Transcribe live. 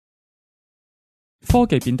科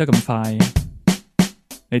技變得咁快，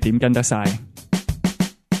你點跟得晒？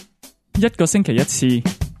一個星期一次，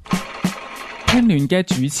聽亂嘅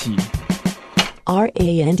主持。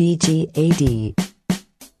RANDGAD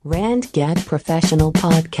Randgad Professional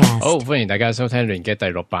Podcast。好，歡迎大家收聽亂嘅第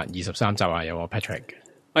623集啊！有我 Patrick，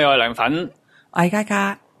 我係涼粉，我係嘉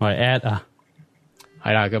嘉，我係 Ed 啊。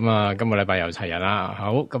係啦，咁啊，今個禮拜又齊人啦。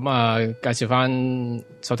好，咁啊，介紹翻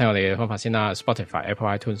收聽我哋嘅方法先啦。Spotify、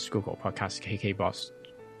Apple iTunes、Google Podcast、KKBox，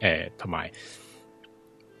 同埋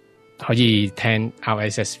可以聽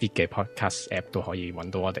RSS feed 嘅 Podcast App 都可以揾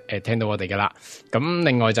到我哋，聽到我哋噶啦。咁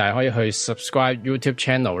另外就係可以去 subscribe YouTube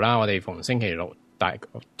Channel 啦。我哋逢星期六大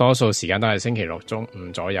多數時間都係星期六中午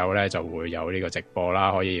左右咧，就會有呢個直播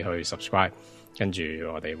啦。可以去 subscribe， 跟住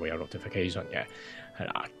我哋會有 notification 嘅。係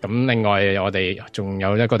啦，咁另外我哋仲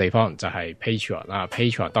有一個地方就係 Patreon 啦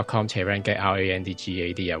 ，patreon.com/randgad 啊，每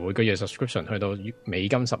個月 subscription 去到美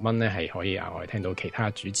金10蚊咧，係可以額外聽到其他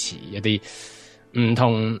主持一啲唔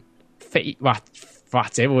同或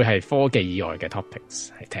者會係科技以外嘅 topics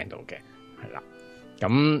係聽到嘅，係啦。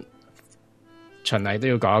咁循例都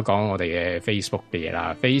要講一講我哋嘅 Facebook 嘅嘢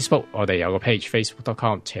啦。Facebook 我哋有個 page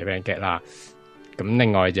facebook.com/randgad 啦。咁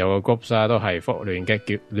另外有個 groups 啦，都係亂嘅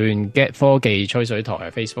科技吹水台，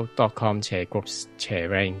係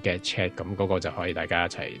facebook.com/groups/randgad chat， 咁嗰個就可以大家一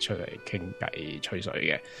齊出嚟傾偈吹水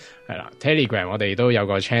嘅，係啦。Telegram 我哋都有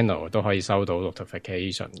個 channel， 都可以收到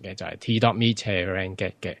notification 嘅，就係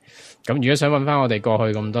t.me/randgad 嘅。咁如果想揾翻我哋過去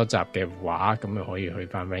咁多集嘅話，咁就可以去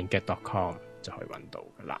翻 randgad.com 就可以揾到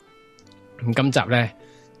噶啦。咁今集咧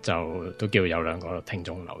就都叫有兩個聽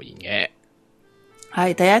眾留言嘅。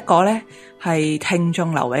係第一個咧係聽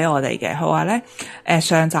眾留俾我哋嘅，佢話咧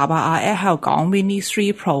上集阿 Ed 喺度講 Mini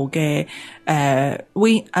 3 Pro 嘅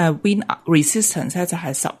wind resistance 咧就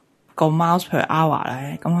係10個 miles per hour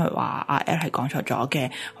咧，咁佢話阿 Ed 係講錯咗嘅，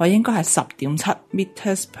佢應該係10.7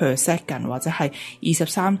 meters per second 或者係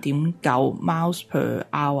23.9 miles per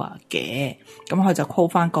hour 嘅，咁佢就 call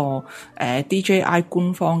翻個DJI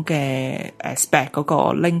官方嘅spec 嗰個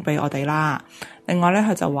link 俾我哋啦。另外咧，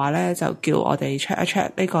佢就話咧，就叫我哋 check 一 check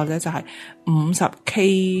呢個咧就係50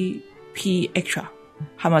 kph 啊，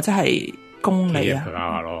係咪即係公里啊？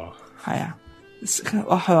係啊，佢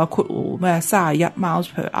話括弧咩31 miles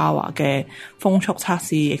per hour 嘅風速測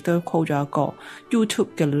試，亦都 call 咗一個 YouTube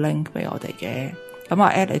嘅 link 俾我哋嘅。咁阿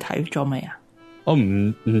Ed 你睇咗未啊？我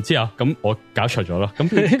唔知啊，咁我搞錯咗咯，咁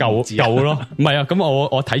夠咯，唔係啊，咁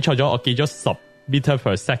我睇錯咗，我記咗10 meter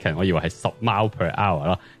per second， 我以為係10 mile per hour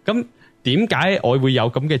咯，咁。點解我會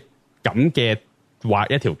有咁嘅畫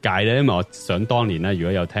一條界咧？因為我想當年咧，如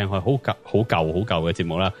果有聽開好舊嘅節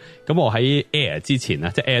目啦，咁我喺 Air 之前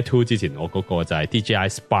咧，即係 Air 2之前，我嗰個就係 DJI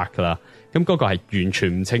Spark 啦，咁嗰個係完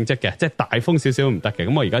全唔稱職嘅，即係大風少少都唔得嘅。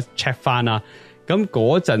咁我而家 check 翻啦，咁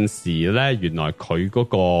嗰陣時咧，原來佢嗰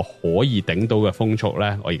個可以頂到嘅風速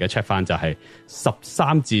咧，我而家 check 翻就係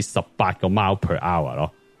13至18個 mile per hour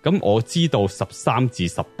咯。咁我知道13至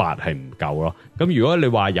18係唔夠咯，咁如果你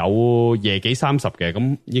話有夜幾30嘅，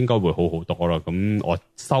咁應該會好好多咯。咁我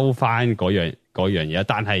收翻嗰樣嘢，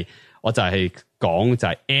但係我就係講就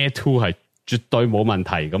係 Air 2係絕對冇問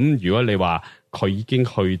題。咁如果你話佢已經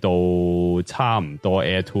去到差唔多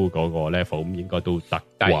Air 2嗰個 level， 咁應該都得。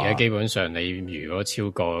但係而家基本上你如果超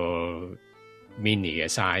過 mini 嘅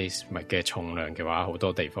size 物嘅重量嘅話，好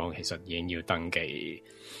多地方其實已經要登記。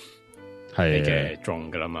係嘅中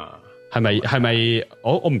噶啦嘛，係咪？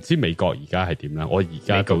我唔知美國而家係點啦。我而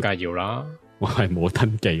家美國梗係要啦，我係冇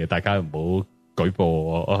登記嘅，大家唔好舉報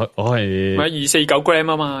我係咪249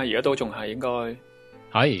 gram 啊嘛，而家都仲係應該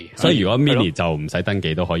係，所以如果 mini 就唔使登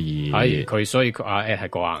記都可以。係佢，所以阿 Air 係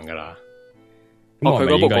過硬噶啦。佢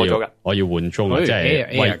嗰部過咗噶，我要換中啊，即係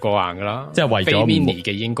Air 過硬噶啦，即係為咗 mini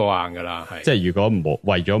嘅已經過硬噶啦，係。即係如果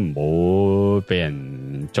為咗唔好俾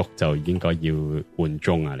人捉，就應該要換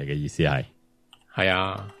中啊！你嘅意思係？係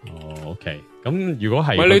啊。哦 ，OK。咁如果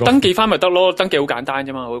係，喂，你登記翻咪得咯？登記好簡單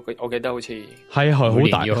啫嘛，我記得好似係好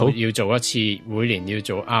大，要做一次，每年要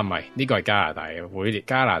做啊，唔係呢個係加拿大嘅，每年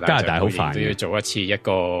加拿大好煩，都要做一次一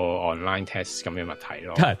個 online test 咁嘅物體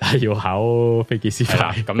咯。加拿大要考飛機師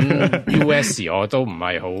牌，咁 US 我都唔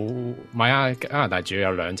係好，唔係啊，加拿大主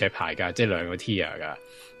要有2隻牌噶，即係2個 tier 噶。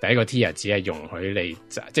第一個 tier 只係容許你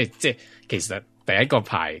即係其實第一個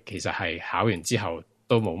牌其實係考完之後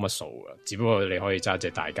都冇乜數噶，只不過你可以揸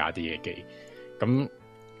隻大架啲嘅機。咁，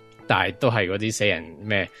但係都係嗰啲死人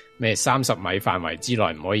咩30米範圍之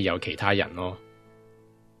內唔可以有其他人咯。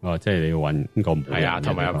哦，即係你要搵個唔係啊，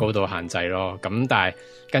同埋有高度限制咯。咁但係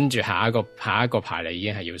跟住下一個牌你已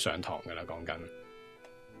經係要上堂噶啦，講緊。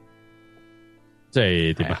即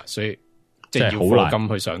係點啊？所以即係要好難課金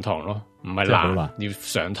去上堂咯，唔係即係好難難，要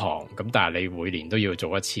上堂咁，但係你每年都要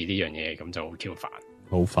做一次呢樣嘢，咁就好 Q 煩。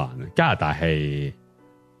好煩啊！加拿大係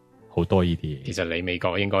好多呢啲嘢，其實你美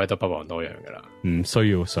國應該都不遑多讓噶啦，唔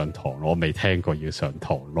需要上堂咯，我未聽過要上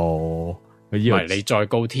堂咯。唔係你再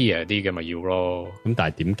高 tier 啲嘅咪要咯。咁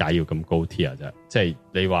但係點解要咁高 tier 啫？即係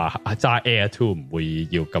你話揸 Air 2唔會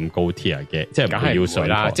要咁高 tier 嘅，即係唔會要上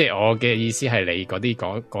啦。堂。即係我嘅意思係你嗰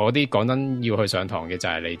啲講真要去上堂嘅就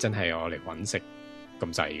係你真係我嚟搵食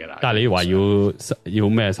咁滯噶啦。但係你話要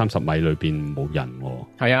咩30米裏邊冇人喎？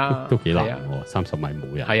係啊，都幾難喎，30米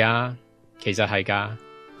冇人。係啊，其實係噶。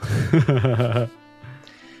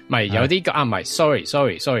唔係有啲唔係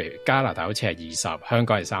sorry， 加拿大好似係20，香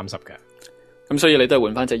港係30嘅。咁所以你都係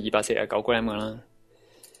換翻隻249 gram 噶啦，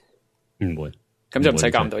唔換，咁就唔使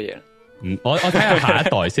搞咁多嘢。我睇下下一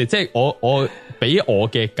代先，即係我俾我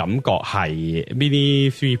嘅感覺係 Mini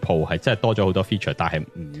 3 Pro 係真係多咗好多 feature， 但係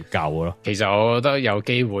唔夠咯。其實我覺得有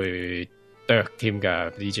機會 dirt 添噶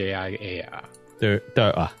DJI Air。dirt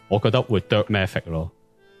啊，我覺得會 dirt Mavic 咯。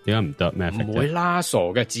點解唔 dirt Mavic？唔會啦，傻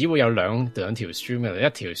嘅，只會有兩條 stream 嘅，一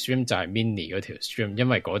條 stream 就係 mini 嗰條 stream， 因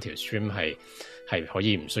為嗰條 stream 係可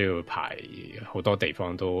以唔需要排好多地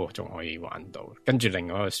方都仲可以玩到，跟住另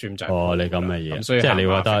外一個 stream 就係你咁嘅嘢，咁所以即係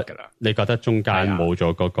你覺得中間冇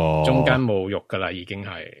咗嗰個中間冇肉噶啦，已經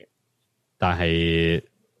係，但係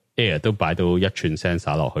Air 都擺到1寸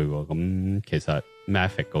sensor 落去喎，咁其實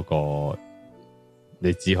Mavic 嗰個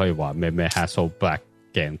你只可以話咩 Hasselblad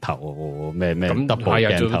鏡頭咩咁 double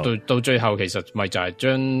鏡頭，到最後其實咪就係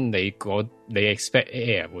將你 expect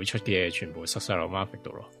Air 會出嘅嘢全部塞晒落 Mavic 度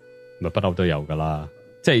咯。咪不嬲都有噶啦，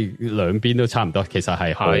即係兩邊都差唔多，其實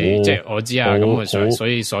係好，即係我知啊，咁所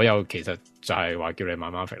以所有其實就係話叫你買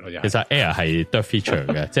Mavic 咯，其實 Air 係 dirt feature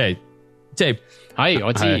嘅，即係係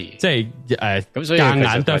我知，即係咁所以夾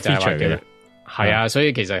硬 dirt feature 嘅，係啊，所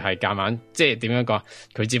以其實係夾硬，即係點樣講，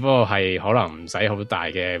佢只不過係可能唔使好大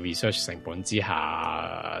嘅 research 成本之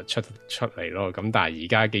下出嚟咯，咁但係而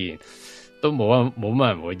家既然都冇乜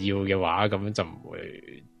人會要嘅話，咁就唔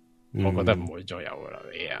會，我覺得唔會再有噶啦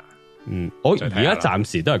Air。我而家暫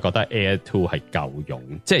時都係覺得 Air 2係夠用，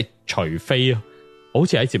即係除非好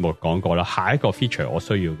似喺節目講過啦，下一個 feature 我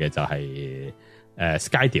需要嘅就係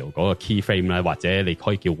Skydio 嗰個 keyframe 啦，或者你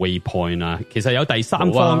可以叫 waypoint 啦。其實有第三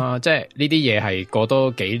方，即係呢啲嘢係過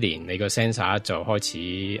多幾年，你個 sensor 就開始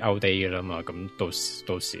outdate 噶啦嘛。咁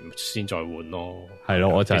到時先再換咯。係咯，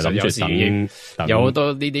我就係諗住等有好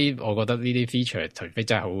多呢啲，我覺得呢啲 feature 除非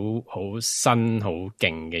真係好新好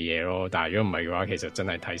勁嘅嘢咯。但係如果唔係嘅話，其實真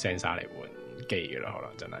係睇 sensor 嚟換機噶啦，可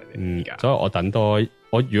能真係。而家，所以我等多。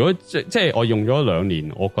我如果即係我用咗2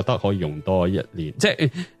年，我覺得可以用多1年。即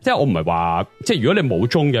係我唔係話，即係如果你冇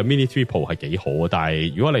中嘅 Mini 3 Pro 係幾好，但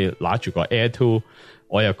係如果你拿住個 Air 2，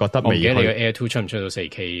我又覺得未。我唔記得你個 Air 2出唔出到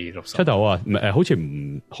 4K 60？出到啊，好似去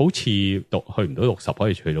唔到60，可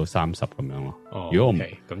以去到30咁樣咯。如果我唔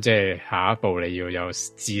咁即係下一步你要有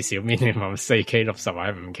至少 minimum 4K 60或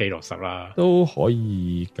者5K 60啦，都可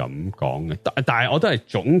以咁講嘅。但係我都係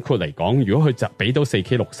總括嚟講，如果佢就俾到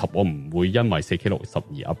 4K 60，我唔會因為 4K 60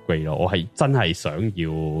而 upgrade 咯。我係真係想要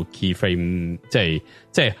keyframe，即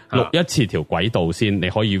係錄一次條軌道先，你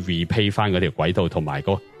可以 replay 翻嗰條軌道同埋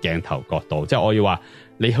個鏡頭角度。即係我要話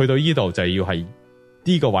你去到呢度就要係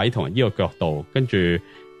呢個位同埋呢個角度，跟住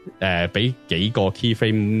俾幾個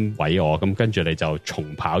keyframe 位我，咁跟住你就重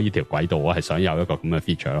跑呢條軌道。我係想有一個咁嘅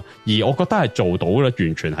feature 咯，而我覺得係做到啦，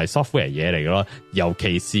完全係 software 嘢嚟嘅咯。尤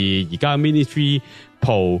其是而家 Mini 3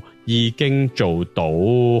 Pro 已經做到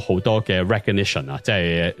好多嘅 recognition 啊，即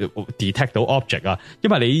係 detect 到 object 啊。因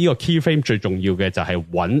為你呢個 keyframe 最重要嘅就係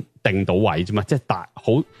穩定到位啫嘛，即係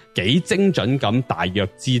好幾精準咁大約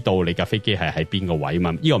知道你架飛機係喺邊個位嘛。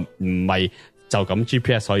呢個唔係就咁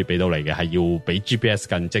GPS 可以俾到你嘅，係要比 GPS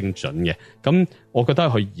更精準嘅。咁我覺得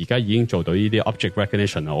佢而家已經做到呢啲 object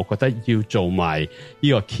recognition 啦，我覺得要做埋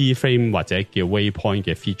呢個 keyframe 或者叫 waypoint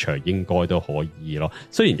嘅 feature 應該都可以咯。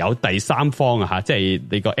雖然有第三方啊吓，即係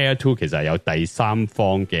你個 Air 2其實係有第三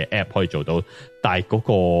方嘅 app 可以做到，但係嗰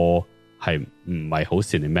個係唔係好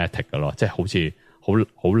cinematic 嘅咯，即係好似好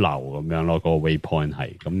流咁樣咯。嗰個 waypoint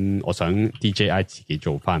係咁，我想 DJI 自己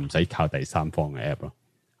做翻，唔使靠第三方嘅 app 咯。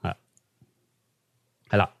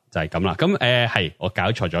係啦，就係咁啦。咁係我搞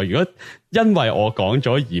錯咗。如果因為我講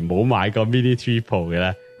咗而冇買過 Mini 3 Pro 嘅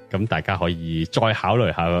咧，咁大家可以再考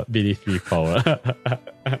慮下 Mini 3 Pro 啦。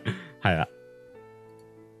係啦，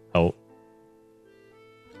好。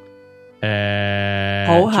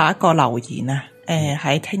好，下一個留言啊。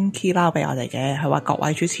喺 Tinky 撈俾我哋嘅，佢話各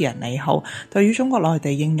位主持人你好，對於中國內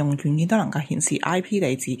地應用軟件都能夠顯示 IP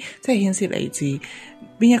地址，即係顯示嚟自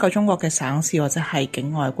邊一個中國嘅省市或者係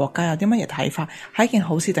境外國家，有啲乜嘢睇法？係一件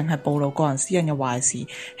好事定係暴露個人私隱嘅壞事？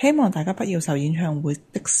希望大家不要受演唱會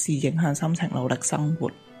的事影響心情，努力生活。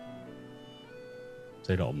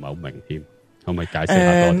即係我唔係好明添，可唔可以解釋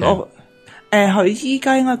下多啲？佢依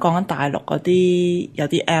家應該講緊大陸嗰啲有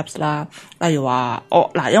啲 apps 啦，例如話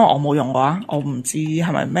因為我冇用過啊，我唔知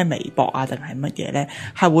係咪咩微博啊定係乜嘢咧，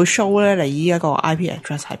係會 show 咧你依一個 IP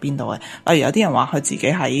address 喺邊度嘅。例如有啲人話佢自己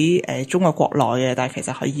喺中國國內嘅，但係其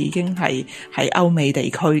實佢已經係喺歐美地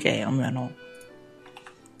區嘅咁樣咯。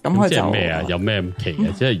咁佢就咩啊？有咩咁奇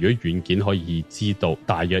嘅？即係如果軟件可以知道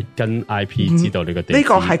大約跟 IP 知道你個地址，呢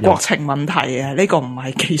個係國情問題啊！呢個唔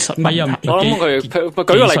係技術問題。我諗佢舉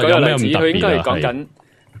個例子，佢應該係講緊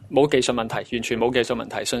冇技術問題，完全冇技術問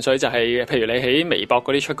題，純粹就係譬如你喺微博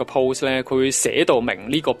嗰啲出個 post 咧，佢會寫到明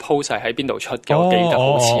呢個 post 係喺邊度出嘅。我記得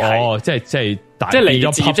好似係，即係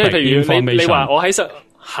嚟自，即係譬如你話我喺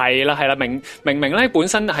係啦，明明咧本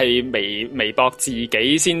身係微博自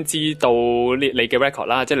己先知道你嘅 record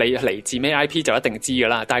啦，即係你嚟自咩 IP 就一定知噶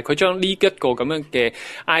啦。但係佢將呢一個咁樣嘅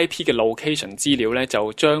IP 嘅 location 資料咧，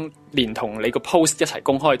就將連同你個 post 一齊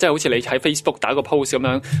公開，即係好似你喺 Facebook 打個 post 咁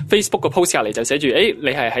樣，Facebook 個 post 隔籬就寫住，你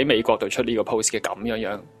係喺美國度出呢個 post 嘅咁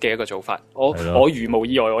樣嘅一個做法。我如無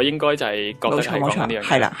意外，我應該就係覺得係講緊呢樣嘢。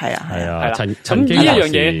係啦。咁呢一樣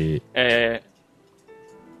嘢，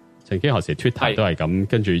曾經何時 Twitter 都係咁，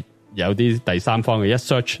跟住有啲第三方嘅一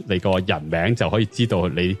search 你個人名就可以知道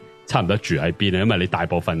你差唔多住喺邊啊，因為你大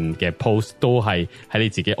部分嘅 post 都係喺你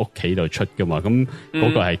自己屋企度出噶嘛，咁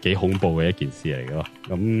嗰個係幾恐怖嘅一件事嚟嘅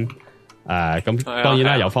咯。咁當然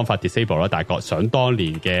啦，有方法 disable 啦，但係想當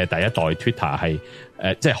年嘅第一代 Twitter 係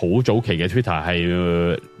即係好早期嘅 Twitter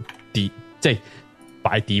係即係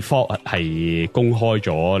by default 係公開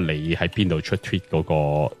咗你喺邊度出 tweet 嗰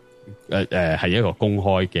個。係一個公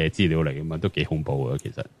開嘅資料嚟噶嘛，都幾恐怖嘅其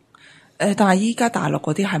實。但係依家大陸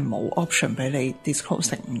嗰啲係冇 option 俾你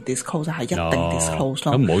disclose 唔 disclose， 係一定 disclose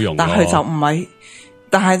咯。咁冇用。但係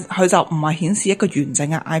佢就唔係顯示一個完整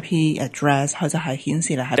嘅 IP address， 佢就係顯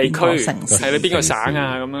示你喺邊個城市，係你邊個省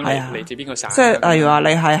啊咁樣，嚟自邊個省。即係例如話你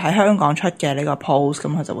係喺香港出嘅呢個 post， 咁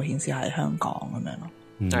佢就會顯示喺香港咁樣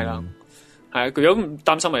咯。係啦，係啊，如果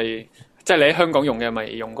擔心咪即係你喺香港用嘅，咪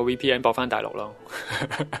用個 VPN 駁翻大陸咯。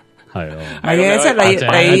係咯，係嘅，即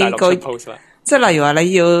係你個，即係例如話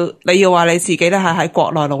你要話你自己咧係喺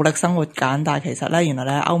國內努力生活緊，但係其實咧原來你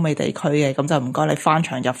喺歐美地區嘅，咁就唔該你翻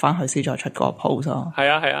牆入翻去先再出個 post 咯。係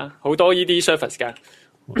啊，好多呢啲 service 噶，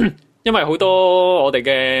因為好多我哋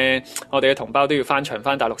嘅同胞都要翻牆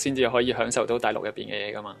翻大陸先至可以享受到大陸入邊嘅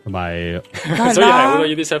嘢噶嘛。同埋，所以係好多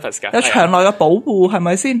呢啲 service 噶。有牆內嘅保護係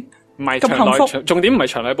咪先？唔係牆內，重點唔係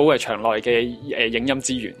牆內保護，係牆內嘅影音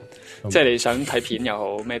資源。即係你想睇片又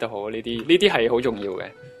好，咩都好，呢啲係好重要嘅。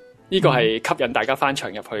呢個係吸引大家翻牆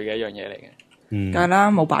入去嘅一樣嘢嚟嘅。梗係啦，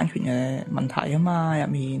冇版權嘅問題啊嘛，入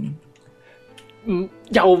面。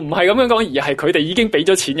又唔係咁樣講，而係佢哋已經俾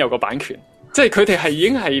咗錢有個版權，即係佢哋係已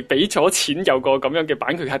經係俾咗錢有個咁樣嘅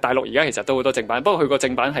版權。喺大陸而家其實都好多正版，不過佢個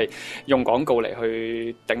正版係用廣告嚟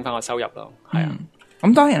去頂翻個收入咯。係啊，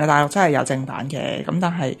咁當然啦，大陸真係有正版嘅，咁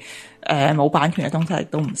但係冇版權嘅東西亦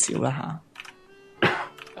都唔少啦吓。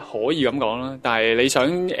可以咁講啦，但係你想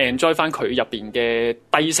enjoy 翻佢入邊嘅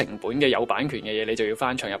低成本嘅有版權嘅嘢，你就要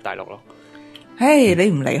翻牆入大陸咯。你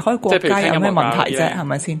唔離開國家有咩問題啫？係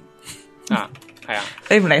咪先？係啊，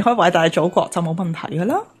你唔離開偉大祖國就冇問題噶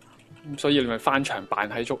啦。所以你咪翻牆扮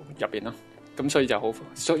喺入邊咯。咁所以就好，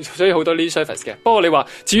所以好多呢啲 service 嘅。不過你話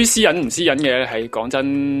至於私隱唔私隱嘅，係講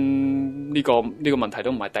真呢個問題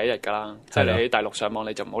都唔係第一日噶啦。即係你喺大陸上網，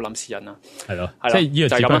你就唔好諗私隱啦。係咯，即係呢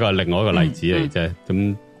個只不過係另外一個例子嚟啫。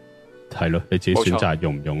咁係咯，你自己選擇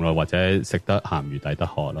用唔用咯，或者食得鹹魚抵得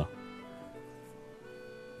渴咯。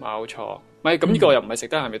冇錯，唔係咁呢個又唔係食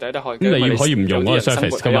得鹹魚抵得渴。咁你可以唔用嗰個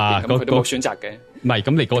service 噶嘛？咁佢都冇選擇嘅。唔係，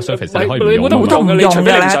咁你嗰個 service 你可以唔用。冇得唔用嘅，你除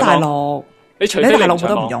非你唔上網。你除非你唔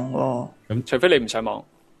上網，咁除非你唔上網。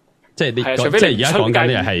即係你，即係而家講緊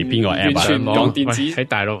嘅係邊個 app 啊？上網電子喺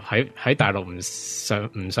大陸喺大陸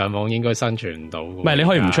唔上網應該生存唔到。唔係你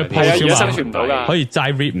可以唔出 post 而家生存唔到噶，可以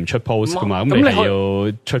齋 read 唔出 post 噶嘛？咁你係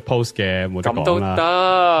要出 post 嘅，冇得講啦。咁都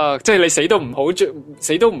得，即係你死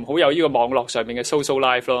都唔好有呢個網絡上面嘅 social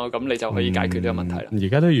life 咯。咁你就可以解決呢個問題啦。而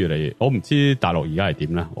家都越嚟，我唔知大陸而家係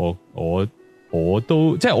點啦。我我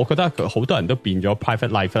都即係我覺得好多人都變咗 private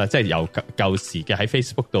life 啦，即係由舊時嘅喺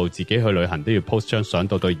Facebook 度自己去旅行都要 post 張相，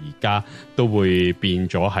到而家都會變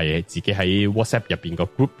咗係自己喺 WhatsApp 入邊個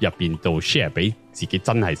group 入邊度 share 俾自己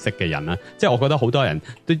真係識嘅人啦。即係我覺得好多人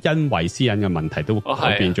都因為私隱嘅問題都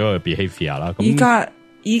改變咗個 behavior 啦。咁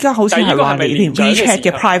依家好似係話你連 WeChat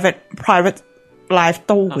嘅 private live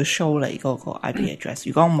都會 show 你嗰個 IP address。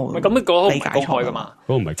如果我冇理解錯噶嘛，嗰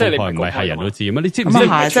個唔係公開，唔係人都知嘛？你知唔知？即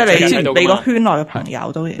係你個圈內嘅朋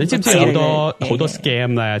友都，你知唔知好多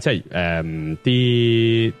scam 咧？即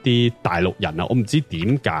係啲大陸人啊，我唔知點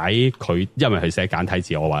解佢因為佢寫簡體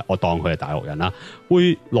字，我當佢係大陸人啦，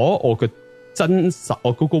會攞我嘅真實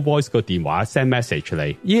我 Google Voice 個電話 send message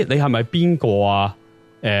嚟。咦，你係咪邊個啊？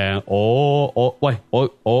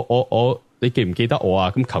我你記唔記得我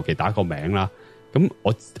啊？咁求其打個名啦。咁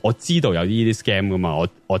我知道有呢啲 scam 噶嘛，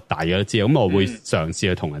我大約都知道，咁我會嘗試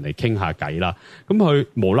去同人哋傾下偈啦。咁佢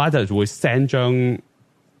無啦就會 send 張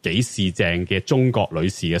幾市正嘅中國女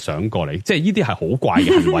士嘅相過嚟，即係呢啲係好怪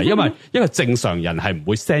嘅行為，因為一個正常人係唔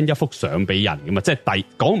會 send 一幅相俾人噶嘛，即係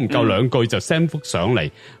講唔夠兩句就 send 幅相嚟。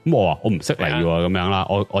咁我話我唔識你喎，咁樣啦，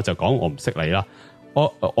我就講我唔識你啦。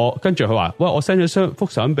我跟住佢話，喂，我 send 咗幅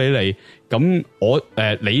相俾你，咁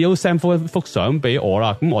你都 send 幅相俾我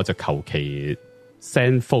啦，咁我就求其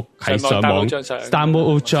send 幅喺上網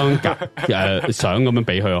download 張相咁樣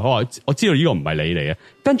俾佢。我話我知道呢個唔係你嚟嘅，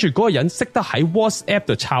跟住嗰個人識得喺 WhatsApp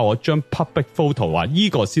度抄我張 public photo， 話呢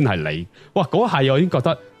個先係你。哇！嗰下我已經覺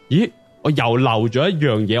得，咦，我又漏咗一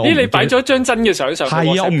樣嘢。你擺咗張真嘅相上去？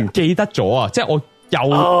係啊，我唔記得咗啊，即係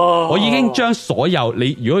我已經將所有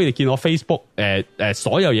如果你見我 Facebook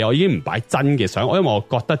所有嘢，我已經唔擺真嘅相，因為我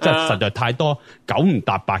覺得真係實在太多九唔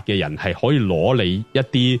搭八嘅人係可以攞你一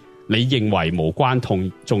啲你認為無關痛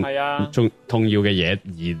要嘅嘢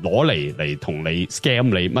而攞嚟同你 scam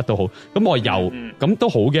你乜都好。咁我又咁都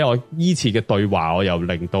好嘅，我依次嘅對話我又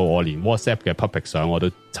令到我連 WhatsApp 嘅 public 相我都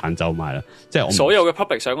鏟走埋啦。即係我所有嘅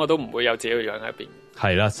public 相我都唔會有自己嘅樣喺邊。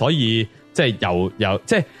係啦，所以即係又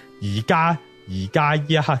即係而家呢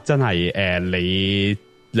一刻真係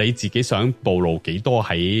你自己想暴露幾多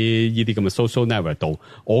喺呢啲咁嘅 social network 度，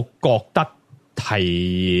我覺得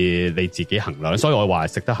係你自己衡量，所以我話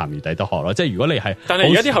食得鹹魚抵得渴咯。即係如果你係，但係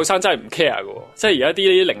而家啲後生真係唔 care 嘅，即係而家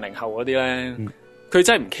啲00後嗰啲咧，佢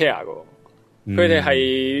真係唔 care 嘅。佢哋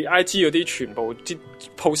係 IG 嗰啲全部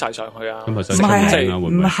鋪晒上去啊！唔係啊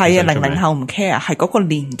，00後唔 care， 係嗰個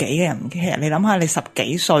年紀嘅人唔 care。你諗下，你10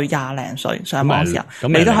幾歲、20零歲上網嘅時候，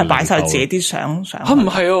你都係擺晒自己啲相上。唔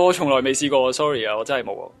係啊，我從來未試過 ，sorry 啊，我真係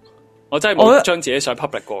冇，我真係冇將自己相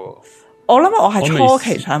public 過。我諗我係初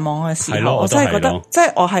期上網嘅時候，我真係覺得，即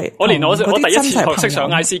係我連我第一次學識上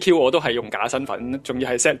ICQ， 我都係用假身份，仲要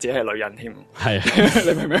係 set 自己係女人添。係，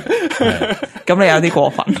你明唔明？咁你有啲過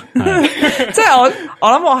分。即係我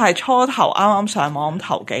諗我係初頭啱啱上網咁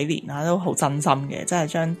頭幾年啦，都好真心嘅，即係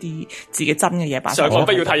將啲自己真嘅嘢擺上網。上網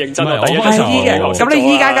不要太認真啦。咁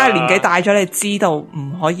你依家梗係年紀大咗，你知道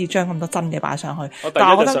唔可以將咁多真嘅擺上去。但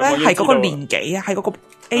係我覺得咧，係嗰個年紀啊，係嗰個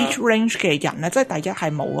age range 嘅人咧，即係第一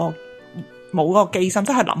係冇嗰個機心，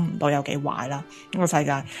真係諗唔到有幾壞啦呢個世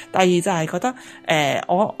界。第二就係覺得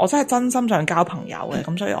我真係真心想交朋友嘅，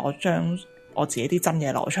咁所以我將我自己啲真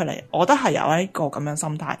嘢攞出嚟，我覺得係有一個咁樣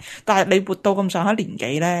心態。但係你活到咁上下年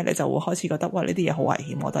紀咧，你就會開始覺得喂，呢啲嘢好危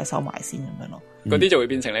險，我都係收埋先咁樣咯。嗰啲就會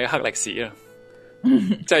變成你嘅黑歷史啦。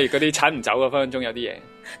即係嗰啲鏟唔走嘅，分分鐘有啲嘢。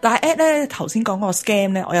但係 at 咧頭先講嗰個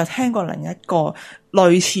scam 咧，我又聽過另一個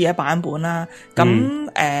類似嘅版本啦。咁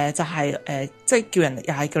就係即係叫人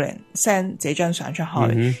又係叫人 send 自己張相出去。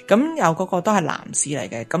咁有嗰個都係男士嚟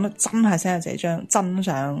嘅，咁真係 send 自己張真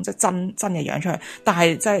相，即係真嘅樣出去。但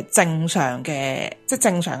係即係正常嘅，即係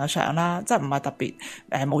正常嘅相啦，即係唔係特別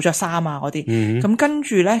冇着衫啊嗰啲。咁跟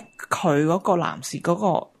住咧，佢嗰個男士嗰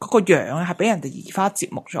個樣咧，係俾人哋移花接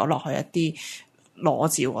木咗落去一啲裸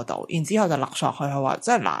照嗰度，然之後就勒索佢話，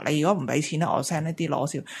即係嗱，你如果唔俾錢咧，我 send 一啲裸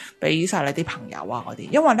照俾晒你啲朋友啊嗰啲，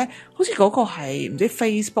因為咧好似嗰個係唔知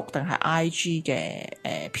Facebook 定係 IG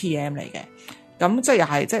嘅PM 嚟嘅，咁即係又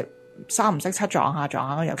係即係三唔識七撞下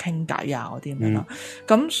又傾偈啊嗰啲咁樣咯，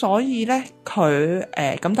咁所以咧佢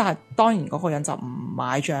咁但係當然嗰個人就唔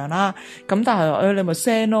買賬啦，咁但係你咪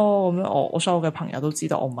send 咯，咁樣我所有嘅朋友都知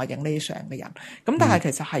道我唔係影呢啲相嘅人，咁但係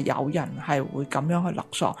其實係有人係會咁樣去勒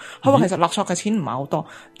索，佢話其實勒索嘅錢唔係好多，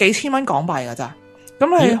幾千蚊港幣㗎咋。咁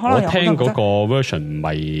你可能我聽嗰個 version 唔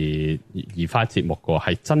係移花接木個，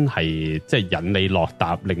係真係即係引你落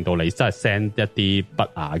搭，令到你真係 send 一啲不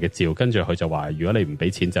雅嘅照，跟住佢就話如果你唔俾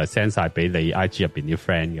錢就 send 晒俾你 IG 入邊啲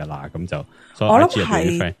friend 噶啦，咁就所以 IG 入邊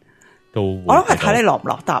啲 friend 都我諗係睇你落唔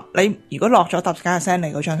落搭，你如果落咗搭，梗係 send 你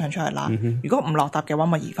嗰張相出嚟啦。如果唔落搭嘅話，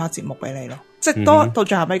咪移花接木俾你咯。即係到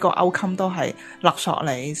最後尾個 outcome 都係勒索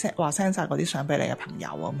你話 send 晒嗰啲相俾你嘅朋友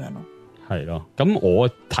咁樣咯。係咯，咁我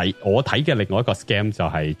睇嘅另外一個 scam 就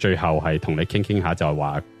係最後係同你傾下，就係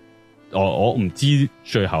話我唔知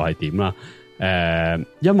最後係點啦。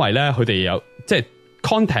因為咧佢哋有即係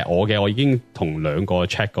contact 我嘅，我已經同2個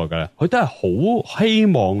check 過噶啦，佢都係好希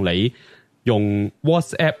望你用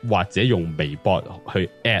WhatsApp 或者用微博去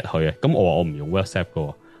add 佢嘅。咁我唔用 WhatsApp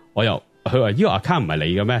噶，佢話呢個 account 唔係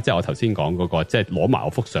你嘅咩？即係我頭先講嗰個，即係攞埋我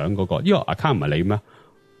幅相嗰個，呢個 account 唔係你咩？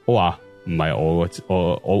我話唔係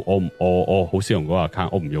我好少用嗰個 account，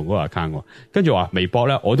 我唔用嗰個 account。跟住話微博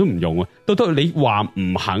咧，我都唔用。到你話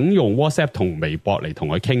唔肯用 WhatsApp 同微博嚟同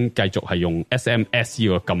佢傾，繼續係用 SMS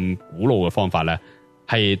呢個咁古老嘅方法咧，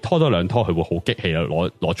係拖多兩拖，佢會好激氣啦，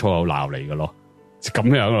攞粗口鬧你㗎咯。咁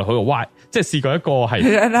樣咯，佢話 why， 即係試過一個係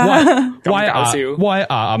why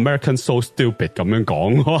are Americans so stupid 咁樣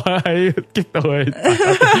講，係激到佢，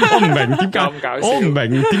我唔明點解，我唔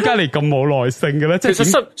明點解你咁冇耐性嘅咧？其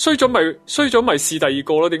實衰咗咪試第二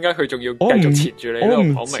個咯？點解佢仲要繼續纏住你？我唔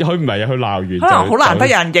明，佢唔係佢鬧完，可能好難得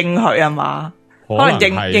有人應佢啊嘛。可能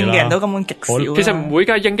應嘅人都根本極少。其實唔會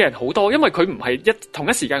㗎，應嘅人好多，因為佢唔係同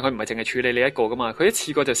一時間，佢唔係淨係處理你一個噶嘛，佢一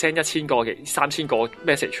次過就 send 1000個、3000個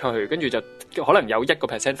message 出去，跟住就可能有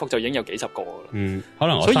1% 覆就已經有幾十個啦。可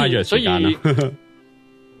能我嘥咗時間啦。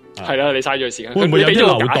係啦，你嘥咗時間。會唔會有啲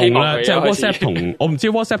漏洞咧？即係 WhatsApp 同我唔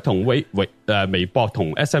知 WhatsApp 同微博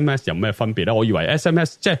同 SMS 有咩分別咧？我以為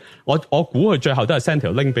SMS 即係我估佢最後都係 send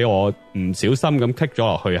條 link 俾我，唔小心咁 click 咗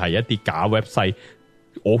落去係一啲假 website。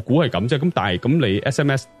我估係咁啫，咁但係咁你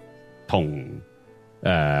SMS 同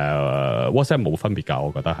WhatsApp 冇分別㗎，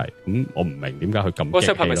我覺得係。咁我唔明點解佢咁。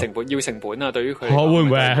WhatsApp 係咪要成本啊？對於佢，會唔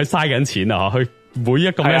會係佢嘥緊錢啊？佢每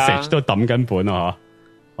一個 message 都抌緊本啊？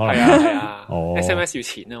係啊，SMS 要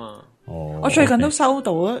錢啊嘛。我最近都收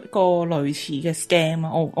到一個類似嘅 scam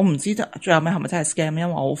啊，我唔知最後尾係咪真係 scam，因為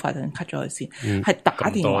我好快就 cut 咗佢先。係打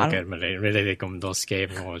電話嘅，你哋咁多 scam，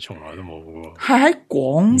我從來都冇喎。係喺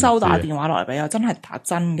廣州打電話落嚟俾我，真係打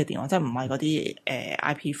真嘅電話，即係唔係嗰啲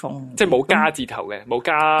IP phone，即係冇加字頭嘅，冇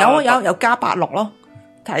加有加86咯，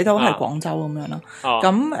睇到係廣州咁樣咯。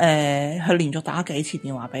咁佢連續打幾次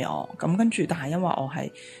電話俾我，咁跟住但係因為我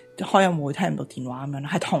係開音會聽唔到電話咁樣，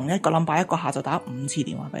係同一個 number 一個下就打5次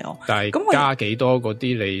電話俾我。但係加幾多嗰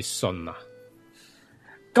啲你信啊？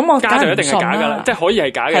咁我加就一定係假噶啦，即係可以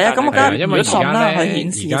係假嘅。係啊，咁我梗係因為而家咧，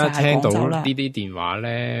而家聽到呢啲電話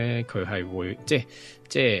咧，佢係會即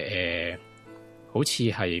係好似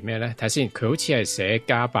係咩咧？睇下先，佢好似係寫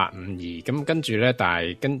+852咁，跟住咧，但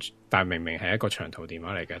係明明係一個長途電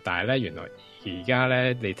話嚟嘅，但係咧原來而家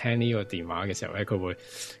咧你聽呢個電話嘅時候咧，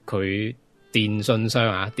佢電信商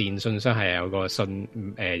係有個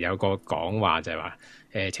有個講話就係話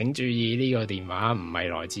請注意呢個電話唔係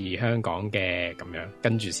來自香港嘅，咁樣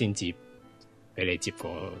跟住先至俾你接個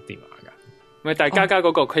電話噶。咪但係加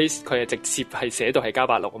嗰個 case 佢係直接係寫到係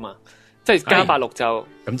+86啊嘛，即係+86就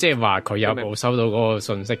咁，即係話佢有冇收到嗰個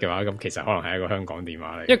信息嘅話，咁其實可能係一個香港電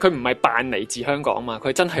話嚟。因為佢唔係扮嚟自香港啊嘛，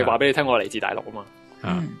佢真係話俾你聽我嚟自大陸啊嘛。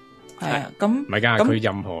係啊，咁唔係噶，佢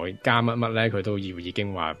任何加乜咧，佢都要已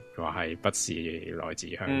經話係不是來自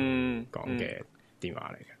香港嘅電話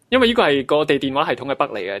嚟嘅。因為呢個係個地電話系統嘅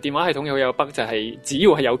bug 嚟嘅，電話系統有 bug 就係只要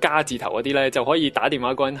係有加字頭嗰啲咧，就可以打電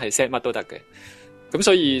話嗰陣係 set 乜都得嘅。咁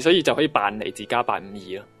所以就可以扮嚟自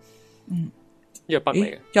+852咯。呢個 bug 嚟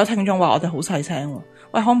嘅。有聽眾話我哋好細聲，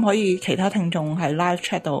喂，可唔可以其他聽眾喺 live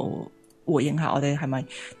chat 度回應下我哋係咪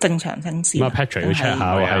正常聲線？Patrick 要 check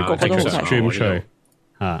下，係個個都好細聲出去。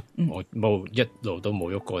我冇一路都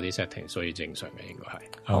冇喐過啲 setting， 所以正常嘅應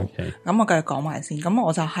該係。OK，咁我繼續講埋先。咁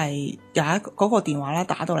我就係有嗰個電話啦，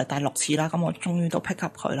打到嚟第6次啦。咁我終於都 pick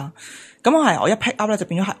up 佢啦。咁我一 pick up 咧，就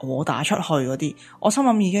變咗係我打出去嗰啲。我心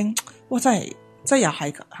諗已經，哇！真係又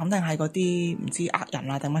係肯定係嗰啲唔知呃人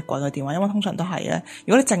啊定乜鬼嘅電話。因為通常都係咧，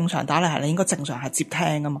如果你正常打嚟係你應該正常係接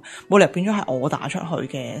聽噶嘛，冇理由變咗係我打出去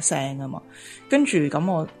嘅聲噶嘛。跟住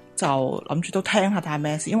咁我就諗住都聽下睇下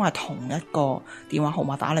咩事，因為係同一個電話號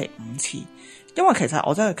碼打嚟5次。因為其實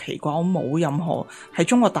我真係奇怪，我冇任何喺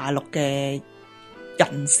中國大陸嘅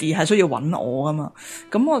人士係需要揾我噶嘛。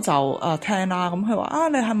咁我就聽啦。咁佢話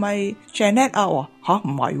你係咪 Janet 啊？我話唔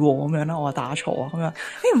係咁樣啦，我話打錯啊咁樣。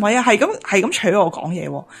唔係啊，係咁取我講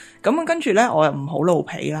嘢。咁跟住咧，我又唔好露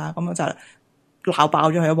皮啦。咁就鬧爆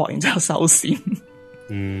咗佢一鑊，然之後收線。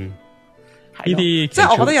呢啲即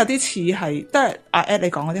係我覺得有啲似係，即係阿 Ed 你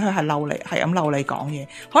講嗰啲，佢係咁嬲你講嘢。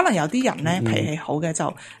可能有啲人咧脾氣好嘅就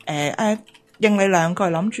應你兩句，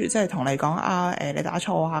諗住即係同你講啊，你打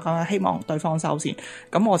錯啊，咁樣希望對方收線。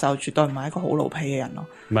咁我就絕對唔係一個好老皮嘅人咯。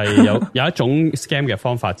咪有一種 scam 嘅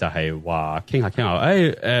方法就係話傾下傾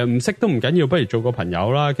下，唔識都唔緊要，不如做個朋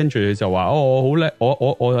友啦。跟住就話我好叻，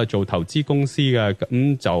我係做投資公司嘅，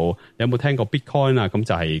咁就有冇聽過 Bitcoin 啊？咁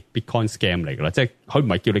就係 Bitcoin scam 嚟噶啦，即係佢唔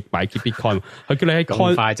係叫你買 Bitcoin， 佢叫你喺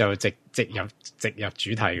coin 咁快就直入主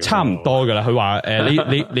題，差唔多噶啦。佢話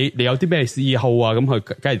你有啲咩嗜好啊？咁佢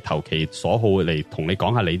梗係投其所好嚟同你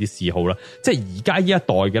講下你啲嗜好啦。即係而家呢一代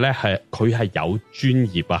嘅咧，佢係有專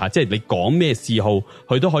業啊吓，即係你講咩嗜好，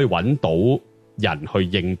佢都可以揾到人去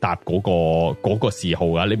應答嗰個嗜好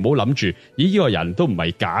啊！你唔好諗住，咦呢個人都唔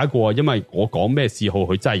係假嘅，因為我講咩嗜好，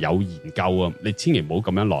佢真係有研究啊！你千祈唔好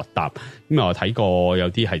咁樣落答。咁我睇過有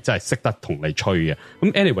啲係真係識得同你吹嘅。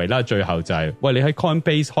咁 anyway 啦，最後就係喂，你喺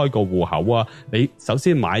Coinbase 開個戶口啊！你首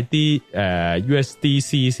先買啲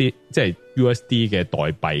USDC 先，即係 USD 嘅代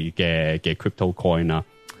幣嘅 crypto coin 啦。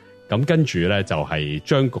咁跟住咧就係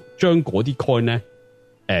將嗰啲 coin 咧。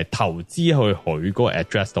投資去佢嗰個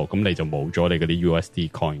address 度，咁你就冇咗你嗰啲 USD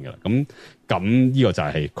coin 噶啦。咁呢個就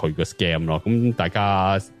係佢個 scam 咯。咁大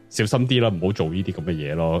家小心啲啦，唔好做呢啲咁嘅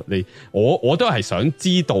嘢咯。我都係想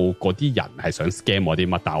知道嗰啲人係想 scam 我啲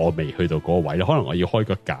乜，但我未去到嗰個位咯。可能我要開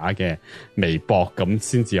個假嘅微博咁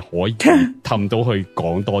先至可以氹到佢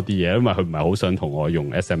講多啲嘢，因為佢唔係好想同我用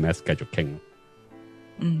SMS 繼續傾。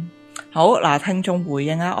好嗱，聽眾回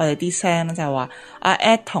應啊，我哋啲聲咧就係話阿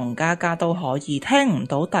Ed 同嘉嘉都可以聽唔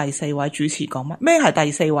到第四位主持講乜？咩係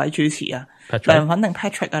第四位主持啊？梁粉定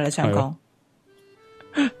Patrick 啊？你想講？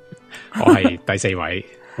我係第四位，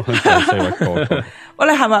第四位哥。喂，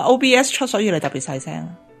你係咪 OBS 出，所以你特別細聲啊？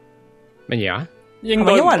乜嘢啊？應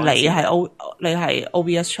該因為你係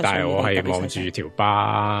OBS 出，但係我係望住條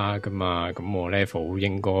巴噶嘛，咁我 level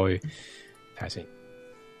應該睇下先。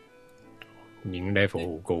已經 level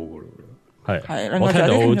好高噶咯，係。另外有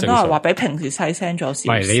啲聽眾都係話比平時細聲咗少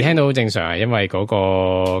少。唔係，你聽到好正常啊，因為嗰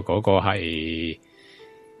個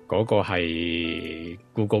係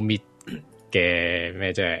Google Meet 嘅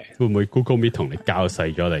咩啫？會唔會 Google Meet 同你校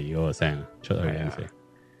細咗你嗰個聲出去嗰陣時？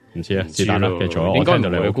唔知啊，是但啦，繼續。應該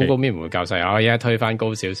唔會 Google Meet 唔會校細，我而家推翻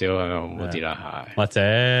高少少好唔好啲啦？係。或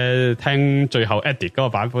者聽最後 edit 嗰個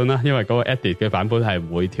版本啦，因為嗰個 edit 嘅版本係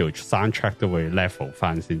每條 soundtrack 都會 level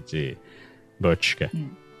翻先至。merge 嘅，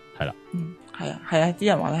係啦，係啊，啲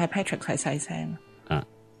人話咧係 Patrick 係細聲啊，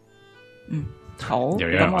好，有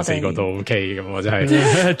人話四個都 OK，咁我真係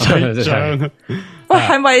最張。喂，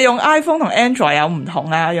係咪用 iPhone 同 Android 有唔同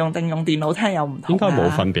啊？用電腦聽有唔同？應該冇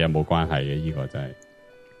分別，冇關係嘅，呢個真係。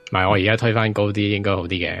唔係，我而家推翻高啲，應該好啲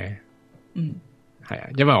嘅。係啊，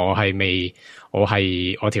因為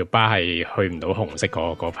我條巴係去唔到紅色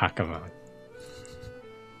嗰 part 噶嘛。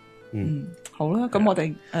好啦，咁我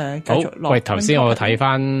哋繼續落。喂，頭先我睇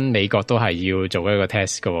翻美國都係要做一個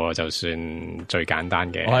test 嘅，就算最簡單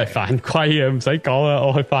嘅。我係犯規嘅，唔使講啊，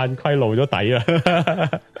我係犯規露咗底啦。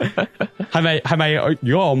係咪？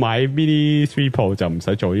如果我買 Mini 3 Pro 就唔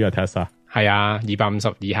使做呢個 test 啊？係啊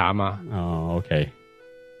，250以下啊嘛。哦，OK，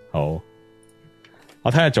好。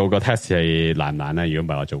我睇下做個 test 係難唔難啊？如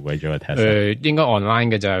果唔係我做鬼咗個 test。應該 online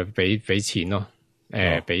嘅就係俾錢咯。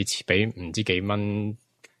俾唔知幾蚊。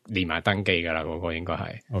連埋登記噶啦，嗰個應該係。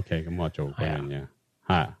OK， 咁我做嗰樣嘢，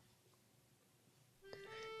係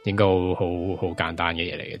應該好簡單嘅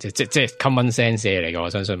嘢嚟嘅，即係 common sense 嘢嚟嘅。我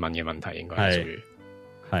相信問嘅問題應該係屬於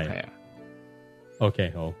係啊。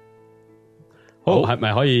OK， 好，係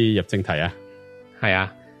咪可以入正題啊？係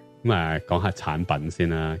啊，咁啊講下產品先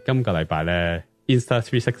啦。今個禮拜咧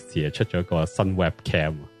 ，Insta360 出咗個新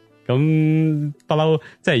webcam。咁不嬲，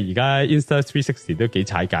即係而家 Insta360 都幾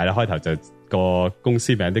踩界啦。開頭就個公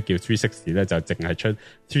司名都叫360咧，就淨係出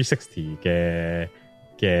360嘅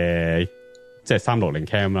即係360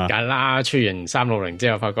 cam 啦。梗啦，出完360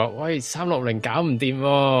之後，發覺喂360搞唔掂，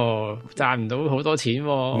賺唔到好多錢。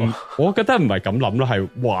我覺得唔係咁諗咯，係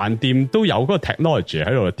橫掂都有嗰個 technology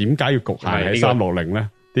喺度，點解要局限喺360咧？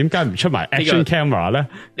點解唔出埋 action camera 咧？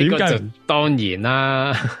點解當然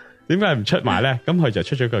啦？點解唔出埋咧？咁佢就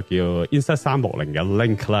出咗個叫 Insta360 嘅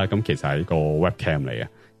Link 啦。咁其實係一個 webcam 嚟嘅。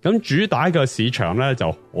咁主打嘅市場咧就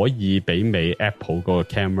可以媲美 Apple 嗰個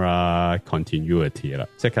camera continuity 啦，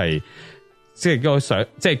即係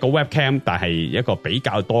個 webcam， 但係一個比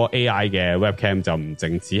較多 AI 嘅 webcam， 就唔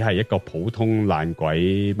淨只係一個普通爛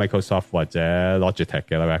鬼 Microsoft 或者 Logitech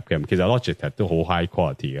嘅 webcam。其實 Logitech 都好 high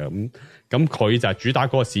quality 嘅。咁佢就係主打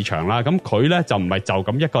嗰個市場啦。咁佢咧就唔係就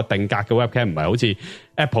咁一個定格嘅 webcam， 唔係好似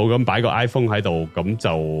Apple 咁擺個 iPhone 喺度，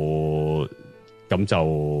咁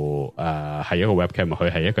就係一個 webcam，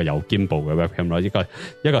 佢係一個有 gimbal 嘅 webcam 咯。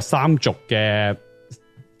一個三軸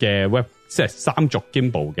嘅 web，即係三軸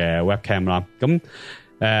gimbal 嘅 webcam 啦。咁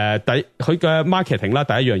佢嘅 marketing 啦，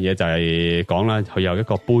第一樣嘢就係講啦，佢有一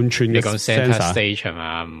個半寸嘅 center stage 係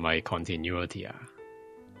嘛，唔係 continuity 啊。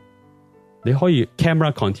你可以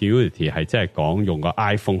camera continuity 係即係講用個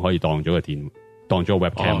iPhone 可以當咗個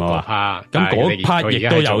webcam 啊嘛。咁嗰 part 亦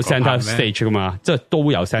都有 center stage 噶嘛，即係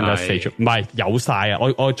都有 center stage， 唔係有晒啊。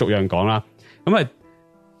我逐樣講啦。咁啊，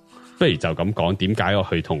不如就咁講，點解我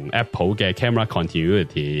去同 Apple 嘅 camera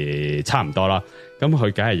continuity 差唔多啦？咁佢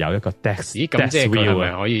梗係有一個 depth 咁即係佢係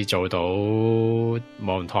咪可以做到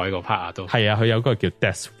望台個 part 啊？都係啊，佢有嗰個叫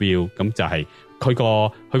depth view， 咁就係佢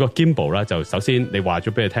個 gimbal 啦。就首先你話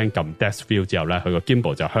咗俾佢聽撳 depth view 之後咧，佢個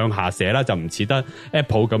gimbal 就向下射啦，就唔似得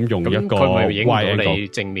Apple 咁用一個 wide angle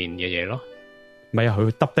正面嘅嘢咯。唔係啊，佢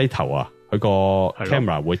會耷低頭啊，佢個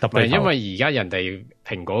camera 會耷低頭。因為而家人哋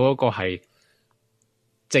蘋果嗰個係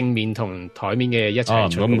正面同台面嘅一齊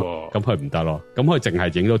出喎，咁佢唔得咯。咁佢淨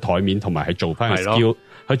係影到台面，同埋係做翻個 skill，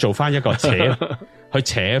佢做翻一個佢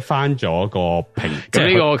扯翻咗個平。咁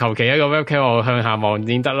呢個求其一個 webcam 我向下望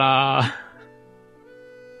先得啦。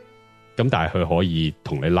咁但係佢可以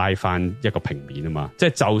同你拉翻一個平面啊嘛，即係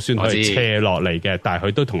就算佢係斜落嚟嘅，但係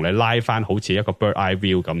佢都同你拉翻好似一個 bird eye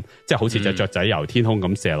view 咁，即係好似隻雀仔由天空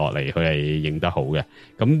咁射落嚟，佢係影得好嘅。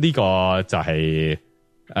咁呢個就係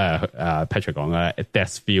Patrick 講嘅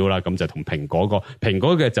depth view 啦，咁就同蘋果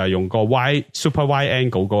嘅就係用個 super wide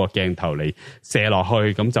angle 嗰個鏡頭嚟射落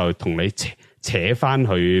去，咁就同你扯翻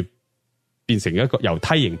去，變成一個由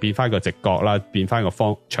梯形變翻個直角啦，變翻個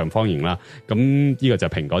長方形啦。咁呢個就係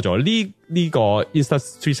蘋果做呢個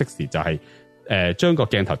Insta360 就係將個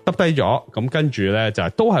鏡頭耷低咗，咁跟住咧就係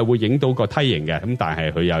都係會影到個梯形嘅，咁但係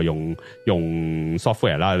佢又用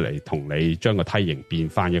software 啦嚟同你將個梯形變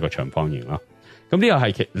翻一個長方形咯。咁呢個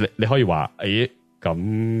係你可以話，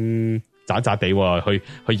咁渣渣地喎，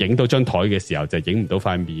去影到張台嘅時候就影唔到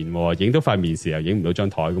塊面，影到塊面時候影唔到張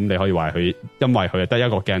台，咁你可以話佢因為佢係得一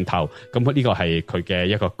個鏡頭，咁呢個係佢嘅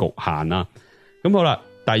一個局限啦。咁好啦，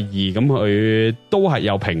第二咁佢都係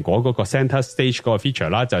有蘋果嗰個 center stage 嗰個 feature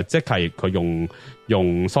啦，就即係佢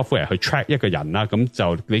用 software 去 track 一個人啦，咁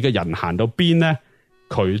就你嘅人行到邊咧，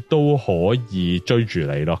佢都可以追住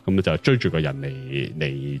你咯，咁就追住個人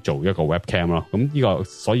嚟做一個 webcam 咯。咁呢個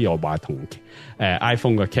所以我話同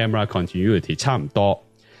iPhone 嘅 camera continuity 差唔多。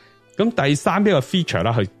咁第三呢個 feature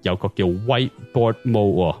啦，佢有個叫 whiteboard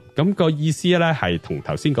mode，咁個意思咧係同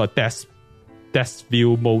頭先個 desk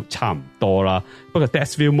view mode 差唔多啦。不過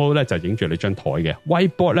desk view mode 咧就影住你張台嘅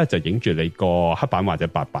 ，whiteboard 咧就影住你個黑板或者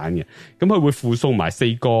白板嘅。咁佢會附送埋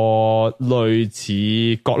4個類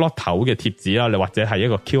似角落頭嘅貼紙啦，你或者係一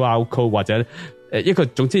個 QR code 或者一個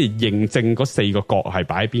總之認證嗰4個角係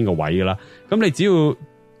擺喺邊個位噶啦。咁你只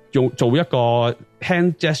要做一個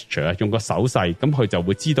hand gesture， 用個手勢，咁佢就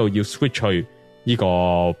會知道要 switch 去呢個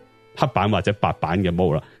黑板或者白板嘅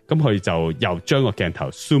mode 啦。咁佢就又將個鏡頭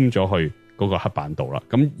zoom 咗去嗰個黑板度啦。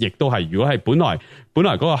咁亦都係，如果係本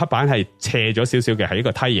來嗰個黑板係斜咗少少嘅，係一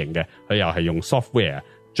個梯形嘅，佢又係用 software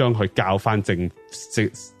將佢校翻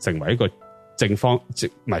成為一個正方，唔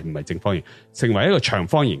係正方形，成為一個長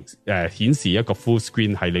方形，顯示一個 full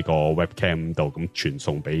screen 喺你個 webcam 度，咁傳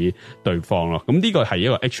送俾對方咯。咁呢個係一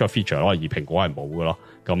個 extra feature 咯，而蘋果係冇嘅咯。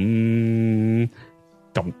咁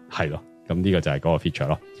係咯，咁呢個就係嗰個 feature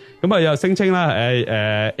咯。咁啊又聲稱啦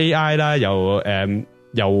，AI 啦，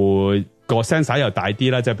又個 sensor 又大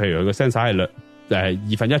啲啦，即係譬如佢個 sensor 係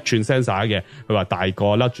1/2寸 sensor 嘅，佢話大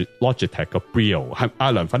過 Logitech 個 Brio。係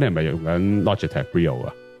阿梁粉，你係咪用緊 Logitech Brio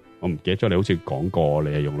啊？我唔記得咗，你好似講過你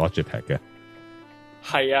係用 Logitech 嘅。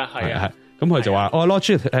係啊。咁佢就話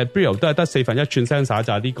Logitech Brio 都係得1/4寸 sensor，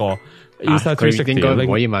 就係呢個 Insta360 應該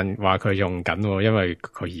唔可以問話佢用緊，因為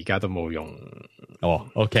佢而家都冇用。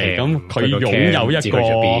OK， 咁佢擁有一個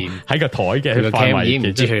喺個台嘅範圍，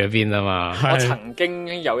唔知去咗邊啊嘛。我曾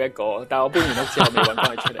經有一個，但係我搬完屋之後未搵翻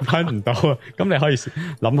佢出嚟，搵唔到啊。咁你可以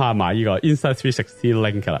諗下買呢個 Insta360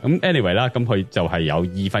 Link 啦。咁 anyway 啦，咁佢就係有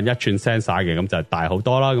1/2寸 sensor 嘅，咁就大好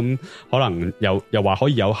多啦。咁可能又話可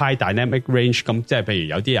以有 high dynamic range，咁即係譬如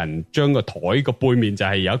有啲人將個台個背面就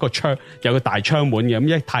係有一個窗，有個大窗門嘅，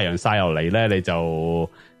咁一太陽曬落嚟咧，你就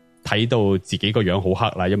睇到自己個樣好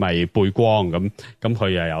黑啦，因為背光咁佢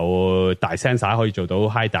又有大 sensor 可以做到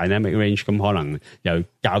high dynamic range，咁可能又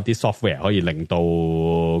教啲 software 可以令到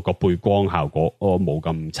個背光效果冇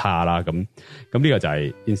咁差啦。咁呢個就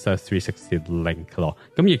係 Insta360 Link 咯。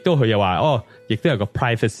咁亦都佢又話亦都有個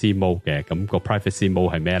privacy mode 嘅。咁個 privacy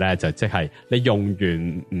mode 係咩咧？就即係你用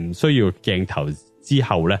完唔需要鏡頭之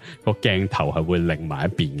後咧，個鏡頭係會擰埋一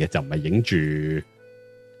邊嘅，就唔係影住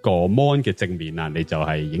個 mon 嘅正面啊，你就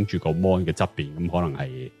係影住個 mon 嘅側邊，咁可能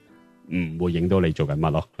係唔會影到你做緊乜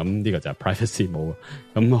咯。咁呢個就係 privacy mode。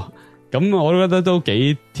咁咁我覺得都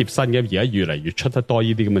幾貼身嘅，而家越嚟越出得多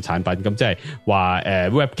呢啲咁嘅產品，咁即係話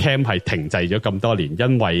webcam 係停滯咗咁多年，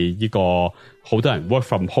因為呢個好多人 work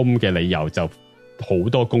from home 嘅理由，就好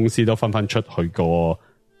多公司都紛紛出去個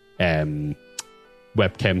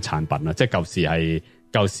webcam 產品啦，即係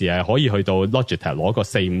舊時係可以去到 Logitech 攞個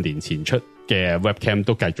4-5年前出嘅 webcam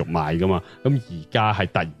都繼續賣噶嘛，咁而家係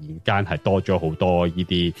突然間係多咗好多呢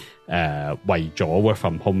啲為咗 work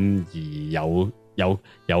from home 而有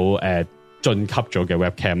晉級咗嘅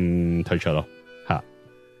webcam 推出咯，吓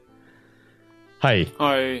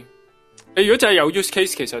係。你如果真係有 use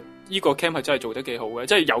case， 其實呢個 cam 係真係做得幾好嘅，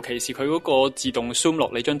即係尤其是佢嗰個自動 zoom 落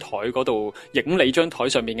你張台嗰度，影你張台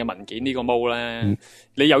上面嘅文件呢個 mode 咧，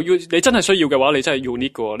你真係需要嘅話，你真係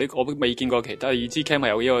unique 嘅。呢我未見過其他二支 cam 係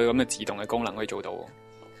有呢個咁嘅自動嘅功能可以做到。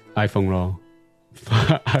iPhone 咯，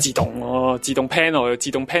自動 pan 落去，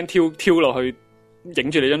自動 pan 挑落去。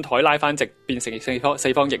影住你張台拉翻直，變成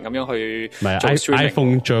四方形咁樣去做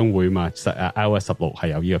streaming。iPhone 將會嘛，iOS 16係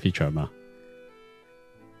有呢個 feature 嘛，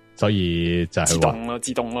所以就係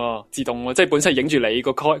自動咯，即係本身影住你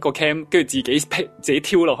個 cam， 跟住自己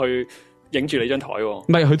挑落去影住你張台。唔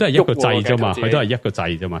係，佢都係一個掣啫嘛，佢都係一個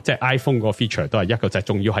掣啫嘛，即係 iPhone 個 feature 都係一個掣，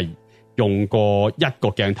仲要係用過一個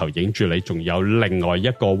鏡頭影住你，仲有另外一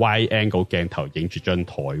個 wide angle 鏡頭影住張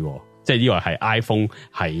台。即係呢個係 iPhone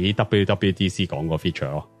喺 WWDC 講個 feature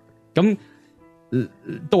咯，咁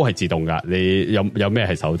都係自動噶。你有咩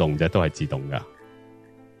係手動啫？都係自動噶。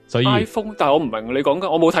所以 iPhone， 但係我唔明你講緊，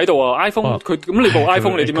我冇睇到啊。iPhone 佢咁你部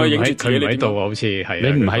iPhone 你點樣影住自己？佢唔喺度啊，好似係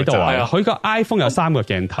你唔喺度啊？佢個 iPhone 有3個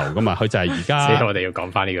鏡頭噶嘛？佢就係而家，所以我哋要講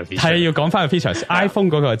翻呢個 feature。係要講翻個 feature。iPhone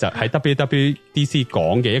嗰個就喺 WWDC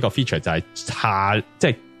講嘅一個 feature 就係即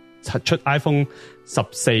係出 iPhone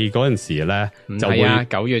 14嗰陣時咧，就會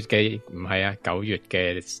9月嘅唔係啊，9月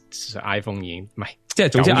嘅 iPhone 已經唔係，即係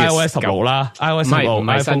總之 iOS 16啦 ，iOS 16唔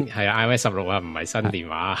係新係啊 iOS 16啊，唔係新電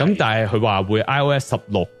話。咁但係佢話會 iOS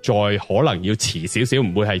 16再可能要遲少少，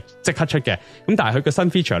唔會係即刻出嘅。咁但係佢個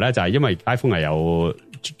新 feature 咧就係因為 iPhone 係有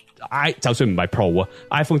就算唔係 Pro 啊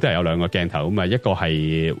 ，iPhone 都係有2個鏡頭咁啊，一個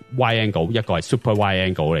係 wide angle， 一個係 super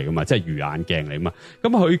wide angle 嚟噶嘛，即係魚眼鏡嚟嘛。咁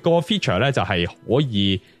佢個 feature 咧就係可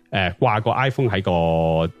以掛個 iPhone 喺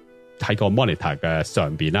個 monitor 嘅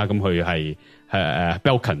上邊啦，咁佢係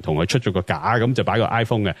Belkin 同佢出咗個架，咁就擺個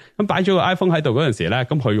iPhone 嘅，咁擺咗個 iPhone 喺度嗰陣時咧，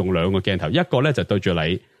咁佢用2個鏡頭，一個咧就對住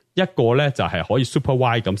你，一個咧就係可以 super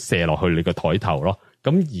wide 咁射落去你個台頭咯，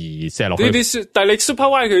咁而射落去。但係你 super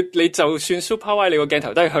wide 你就算 super wide 你個鏡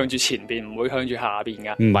頭都係向住前邊，唔會向住下邊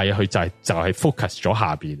噶。唔係，佢就係 focus 咗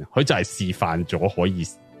下邊，佢就係示範咗可以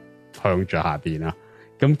向住下邊啦。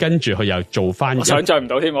咁跟住佢又做翻，我想象唔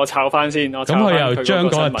到添，我抄翻先。咁佢又將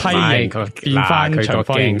嗰個梯形變翻長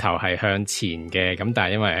方形。佢個鏡頭係向前嘅，咁但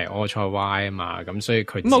係因為係 ultra wide 啊嘛，咁所以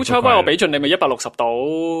佢ultra wide 我俾盡你咪160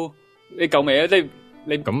度，你夠未啊？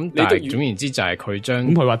你咁，但係總言之就係佢將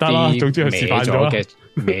咁佢話得啦，總之佢示範咗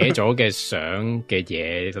歪咗嘅相嘅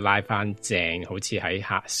嘢拉翻正，好似喺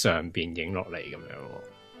上邊影落嚟咁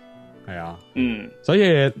樣。係啊，所以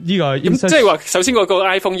呢個即係話，首先個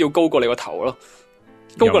iPhone 要高過你個頭咯。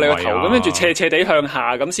高過你個頭，咁跟住斜斜地向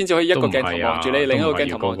下，咁先至可以一個鏡頭望住你，另一個鏡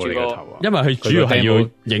頭望住個。因為佢主要係要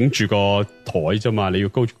影住個台啫嘛，你要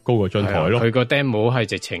高過張台咯。佢個 demo 係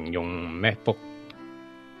直情用 MacBook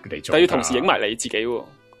嚟做，但要同時影埋你自己。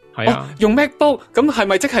係啊，用 MacBook，咁係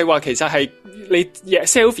咪即係話其實係你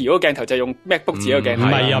selfie 嗰個鏡頭就係用 MacBook 自己個鏡頭？唔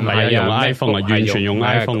係啊，唔係啊，用 iPhone 啊，完全用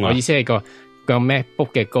iPhone 啊。我意思係個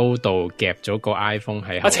MacBook 嘅高度夾咗個 iPhone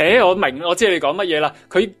喺。且我明，我知你講乜嘢啦。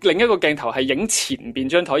佢另一個鏡頭係影前邊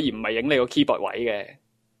張台，而唔係影你個 keyboard 位嘅。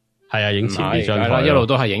係啊，影前邊張台，一路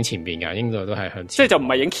都係影前邊噶，應該都係向前。即係就唔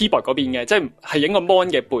係影 keyboard 嗰邊嘅，即係影個 mon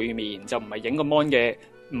嘅背面，就唔係影個 mon 嘅，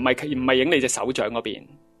唔係影你隻手掌嗰邊。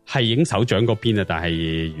係影手掌嗰邊啊，但係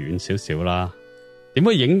遠少少啦。點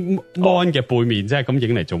解影 mon 嘅背面啫？咁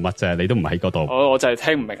影嚟做乜啫？你都唔喺嗰度。我就係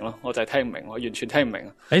聽唔明咯，我完全聽唔明。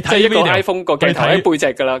你睇即係一個 iPhone 個鏡頭喺背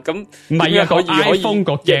脊噶啦，咁唔係啊？個 iPhone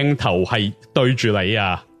個鏡頭係對住你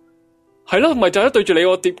啊？係咯，咪就係對住你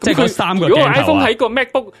個碟。即係嗰3個鏡頭。如果 iPhone 喺個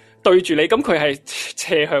MacBook 對住你，咁佢係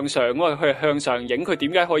斜向上，佢係向上影，佢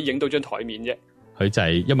點解可以影到張台面啫？佢就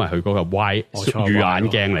係因為佢嗰個 wide 魚眼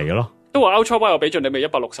鏡嚟嘅咯。都話 Ultra Wide 我俾盡你咪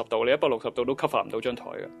160度，你160度都 cover 唔到張台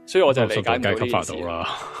嘅，所以我就理解唔到呢件事。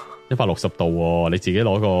160度，你自己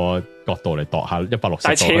攞個角度嚟度下160度，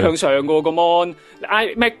但係斜向上個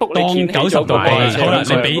mon，MacBook 你當90度好啦，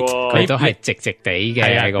你都係直直地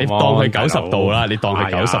嘅，你當佢90度啦，你當佢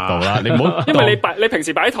90度啦，你唔好，因為你平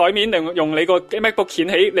時擺喺台面，用你個 MacBook 掀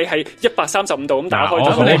起，你係135度咁打開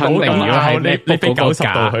咗，你肯定如果係你俾90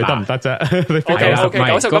度佢得唔得啫？ OK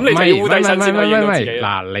 90，咁你就要烏低身先可以影到自己。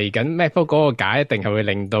嗱，嚟緊 MacBook 嗰個架一定係會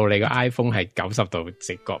令到你個 iPhone 係90度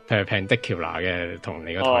直角 perpendicular 嘅，同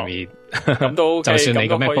你個台面。咁都 OK，就算你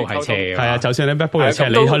個 MacBook 係斜，係啊，就算你 MacBook 係斜，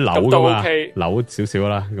你可以扭噶嘛，扭少少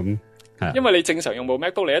啦，咁係。因為你正常用部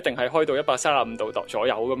MacBook，你一定係開到135度左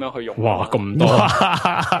右咁樣去用。哇，咁多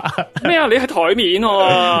咩啊？你喺台面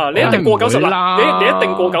喎，你一定過90啦，你一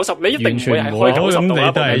定過90，你一定唔會係開90度啦。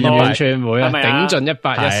你都係完全會啊，頂盡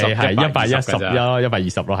110，係110咯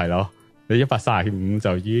，120咯，係咯。你135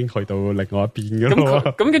就已經去到另外一邊噶咯。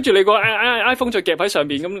咁跟住你個 iPhone 再夾喺上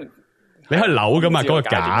邊咁。你可以扭噶嘛？嗰個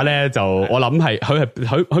架咧就我諗係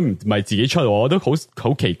佢唔係自己出，我都好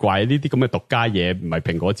奇怪呢啲咁嘅獨家嘢，唔係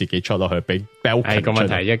蘋果自己出咯，佢俾 Belkin 出。個問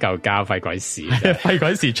題一嚿膠費鬼事，費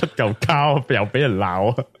鬼事出嚿膠又俾人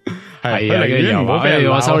鬧，係啊，寧願唔好俾人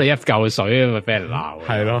鬧，我收你一嚿水咪俾人鬧。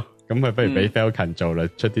係咯，咁佢不如俾 Belkin 做啦，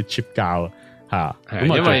出啲 cheap 膠吓。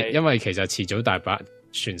因為其實遲早大把。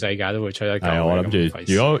全世界都會出一嚿，我諗住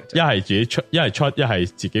如果一係自己出，一係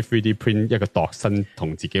自己 3D print 一個度身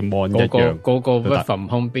同自己 mon 一樣，個 work from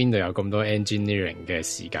home 邊度有咁多 engineering 嘅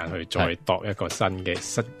時間去再度一個新嘅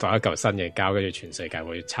度一嚿新嘅膠，跟住全世界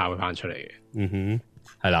會抄翻出嚟嘅。嗯哼，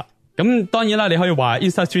係啦。咁當然啦，你可以話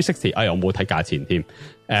Insta360，我冇睇價錢添。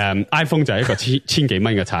iPhone 就係一個千幾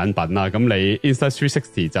蚊嘅產品啦。咁你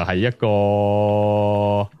Insta360 就係一個，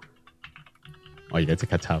我而家即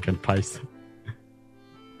刻抄緊 price。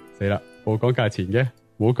死啦，冇講價錢嘅，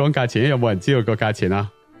冇講價錢，有冇人知道個價錢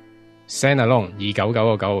啊 ？Standalone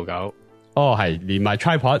 299.99，哦係連埋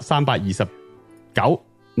tripod 329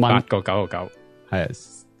蚊，8.99，係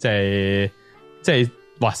即係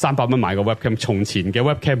哇300蚊買個 webcam， 從前嘅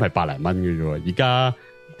webcam 係百零蚊嘅啫，而家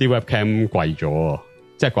啲 webcam 貴咗，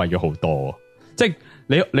即係貴咗好多，即係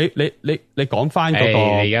你講翻嗰個，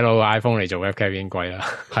你而家攞個 iPhone 嚟做 webcam 已經貴啦。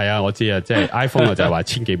係啊，我知啊，即係 iPhone 就係話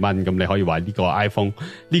千幾蚊，咁你可以話呢個 iPhone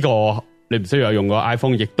呢個你唔需要用個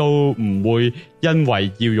iPhone，亦都唔會因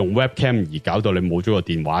為要用 webcam 而搞到你冇咗個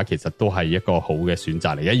電話，其實都係一個好嘅選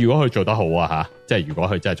擇嚟嘅。如果佢做得好啊吓，即係如果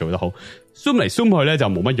佢真係做得好 ，zoom 嚟 zoom 去咧就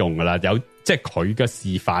冇乜用噶啦。有即係佢嘅示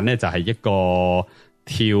範咧就係一個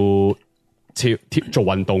跳做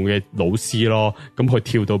運動嘅老師咯，咁佢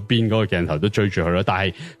跳到邊嗰個鏡頭都追住佢咯。但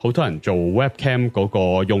係好多人做 webcam 嗰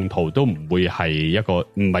個用途都唔會係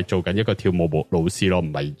唔係做緊一個跳舞老師咯，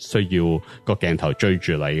唔係需要個鏡頭追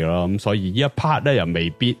住你咯。咁所以呢一 part 咧又未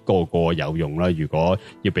必個個有用啦。如果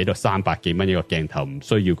要俾到300幾蚊一個鏡頭，唔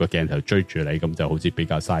需要個鏡頭追住你，咁就好似比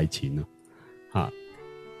較嘥錢咯。吓，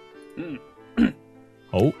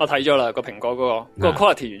好，我睇咗啦，個蘋果嗰個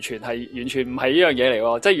quality 完全唔係呢樣嘢嚟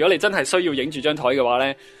喎。即係如果你真係需要影住張台嘅話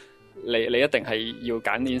咧，你一定係要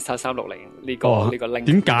揀 Insta360 呢個 link。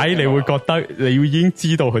點解你會覺得你要已經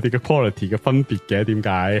知道佢哋嘅 quality 嘅分別嘅？點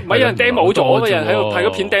解？唔係有人 demo 咗，有人喺度拍咗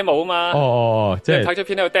片 demo 啊嘛。即係拍咗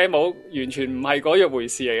片喺度 demo，完全唔係嗰樣回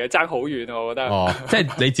事嚟嘅，爭好遠啊！我覺得。即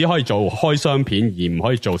係你只可以做開箱片，而唔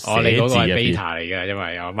可以做寫字嘅片。你嗰個係 beta 嚟嘅，因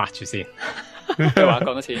為我 mark 住先。咩話？講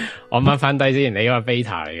多次，我掹翻低先。你嗰個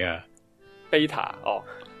beta 嚟噶 ，beta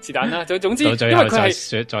是但啦。總之，因為佢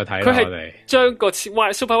係再睇，佢係將個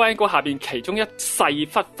Super Wide Angle 下邊其中一細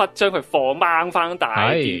忽將佢放掹翻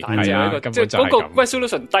大件大隻一個，即係嗰個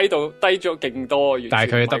resolution 低咗勁多。但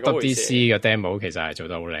係佢 WWDC 嘅 demo 其實係做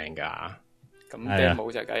得好靚噶。咁 demo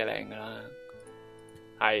就梗係靚噶啦。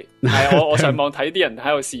係我上網睇啲人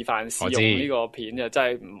喺度示範試用呢個片就真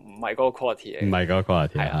係唔係嗰個 quality 嚟，唔係嗰個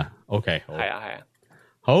quality 係啊。OK， 好，係啊，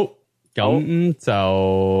好，咁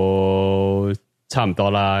就差唔多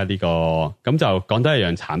啦。呢個咁就講多一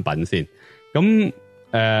樣產品先。咁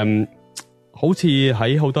好似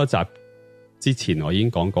喺好多集之前我已經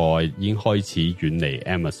講過，已經開始遠離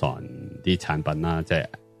Amazon 啲產品啦，即係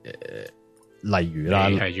例如啦，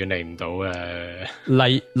係遠離唔到嘅。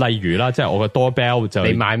例如啦，即係我個 doorbell 就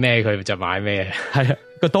你買咩佢就買咩。係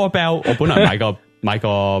個 doorbell 我本來買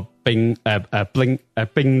個Bing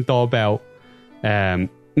doorbell，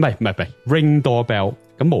 唔係 Ring doorbell，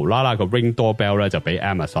 咁無啦啦個 Ring doorbell 咧就俾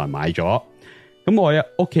Amazon 買咗。咁我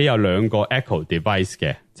屋企有兩個 Echo device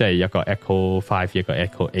嘅，即係一個 Echo 5，一個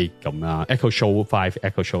Echo 8咁啦。Echo Show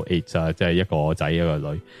 5，Echo Show 8啊，即係一個仔一個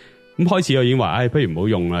女。咁開始我已經話，不如唔好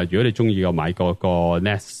用啦。如果你中意我買個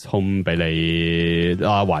Nest Home 俾你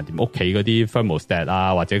橫掂屋企嗰啲 thermostat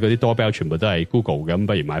啊，或者嗰啲 doorbell 全部都係 Google 嘅，咁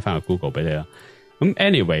不如買翻個 Google 俾你啦。咁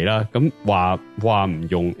anyway 啦，咁話唔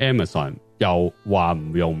用 Amazon，又話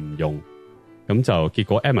唔用，咁就結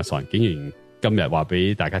果 Amazon 竟然今日話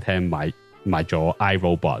俾大家聽買咗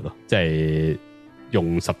iRobot 咯，即係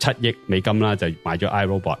用17億美金啦，就買咗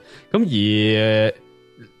iRobot。咁而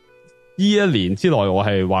呢一年之內，我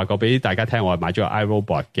係話過俾大家聽，我係買咗個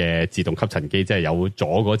iRobot 嘅自動吸塵機，即係有咗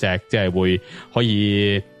嗰隻，即係會可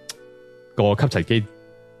以個吸塵機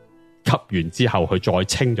吸完之後，佢再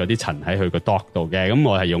清咗啲塵喺佢個 dock 度嘅。咁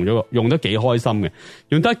我係用得幾開心嘅，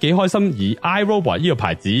用得幾開心。而 iRobot 呢個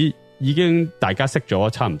牌子已經大家識咗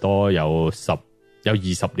差唔多有20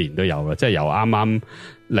年都有啦，即係由啱啱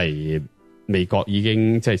嚟美國已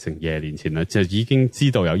經即係成20年前啦，就已經知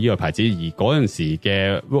道有呢個牌子。而嗰陣時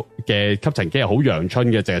嘅吸塵機係好陽春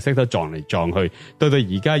嘅，淨係識得撞嚟撞去。到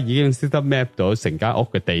而家已經識得 map 到成間屋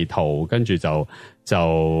嘅地圖，跟住就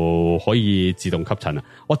可以自動吸塵啦。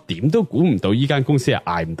我點都估唔到呢間公司係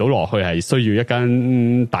捱唔到落去，係需要一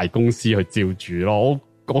間大公司去照住咯。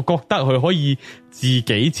我覺得佢可以自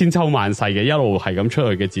己千秋萬世嘅一路係咁出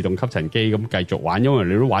去嘅自動吸塵機咁繼續玩，因為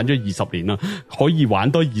你都玩咗20年啦，可以玩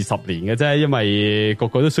多20年嘅啫。因為個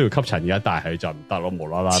個都需要吸塵嘅，但係佢就唔得咯，無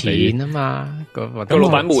啦啦錢啊嘛，個老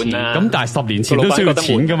闆悶啊。咁但係10年前都需要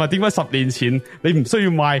錢噶嘛？點解10年前你唔需要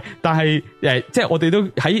賣？但係即係我哋都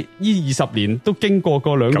喺呢20年都經過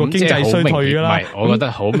兩個經濟衰退噶啦。唔係，我覺得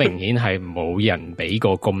好明顯係冇人俾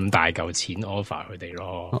過咁大嚿錢 offer 佢哋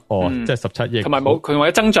咯。即係17億，同埋冇佢為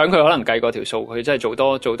咗增長，佢可能計過條數，佢真係做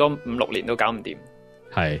多5-6年都搞唔掂。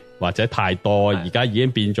係或者太多，而家已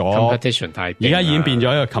經變咗 competition 太，而家已經變咗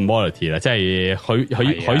一個 commodity 啦，即係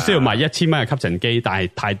佢需要賣1000蚊嘅吸塵機，但係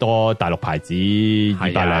太多大陸牌子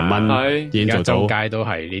200零蚊，已經做到街都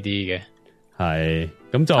係呢啲嘅，係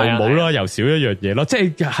咁就冇咯，又少一樣嘢咯。即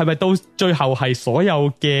係咪到最後係所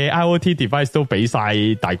有嘅 IoT device 都俾晒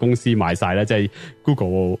大公司買晒咧？即係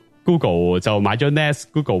Google 就買咗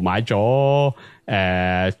Nest，Google 買咗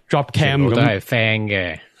Dropcam， 咁都係 fan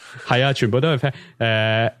嘅。係啊，全部都係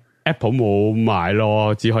Apple 冇買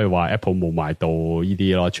咯，只可以話 Apple 冇買到呢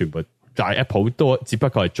啲咯，全部但係 Apple 都只不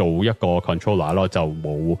過係做一個 controller 咯，就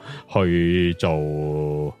冇去做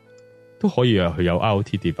都可以啊。佢有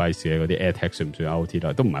IoT device 嘅嗰啲 AirTag 算唔算 IoT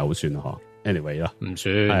啦？都唔係好算啊。Anyway 啦，唔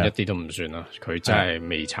算，一啲都唔算啦。佢真係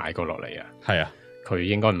未踩過落嚟啊。係啊，佢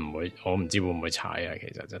應該唔會，我唔知會唔會踩啊。其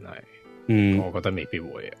實真係，我覺得未必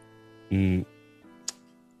會啊。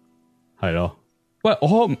係咯。喂，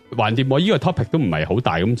我橫掂我呢個 topic 都唔係好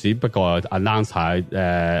大咁，只不過 announce 下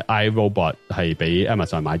iRobot 係俾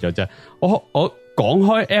Amazon 買咗啫。我講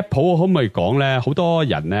開 Apple， 我可唔可以講咧？好多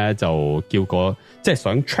人咧就叫即係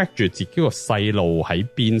想 track 住自己個細路喺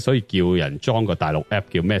邊，所以叫人裝個大陸 app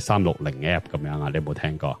叫咩360 app 咁樣啊？你有冇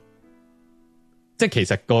聽過？即係其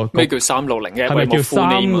實咩叫360 app？係咪叫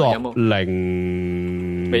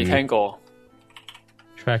360？未聽過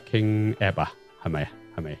tracking app 啊？係咪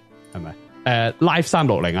？Live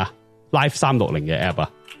 360啊 ，Live 360嘅 app 啊，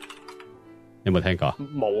有冇聽過？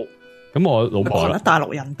冇。咁我老婆覺得大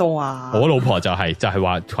陸人多啊。我老婆就係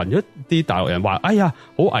話群咗啲大陸人話，哎呀，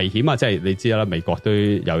好危險啊！即係你知啦，美國都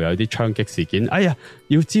又有啲槍擊事件，哎呀，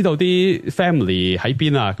要知道啲 family 喺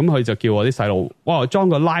邊啊！咁佢就叫我啲細路，哇，裝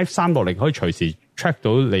個 Live 360可以隨時 track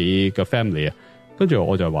到你個 family 啊！跟住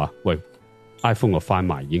我就話，喂 ，iPhone 個翻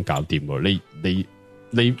埋已經搞掂喎，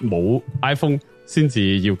你冇 iPhone。先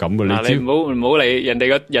至要咁嘅，你唔好理人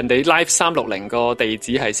哋Live 360個地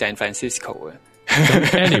址係 San Francisco 嘅。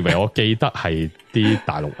Anyway， 我記得係啲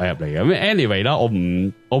大陸 app 嚟嘅。咁 Anyway 啦，我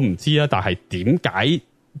唔知啦。但係點解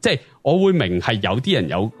即係我會明係有啲人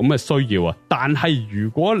有咁嘅需要啊？但係如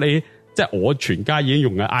果你即係我全家已經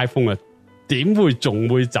用緊 iPhone 啊，點會仲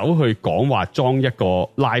會走去講話裝一個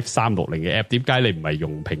Live 360嘅 app？ 點解你唔係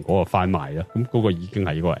用蘋果嘅翻賣啊？咁嗰個已經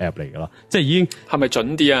係一個 app 嚟噶啦，即係已經係咪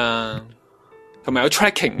準啲啊？同埋有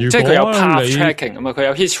tracking， 即係佢有 path tracking 啊嘛，佢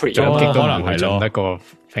有 history， 可能係咯，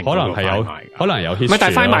可能係有 history， 唔係，但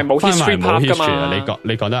係翻賣冇 history path 噶嘛。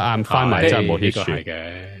你講得啱，翻賣真係冇 history 嘅，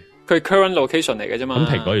佢 current location 嚟嘅啫嘛。咁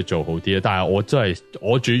蘋果要做好啲啊！但係我主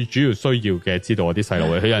要需要嘅，知道我啲細路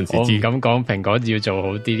佢有陣時我唔敢講蘋果要做好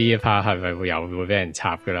啲呢一 part 係咪會俾人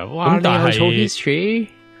插噶啦？哇！但係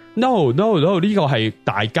history，no， 呢個係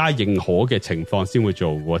大家認可嘅情況先會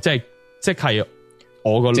做嘅，即係。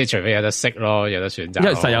即係除非有得識咯，有得選擇。因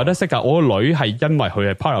為實有得識噶，我個女係因為佢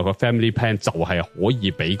係 part of 個 family plan， 就係可以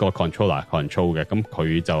俾個 controller control 嘅，咁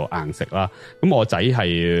佢就硬食啦。咁我仔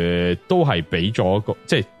係都係俾咗個，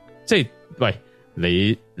即係，喂，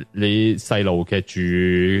你細路嘅住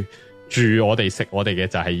我哋食我哋嘅，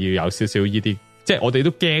就係要有少少呢啲，即係我哋都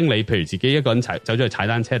驚你，譬如自己一個人走咗去踩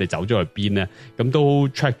單車，你走咗去邊咧，咁都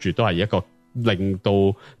track 住都係一個令到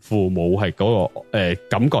父母係嗰個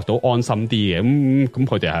感覺到安心啲嘅，咁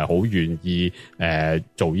佢哋係好願意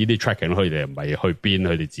做呢啲 tracking， 佢哋唔係去邊，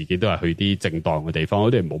佢哋自己都係去啲正當嘅地方，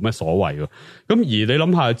佢哋冇乜所謂喎。咁而你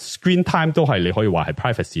諗下 screen time 都係你可以話係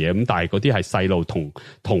privacy 嘅，咁但係嗰啲係細路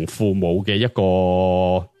同父母嘅一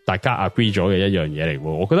個大家 agree 咗嘅一樣嘢嚟喎，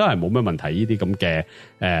我覺得係冇乜問題。呢啲咁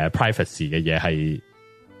嘅privacy 嘅嘢係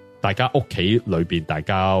大家屋企裏邊大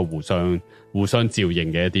家互相照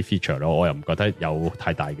應嘅一啲 feature 咯，我又唔覺得有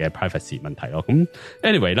太大嘅 privacy 問題咯。咁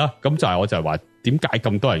anyway 啦，咁就係我就係話點解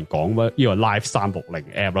咁多人講呢個 Live 360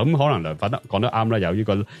 app 啦，咁可能梁粉講得啱啦，有呢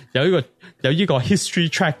個 history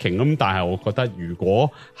tracking， 咁但係我覺得如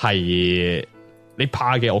果係你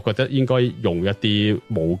怕嘅，我覺得應該用一啲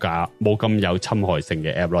冇咁有侵害性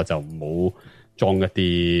嘅 app 咯，就唔好裝一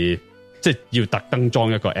啲即係要特登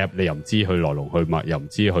裝一個 app， 你又唔知佢來龍去脈，又唔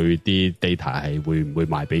知佢啲 data 係會唔會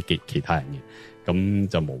賣俾其他人嘅，咁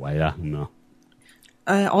就無謂啦咁樣。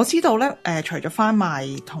我知道咧，除咗翻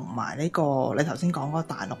賣同埋呢個你頭先講嗰個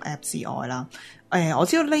大陸 app 之外啦，我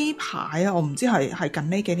知道呢排我唔知係近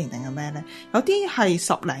呢幾年定係咩咧，有啲係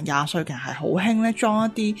10零20歲嘅人係好興咧裝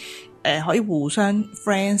一啲可以互相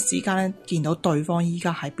friends 之間咧見到對方依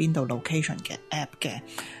家喺邊度 location 嘅 app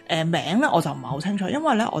嘅，名咧我就唔係好清楚，因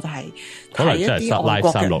為咧我就係睇一啲外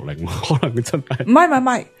國嘅360，可能真係唔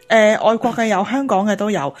係，外國嘅有，香港嘅都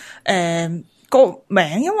有，個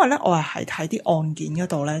名因為咧我係睇啲案件嗰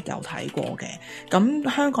度咧有睇過嘅，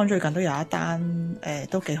咁香港最近都有一單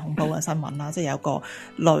都幾恐怖嘅新聞啦，即係有個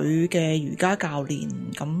女嘅瑜伽教練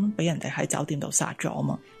咁俾人哋喺酒店度殺咗啊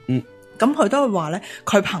嘛，咁佢都會話咧，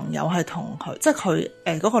佢朋友係同佢，即係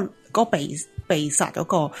佢嗰個被殺嗰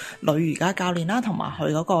個女瑜伽教練啦，同埋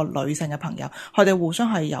佢嗰個女性嘅朋友，佢哋互相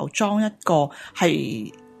係有裝一個係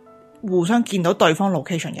互相見到對方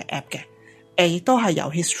location 嘅 app 嘅。都係有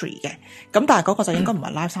history 嘅，咁但係嗰個就應該唔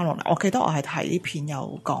係 Live 360，我記得我係睇啲片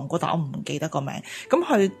有講過，但我唔記得個名。咁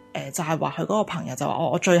佢就係話佢嗰個朋友就話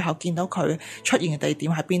我最後見到佢出現嘅地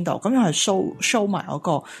點喺邊度，咁又係 show 埋嗰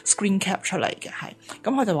個 screen cap 出嚟嘅，係。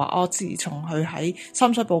咁佢就話我自從佢喺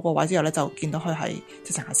深水埗個位之後咧，就見到佢係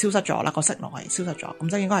直情係消失咗啦，個 signal 係消失咗，咁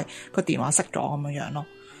即係應該係個電話熄咗咁樣樣咯。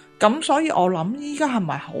咁所以我諗依家係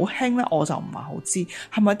咪好興咧？我就唔係好知，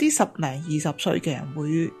係咪啲10零20歲嘅人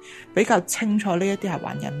會比較清楚呢一啲係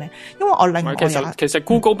玩緊咩？因為我另外其實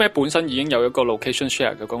Google Map 本身已經有一個 location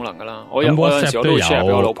share 嘅功能噶啦。我有陣時我都會 share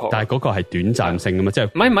俾我老婆，但係嗰個係短暫性噶嘛，即係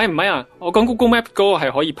唔係啊！我講 Google Map 嗰個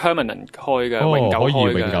係可以 permanent 開嘅，永久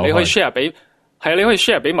開嘅。你可以 share 俾你可以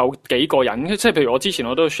share 俾某幾個人，即係譬如我之前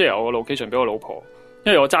我都 share 我個 location 俾我老婆。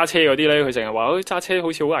因為我揸車嗰啲咧，佢成日話揸車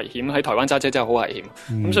好似好危險，喺台灣揸車真係好危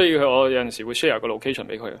險，咁所以我有陣時會 share 個 location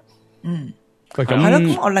俾佢。係咯。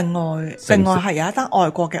咁我另外係有一單外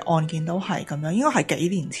國嘅案件都係咁樣，應該係幾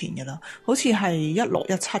年前嘅啦，好似係16、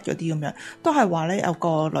17嗰啲咁樣，都係話咧有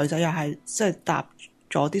個女仔又係即係搭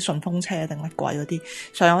咗啲順風車定乜鬼嗰啲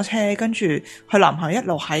上咗車，跟住佢男朋友一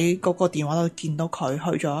路喺嗰個電話度見到佢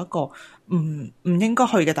去咗一個唔應該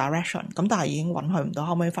去嘅 direction， 咁但係已經揾佢唔到，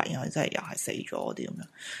後尾發現佢真係又係死咗嗰啲咁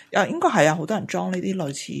樣。應該係有好多人裝呢啲類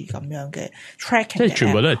似咁樣嘅 tracking， 即係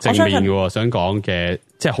全部都係正面嘅。想講嘅，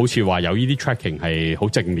即係好似話有呢啲 tracking 係好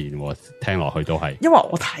正面，聽落去都係。因為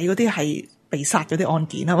我睇嗰啲係被殺嗰啲案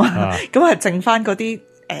件啊嘛，咁係剩翻嗰啲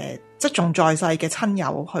即係仲在世嘅親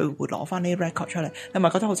友去會攞翻呢啲 record 出嚟，你咪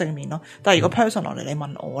覺得好正面咯。但係如果 personal 嚟，你問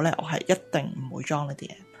我咧，我係一定唔會裝呢啲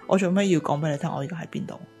嘢。我做咩要講俾你聽？我而家喺邊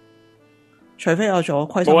度？除非我做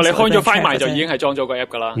虧心事，你開咗 Find My 就已經係裝咗個 app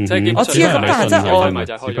噶啦。即係我知啊，咁但係即係我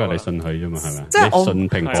只不過你信佢啫嘛，係咪？即係我信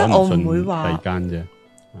蘋果，即係我唔會話第二間啫。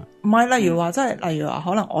唔係，例如話即係例如話，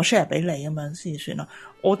可能我 share 俾你咁樣先算啦。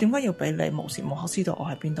我點解要俾你無時無刻知道我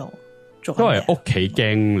喺邊度？都係屋企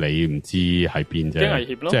驚你唔知喺邊啫，驚危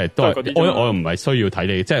險咯。即係都係我又唔係需要睇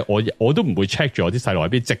你，即係我都唔會 check 住我啲細路喺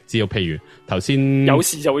邊，直至譬如頭先有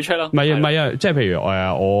事就會 check 啦。唔係啊，即係譬如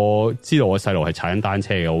我知道我細路係踩緊單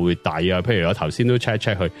車嘅，我會帶啊。譬如我頭先都 check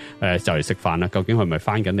佢就嚟食飯啦，究竟佢係咪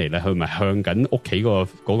翻緊嚟咧？佢係咪向緊屋企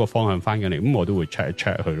嗰個方向翻緊嚟？咁我都會 check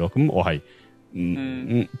佢咯。咁我係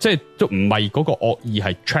即係都唔係嗰個惡意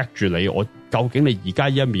係 track 住你，我究竟你而家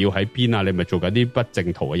一秒喺邊啊？你咪做緊啲不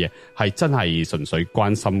正途嘅嘢，係真係純粹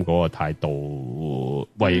關心嗰個態度。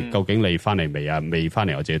喂，究竟你翻嚟未啊？未翻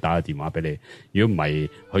嚟，我自己打個電話俾你。如果唔係，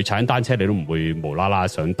佢踩緊單車，你都唔會無啦啦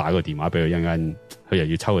想打個電話俾佢，一陣間佢又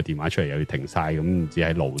要抽個電話出嚟，又要停晒咁，唔知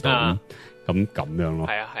喺路度咁樣咯。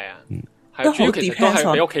係啊。都好其實都 depends 係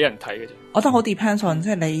on 俾屋企人睇嘅啫。我覺得好 depends on 即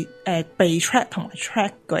係你被 track 同埋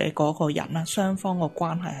track 嘅嗰個人啦，雙方個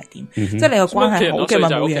關係係點？即係你個關係好嘅咪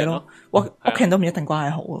冇嘢咯。屋企人都唔一定關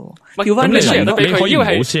係好嘅。調翻咁你都俾佢，因為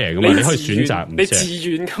係冇 share 噶嘛，你可以選擇唔 share，你自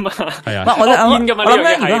願噶嘛。係啊，我諗㗎嘛。如果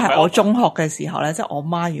係我中學嘅時候咧，即係我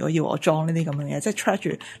媽如果要我裝呢啲咁嘅嘢，即係 track 住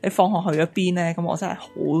你放學去咗邊咧，咁我真係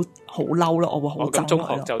好嬲咯，我會好憎。中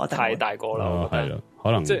學就太大個啦，係咯，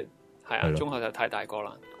可能即係係啊，中學就太大個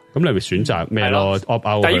啦。咁你咪選擇咩咯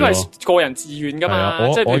 ？opt out 但係呢個係個人自願噶嘛，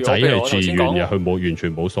即係我仔係自願嘅，佢佢完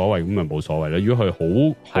全冇所謂，咁咪冇所謂啦。如果佢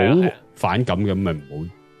好反感咁，咪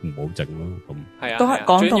唔好整咯。咁係啊，都係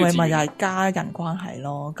講到尾咪又係家人關係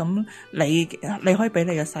咯。咁你可以俾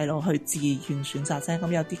你嘅細路去自願選擇啫。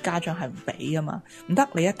咁有啲家長係唔俾噶嘛，唔得，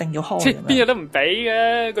你一定要開。即係邊嘢都唔俾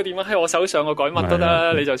嘅，個電話喺我手上，我改乜都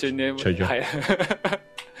得。你就算你除咗係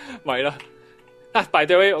咪啦？by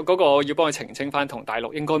the way， 嗰個要幫佢澄清翻，同大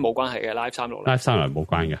陸應該冇關係嘅 Live 360。Live 360冇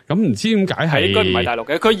關嘅，咁唔知點解係應該唔係大陸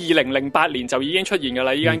嘅。佢2008年就已經出現㗎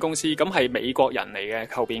啦，呢間公司咁係美國人嚟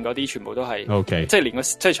嘅，後邊嗰啲全部都係 OK， 即係連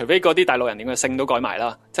即係除非嗰啲大陸人連個姓都改埋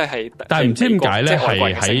啦，即係。但係唔知點解咧，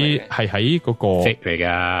係喺嗰個 fake 嚟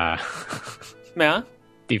㗎咩啊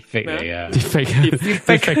？deepfake 嚟㗎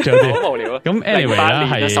，deepfake 咗啲好無聊啊！咁 anyway 啦，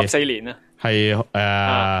係14年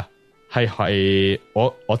啊，係係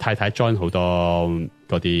我太太 join 好多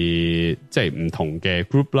嗰啲即係唔同嘅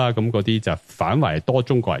group 啦，咁嗰啲就反為多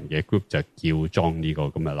中國人嘅 group 就叫裝呢個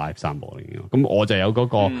咁嘅 Live 360，咁我就有嗰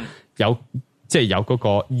個即係有嗰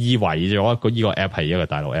個以為咗呢個 app 係一個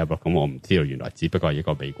大陸 app 咯，咁我唔知道原來只不過係一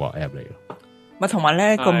個美國 app 嚟咯。咪同埋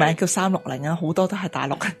咧個名叫360啊，好多都係大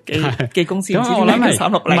陸嘅公司。咁我諗係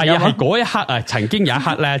360，唔係啊？係嗰一刻啊，曾經有一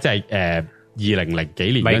刻咧，即係2000幾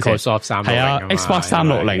年嗰時 Microsoft 360係啊 Xbox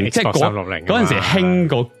 360，即係嗰陣時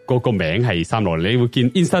興個名係360，你會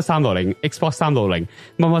見 Insta360、Xbox 360、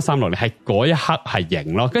乜360，係嗰一刻係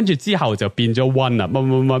型咯，跟住之後就變咗 One 啦，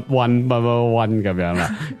乜 One 咁樣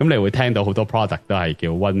啦，咁你會聽到好多 product 都係叫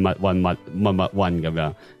One 乜 One 咁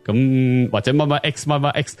樣，咁或者乜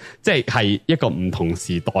X， 即係一個唔同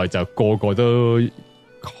時代就個個都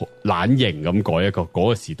懶型咁改一個嗰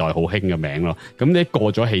個時代好興嘅名咯，咁你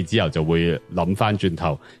過咗氣之後就會諗翻轉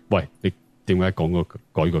頭，喂，你點解改個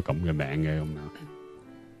咁嘅名嘅咁樣？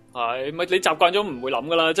係咪你習慣咗唔會諗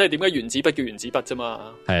噶啦？即係點解原子筆叫原子筆啫嘛？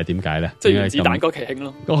係啊，點解咧？即係原子彈嗰期興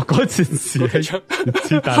咯。嗰陣時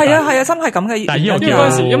係啊，真係咁嘅。但係呢個嗰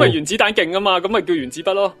陣時因為原子彈勁啊嘛，咁咪叫原子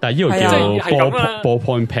筆咯。但係呢個叫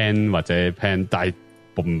ballpoint pen 或者 pen， 但係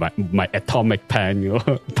唔係 atomic pen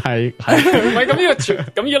嘅，但係唔係咁呢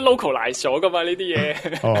個咁呢個 localize 咗噶嘛呢啲嘢。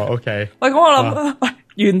哦 ，OK。喂，咁我諗，喂，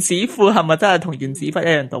原子褲係咪真係同原子筆一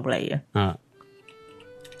樣道理啊？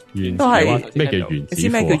都係咩叫原子褲？你知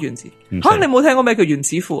咩叫原子？吓，你冇聽過咩叫原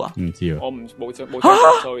子褲啊？唔知啊，我冇聽過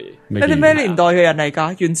sorry。你哋咩年代嘅人嚟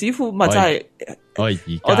噶？原子褲咪真係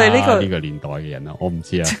我哋呢個年代嘅人啊，我唔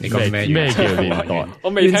知啊。咩叫年代？我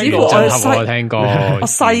未聽過，我聽過。我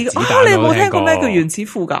細個你有冇聽過咩叫原子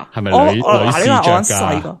褲噶？係咪女士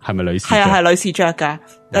着噶？係咪女士？係啊，係女士着噶。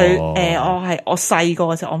我細個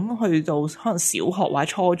嘅時候，我諗去到可能小學或者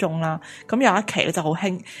初中啦。咁有一期咧就好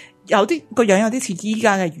興。有啲個樣有啲似依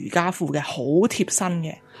家嘅瑜伽褲嘅，好貼身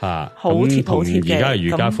嘅，好貼好貼嘅。而家嘅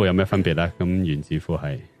瑜伽褲有咩分別咧？咁原子褲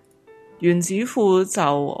係原子褲就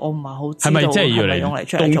我唔係好知道，係咪即係要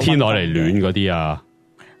嚟冬天攞嚟暖嗰啲啊？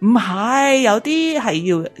唔係，有啲係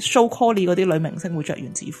要 show call 嗰啲女明星會着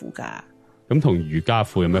原子褲噶。咁同瑜伽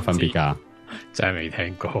褲有咩分別噶？真係未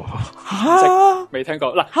聽過，未聽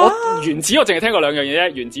過嗱。我原子我淨係聽過兩樣嘢啫，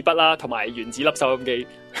原子筆啦，同埋原子粒收音機。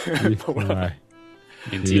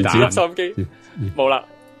原子彈收音機冇啦。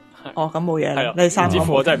哦，咁冇嘢啦。你三個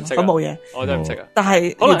褲我真係唔識，咁冇嘢，我真係唔識啊。但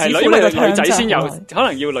係可能係因為女仔先有，可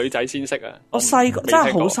能要女仔先識啊。我細個真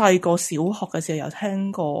係好細個，小學嘅時候有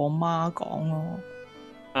聽過我媽講咯，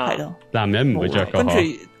係咯。男人唔會着，跟住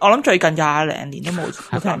我諗最近20零年都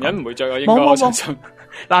冇。男人唔會着啊，應該冇。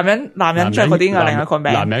男人着嗰啲係另一個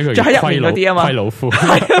名，男人佢着喺入面嗰啲啊嘛，虧老夫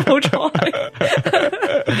係啊，冇錯。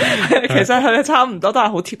其實佢哋差唔多都係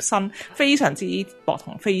好貼身，非常之薄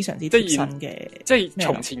同非常之貼身嘅，即係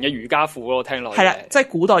從前嘅瑜伽褲咯，聽落係啦，即係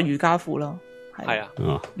古代瑜伽褲咯，係啊，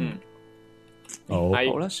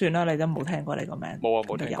好啦，算啦，你都冇聽過你個名，冇啊，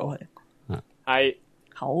冇聽過，係。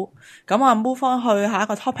好，咁啊 move 翻去下一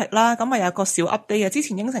個 topic 啦，咁啊有個小 update 嘅，之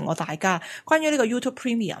前應承過大家，關於呢個 YouTube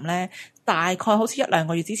Premium 咧，大概好似1-2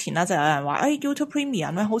個月之前啦，就有人話YouTube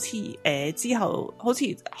Premium 咧，好似之後好似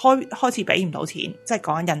開始俾唔到錢，即係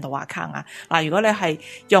講緊印度 account 啊。嗱，如果你係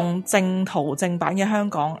用正版嘅香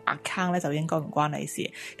港 account 咧，就應該唔關你事。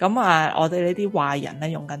咁啊，我哋呢啲壞人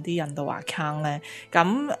咧用緊啲印度 account 咧，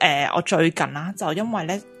咁我最近啊，就因為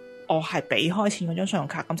咧。我係俾開錢嗰張信用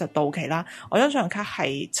卡，咁就到期啦。我張信用卡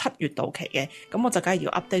係7月到期嘅，咁我就梗係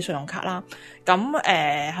要 update 信用卡啦。咁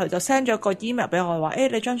佢就 send 咗個 email 俾我話，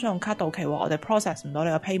你張信用卡到期喎，我哋 process 唔到你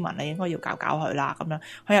個 payment，你應該要搞佢啦。咁樣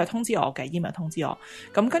佢又通知我嘅 email 通知我。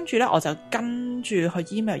咁跟住咧，我就跟住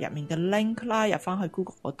去 email 入面嘅 link 啦，入翻去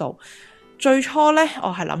Google 嗰度。最初咧，我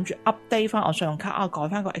係諗住 update 翻我信用卡改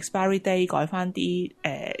翻個 expiry day， 改翻啲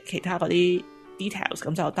其他嗰啲 details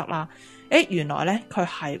咁就得啦。原來咧佢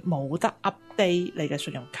係冇得 update 你嘅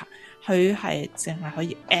信用卡，佢係淨係可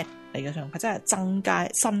以 add 你嘅信用卡，即係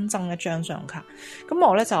新增一張信用卡。咁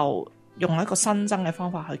我咧就用一個新增嘅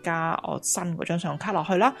方法去加我新嗰張信用卡落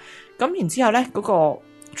去啦。咁然之後咧嗰個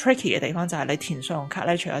tricky 嘅地方就係你填信用卡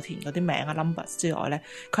咧，除咗填嗰啲名啊 numbers 之外咧，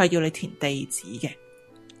佢係要你填地址嘅。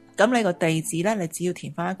咁你個地址咧，你只要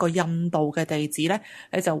填翻一個印度嘅地址咧，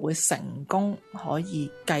你就會成功可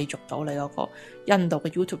以繼續到你嗰個印度嘅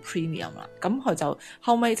YouTube Premium 啦。咁佢就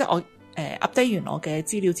後尾即係我update 完我嘅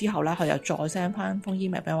資料之後咧，佢又再 send 翻封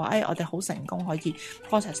email 俾我話，我哋好成功可以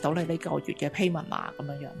process 到你呢個月嘅 payment 啦，咁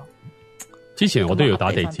樣樣咯。之前我都要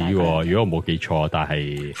打地址喎，如果我冇記錯，但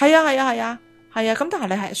係係啊，咁但係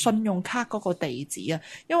你係信用卡嗰個地址啊，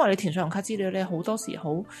因為你填信用卡資料咧，好多時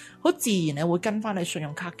好自然你會跟翻你信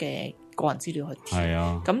用卡嘅個人資料去填。係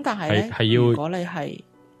啊，咁但係咧，如果你係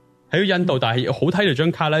喺印度，但係好睇到張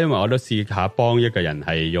卡啦，因為我都試下幫一個人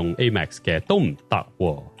係用 Amex 嘅，都唔得，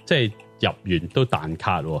即係入完都彈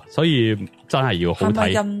卡，所以真係要好睇。係咪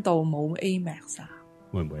印度冇 Amex 啊？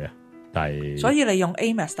會唔會啊？但係所以你用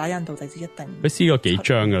Amex 打印度地址一定佢試過幾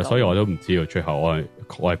張噶啦，所以我都唔知道最後我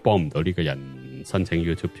係幫唔到呢個人申請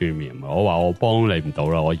YouTube Premium。我話我幫你唔到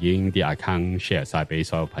啦，我已經啲 account share 晒俾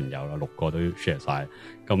所有朋友啦，6個都 share 晒，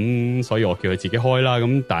咁所以我叫佢自己開啦。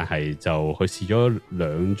咁但係就佢試咗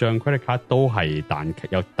2張 credit card 都係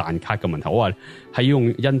有彈卡嘅問題。我話係要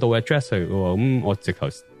用印度 address 嚟嘅，咁我直頭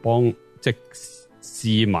幫即係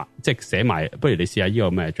試埋，即係寫埋，不如你試下呢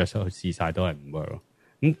個咩 address 去試晒都係唔 work 咯。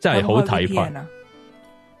咁真係好睇法。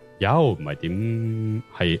有唔係點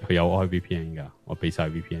係佢有開 VPN 噶，我俾晒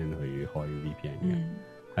VPN 去開 VPN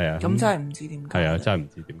嘅，係啊。咁真係唔知點解。係啊，真係唔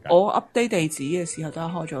知點解。我 update 地址嘅時候都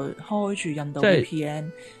係開住印度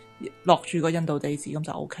VPN，落住個印度地址咁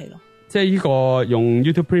就 OK 咯。即係呢個用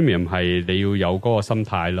YouTube Premium 係你要有嗰個心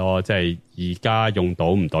態咯，即係而家用到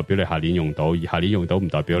唔代表你下年用到，而下年用到唔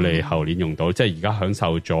代表你後年用到。即係而家享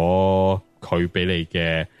受咗佢俾你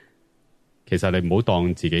嘅。其實你唔好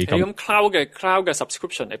當自己咁 cloud 嘅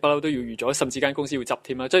subscription， 你不嬲都要預咗，甚至間公司要執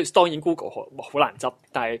添啦。即係當然 Google 好難執，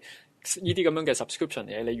但係呢啲咁樣嘅 subscription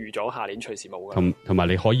嘢，你預咗下年隨時冇㗎。同埋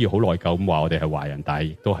你可以好內疚咁話我哋係壞人，但係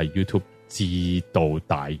亦都係 YouTube 知道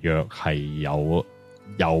大約係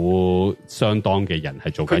有相當嘅人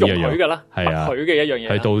係做緊一樣，係啊，佢嘅一樣嘢。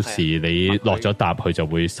係到時你落咗答，佢就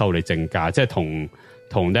會收你正價，即係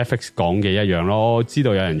同 Netflix 講嘅一樣咯。我知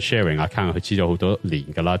道有人 sharing account， 佢知咗好多年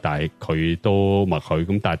噶啦，但係佢都默許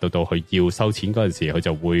咁，但係到佢要收錢嗰陣時，佢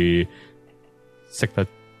就會識得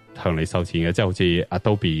向你收錢嘅，即係好似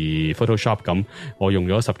Adobe Photoshop 咁，我用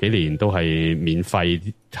咗10幾年都係免費，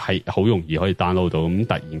係好容易可以 download 到，咁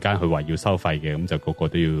突然間佢話要收費嘅，咁就個個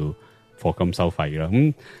都要課金收費啦。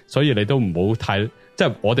咁所以你都唔好太。即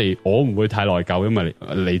係我唔會太內疚，因為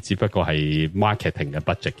你只不過係 marketing 嘅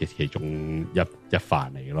budget 嘅其中一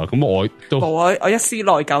環嚟嘅咯。咁我都我一絲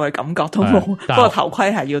內疚嘅感覺都冇，不過頭盔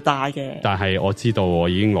係要戴嘅。但係我知道我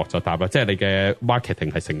已經落咗答啦，即係你嘅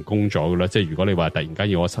marketing 係成功咗嘅啦。即係如果你話突然間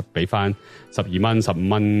要我俾翻12蚊、15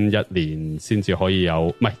蚊一年先至可以有，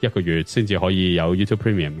唔係一個月先至可以有 YouTube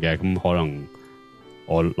Premium 嘅，咁可能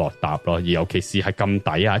我落答咯。而尤其是係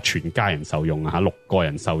咁抵啊，全家人受用啊，6個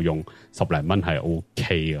人受用10零蚊係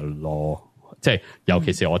OK 嘅咯。即係尤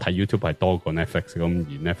其是我睇 YouTube 係多過 Netflix 咁，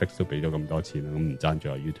而 Netflix 都俾咗咁多錢啦，咁唔爭住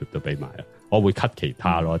YouTube 都俾埋啦。我會 cut 其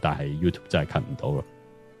他咯，但係 YouTube 真係 cut 唔到咯。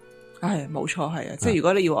係冇錯，係啊，即係如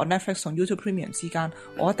果你要我 Netflix 同 YouTube Premium 之間，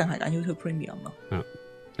我一定係揀 YouTube Premium 咯。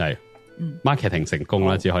係，marketing 成功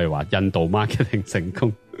啦，只可以話印度 marketing 成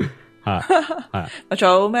功。係仲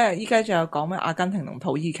有咩？依家仲有講咩？阿根廷同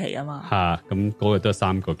土耳其啊嘛。咁嗰個都係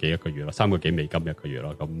3個幾一個月咯，3個幾美金一個月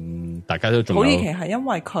咯。咁大家都仲有。土耳其係因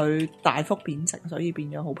為佢大幅貶值，所以變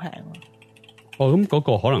咗好平咯。咁嗰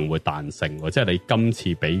個可能會彈性，即係你今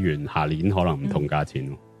次俾完，下年可能唔同價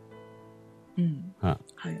錢。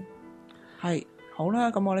係好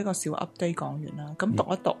啦，咁我呢個小 update 講完啦，咁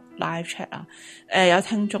讀一讀 live chat 啊。有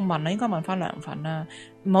聽眾問啦，應該問翻涼粉啦。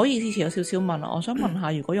唔好意思，有少少問啊。我想問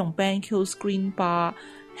下，如果用 BenQ Screen Bar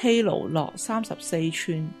Halo 落34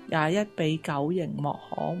寸21:9螢幕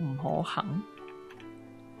可唔可行？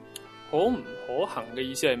可唔可行嘅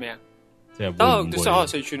意思係咩啊？即係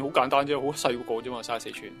34寸好簡單啫，好細個啫嘛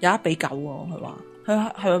，34寸21:9喎，佢話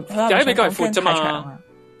佢21比9係闊啫嘛，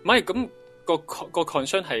唔係咁個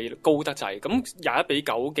concern 係高得滯，咁21比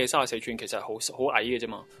9嘅34寸其實好矮嘅啫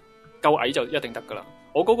嘛，夠矮就一定得噶啦。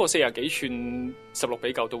我嗰個40幾寸16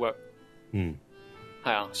比9都 work，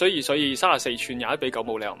 係啊，所以34寸21比9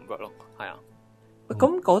冇理由唔 work 咯，係啊。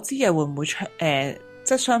咁嗰支嘢會唔會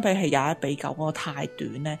即係相比係21比9嗰個太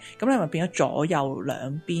短咧？咁你咪變咗左右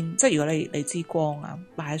兩邊，即係如果你支光啊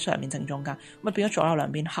擺喺上面正中間，咪變咗左右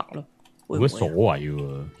兩邊黑咯？會唔會？冇乜所謂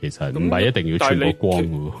喎，其實唔係一定要全部光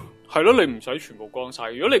嘅。係咯，你唔使全部光晒。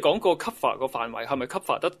如果你講個 cover 個範圍係咪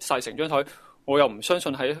cover 得晒成張台，我又唔相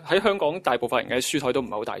信喺香港大部分人嘅書台都唔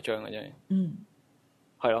係好大張嘅啫。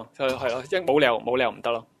係咯，係咯，冇理由唔得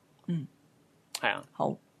咯。係啊，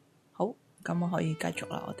好，咁我可以繼續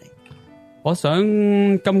啦，我哋。我想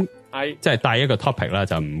即係帶一個 topic 啦，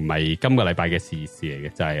就唔係今個禮拜嘅時事嚟嘅，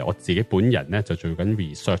就係我自己本人咧就做緊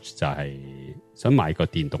research， 就係想買個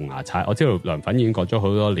電動牙刷。我知道涼粉已經講咗好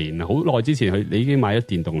多年，好耐之前你已經買咗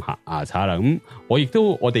電動牙刷啦。咁我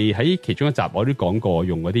哋喺其中一集我都講過，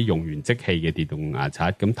用嗰啲用完即棄嘅電動牙刷，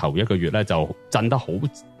咁頭一個月咧就震得好勁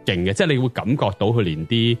嘅，即係你會感覺到佢連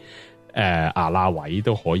啲牙罅位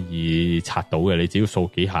都可以刷到嘅，你只要掃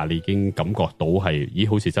幾下，你已經感覺到係，咦，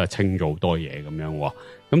好似真係清咗好多嘢咁樣喎。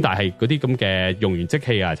咁但係嗰啲咁嘅用完即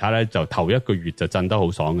棄牙刷咧，就頭一個月就震得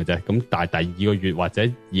好爽嘅啫。咁但係第二個月或者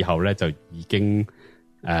以後咧，就已經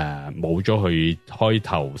冇咗佢開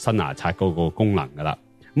頭新牙刷嗰個功能噶啦。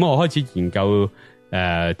咁我開始研究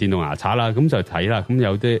電動牙刷啦，咁就睇啦。咁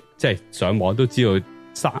有啲即係上網都知道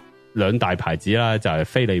兩大牌子啦，就係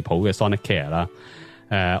飛利浦嘅 Sonic Care 啦。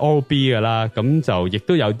Oral-B 嘅啦，咁就亦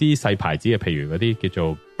都有啲細牌子嘅，譬如嗰啲叫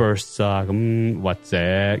做 Burst 啦，咁或者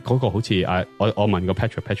嗰個好似我問個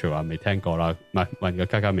Patrick 話未聽過啦，唔係問個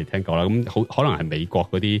嘉未聽過啦，咁好可能係美國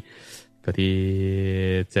嗰啲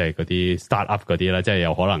即係嗰啲 start up 嗰啲啦，即係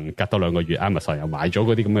有可能隔多2個月 Amazon 又買咗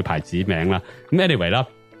嗰啲咁嘅牌子名啦，咁 anyway 啦，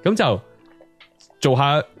咁就做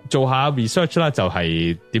下 research 啦，就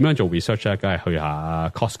係點樣做 research 咧？梗係去下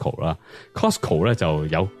Costco 啦。Costco 咧就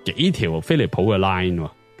有幾條飛利浦嘅 line 喎，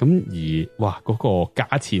咁而哇嗰個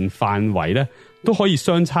價錢範圍咧都可以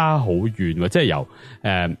相差好遠喎，即係由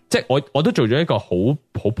即係我都做咗一個好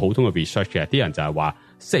普通嘅 research 嘅，啲人就係話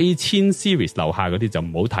4000 series 樓下嗰啲就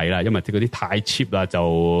唔好睇啦，因為嗰啲太 cheap 啦，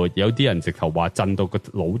就有啲人直頭話震到個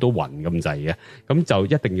腦都暈咁滯嘅，咁就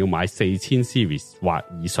一定要買4000 series 或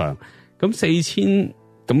以上。咁4000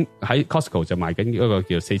咁喺 Costco 就賣緊一個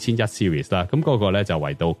叫4001 series 啦，咁嗰個咧就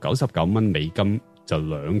圍到$99美金就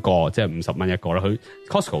2個，即係50蚊一個啦。佢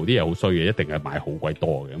Costco 啲嘢好衰嘅，一定係買好鬼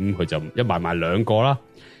多嘅，咁佢就一買2個啦。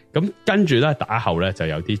咁跟住咧打後咧就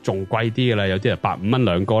有啲仲貴啲嘅啦，有啲係85蚊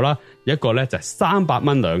2個啦，一個咧就300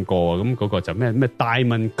蚊2個，咁嗰個就咩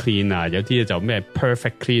Diamond Clean 啊，有啲就咩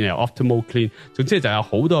Perfect Clean 啊 ，Optimal Clean， 總之就有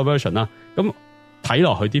好多 version 啦。咁睇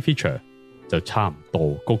落去啲 feature 就差唔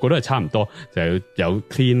多，個個都係差唔多，就有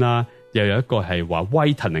clean 啦，又有一個係話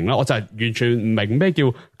whitening 啦，我就係完全唔明咩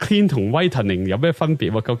叫 clean 同 whitening 有咩分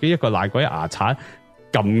別喎？究竟一個爛鬼牙刷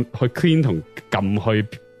撳去 clean 同撳去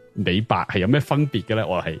美白係有咩分別嘅咧？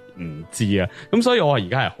我係唔知啊，咁所以我而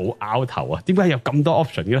家係好拗頭啊！點解有咁多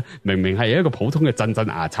option 嘅咧？明明係一個普通嘅震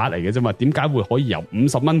牙刷嚟嘅啫嘛，點解會可以由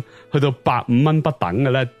50蚊去到85蚊不等嘅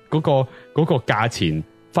咧？嗰個價錢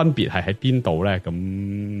分別係喺邊度咧？咁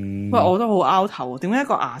喂，我都好拗頭，點解一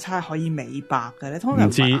個牙刷係可以美白嘅咧？通常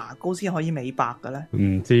唔係牙膏先可以美白嘅咧？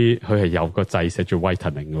唔知佢係有個掣寫住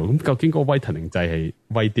whitening 喎，咁究竟個 whitening 掣係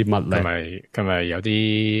威啲乜咧？係咪有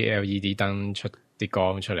啲 LED 燈出啲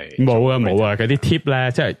光出嚟？冇啊，嗰啲 tip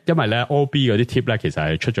咧，即係因為咧 Oral-B 嗰啲 tip 咧，其實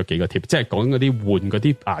係出咗幾個 tip，即係講嗰啲換嗰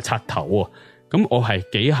啲牙刷頭啊。咁我係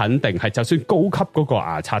幾肯定係，就算高級嗰個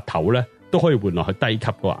牙刷頭咧，都可以換落去低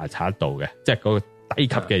級個牙刷度嘅，即係嗰個低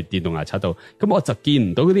級嘅電動牙刷度，咁我就見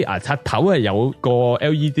唔到嗰啲牙刷頭係有個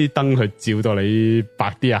LED 燈去照到你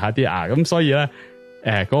白啲下啲牙，咁所以咧，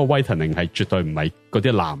嗰個 whitening 係絕對唔係嗰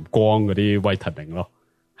啲藍光嗰啲 whitening 咯，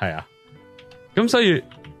係啊，咁所以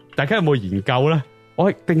大家有冇研究咧？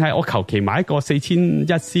定係我求其買一個4001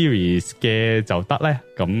 series 嘅就得咧？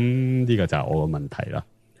咁呢個就係我個問題啦，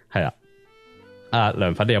係啊，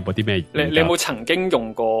涼粉你有冇啲咩？你有冇曾經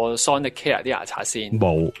用過 Sonic Care 啲牙刷先？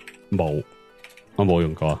冇。我冇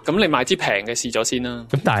用過，咁你買支平嘅試咗先啦。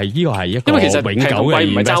咁但係呢個係一個因為其實永久嘅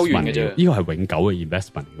唔係爭遠嘅啫。呢個係永久嘅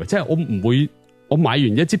investment 嚟嘅，即係我唔會，我買完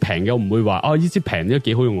一支平嘅，我唔會話呢支平都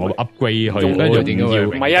幾好用，我 upgrade 去。唔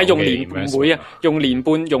係啊，用年唔會啊，用年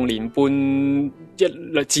半1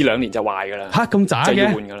至2年就壞噶啦。吓咁渣嘅，就要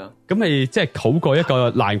換噶啦。咁咪即係好過一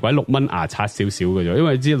個爛鬼6蚊牙刷少少嘅啫，因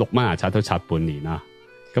為知6蚊牙刷都刷半年啦。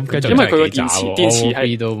咁因為佢個電池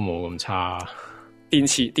係都冇咁差。電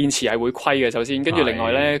池係會虧嘅，首先，跟住另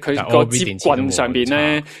外咧，佢個接棍上邊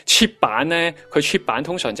咧 chip 板咧，佢 chip 板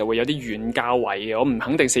通常就會有啲軟膠位嘅，我唔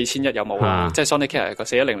肯定4001有冇啦，即係 Sonicare 個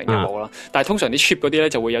4100有冇啦，但係通常啲 chip 嗰啲咧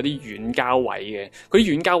就會有啲軟膠位嘅，嗰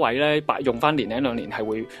啲軟膠位咧用翻年零兩年係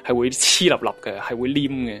會黐立立嘅，係會黏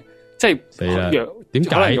嘅，即係點解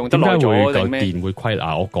可能用得耐咗定咩？電會虧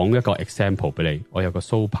嗱？我講一個 example 俾你，我有個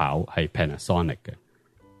蘇跑係 Panasonic 嘅，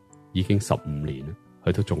已經15年啦。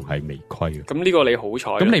佢都仲係未虧嘅，咁呢個你好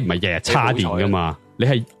彩。咁你唔係日日叉電噶嘛？你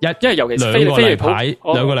係因為尤其是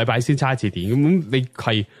兩個禮拜先叉一次電，咁你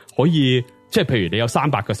係可以即係譬如你有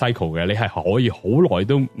300個 cycle 嘅，你係可以好耐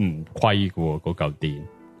都唔虧嘅嗰嚿電。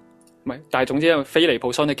唔係，但係總之飛利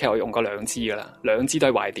浦 Sonicare 我用過2支噶啦，2支都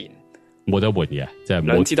係壞電，冇得換嘅，即係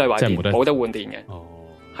2支都係壞電，冇得換電嘅。哦。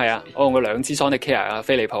係啊，我用過2支 Sonicare 啊，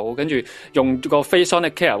飛利浦，跟住用個飛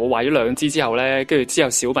Sonicare 我壞咗2支之後咧，跟住之後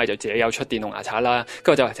小米就自己有出電動牙刷啦，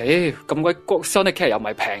跟住我就話，咁鬼 Sonicare 又唔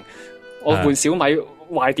係平，我換小米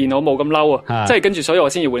壞電我冇咁嬲啊，即係跟住所以我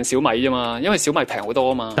先要換小米啫嘛，因為小米平好多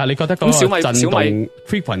啊嘛。但係你覺得咁小米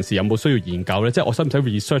frequency 有冇需要研究咧？即係我使唔使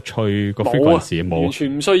research 去個 frequency？冇，完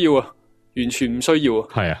全唔需要啊，完全唔需要啊。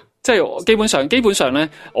係啊。即係基本上咧，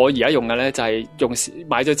我而家用嘅咧就係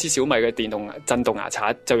買咗支小米嘅電動震動牙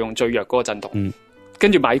刷，就用最弱嗰個震動，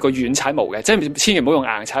跟住買個軟刷毛嘅，即係千祈唔好用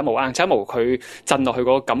硬刷毛，硬刷毛佢震落去嗰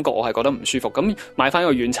個感覺我係覺得唔舒服，咁買翻一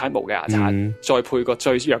個軟刷毛嘅牙刷，再配個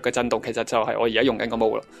最弱嘅震動，其實就係我而家用緊個毛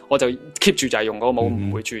咯，我就 keep 住就係用嗰個毛，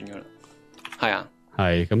唔會轉噶啦，係啊。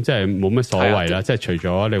係咁，即係冇乜所謂啦。即係除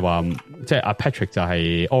咗你話，即係阿 Patrick 就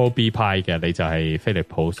係 OB 派嘅，你就係飛利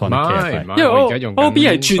浦 Sonicare。因為我而家用 OB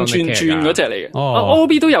係轉嗰隻嚟嘅。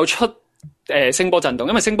OB 都有出聲波震動，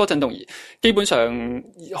因為聲波震動基本上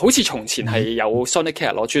好似從前係有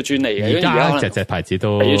Sonicare 攞出專利嘅。而家隻牌子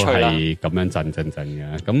都係咁樣震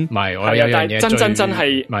嘅。咁唔係我有樣嘢真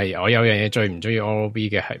係唔係我有樣嘢最唔中意 OB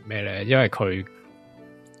嘅係咩咧？因為佢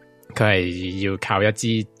係要靠一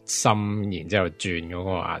支芯，然之後轉嗰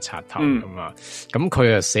個牙刷頭噶嘛，咁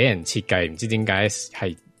佢又死人設計，唔知點解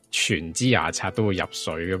係全支牙刷都會入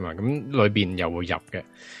水噶嘛，咁裏邊又會入嘅，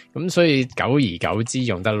咁所以久而久之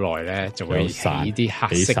用得耐咧，就會起啲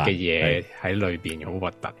黑色嘅嘢喺裏邊，好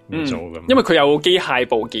核突咁做咁。因為佢有機械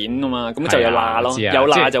部件啊嘛，咁就有罅咯，有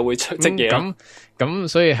罅就會出積嘢。咁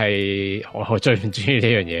所以係我最唔中意呢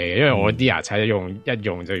樣嘢嘅，因為我啲牙刷一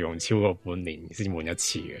用就用超過半年先換一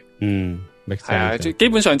次嘅。係啊，基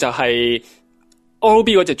本上就係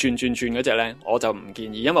OB 嗰隻轉嗰隻咧，我就唔建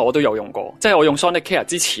議，因為我都有用過，即係我用 Sonicare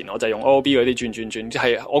之前，我就用 OB 嗰啲轉，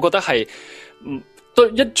係我覺得係都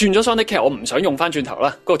一轉咗 Sonicare，我唔想用翻轉頭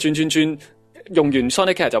啦。個轉用完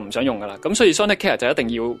Sonicare 就唔想用噶啦，咁所以 Sonicare 就一定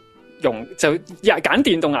要用，就揀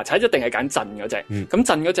電動牙刷一定係揀震嗰隻。咁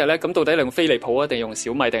震嗰隻咧，咁到底你用飛利浦啊，定用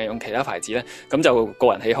小米，定係用其他牌子咧？咁就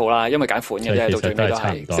個人喜好啦，因為揀款嘅啫，到最尾都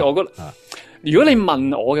係。即係我覺得。如果你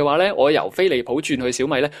問我嘅話咧，我由飛利浦轉去小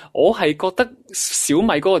米咧，我係覺得小米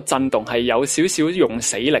嗰個震動係有少少用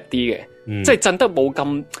死力啲嘅，即係震得冇咁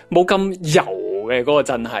柔嘅嗰個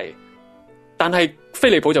震係。但係飛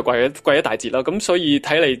利浦就貴一大截啦，咁所以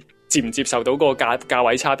睇你接唔接受到嗰個價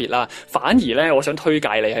位差別啦。反而咧，我想推介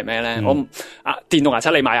你係咩咧？電動牙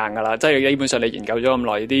刷你買硬噶啦，即係基本上你研究咗咁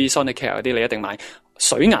耐啲 Sonicare 嗰啲，你一定買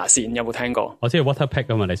水牙線。有冇聽過？我知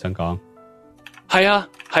Waterpick 啊嘛，你想講？係啊，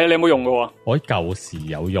你有冇用過？我舊時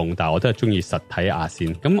有用，但係我都係中意實體牙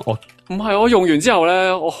線。咁我唔係，我用完之後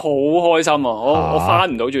咧，我好開心啊！我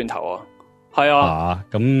翻唔到轉頭啊！係啊，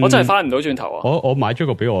咁我真係翻唔到轉頭啊！我買咗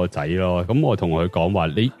個俾我仔咯。咁我同佢講話，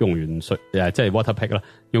你用完即係 Waterpick 啦，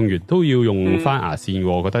用完都要用翻牙線。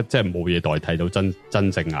我覺得即係冇嘢代替到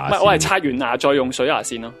真正牙線。唔係，我係刷完牙再用水牙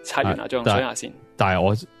線咯，刷完牙再用水牙線。但係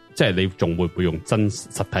我即係你仲會唔會用真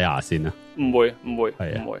實體牙線啊？唔會，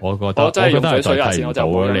係啊！唔會。我覺得我真係用水牙線，我就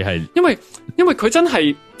冇。你係因為佢真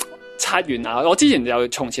係刷完牙，我之前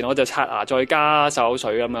從前我就刷牙再加漱口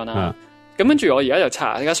水咁樣啦。咁跟住我而家就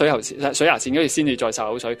刷牙加水牙線，跟住先至再漱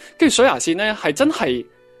口水。跟住水牙線咧係真係，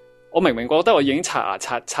我明明覺得我已經刷牙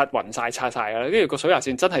刷暈晒刷晒啦，跟住個水牙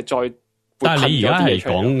線真係再。但係你而家係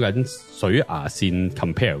講緊水牙線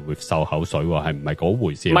compare with 漱口水喎，係唔係嗰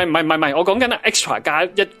回事？唔係，我講緊 extra 加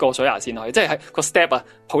一個水牙線落去，即係個 step 啊，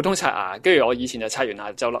普通刷牙，跟住我以前就刷完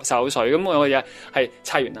牙就落漱口水，咁我嘢係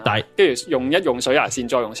刷完牙，跟住用水牙線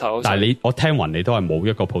再用漱口水。但係我聽聞你都係冇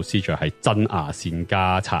一個 procedure 係真牙線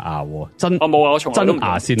加刷牙喎，我冇啊，我從來都唔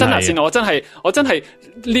真牙線，我真係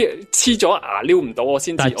黐咗牙撩唔到，我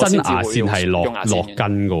先至。但係真牙線係落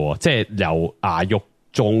根㗎喎，即係由牙肉。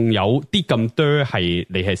仲有啲咁多係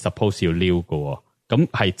你係 suppose 要撩嘅，咁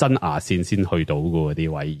係真牙線先去到嘅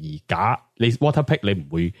啲位，而假你 Waterpick 你唔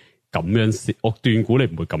會咁樣射，我斷估你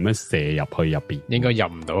唔會咁樣射入去入邊，應該入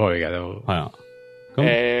唔到去嘅都係啊。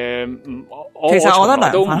其實我覺得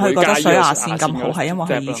涼粉佢覺得水牙線咁好，係因為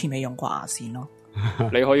佢以前未用過牙線咯。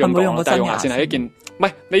你可以咁講，但係用牙線係一件唔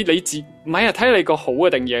係你唔係啊？睇下你個好嘅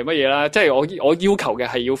定義係乜嘢啦。即係我要求嘅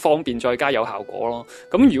係要方便再加有效果咯。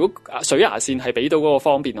咁如果水牙線係俾到嗰個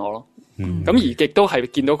方便我咯，咁而亦都係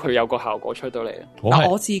見到佢有個效果出到嚟。嗱，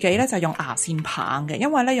我自己咧就用牙線棒嘅，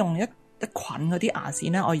因為咧用一捆嗰啲牙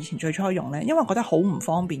線咧，我以前最初用咧，因為覺得好唔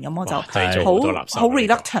方便，咁我就好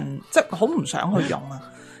reluctant，即係好唔想去用啊。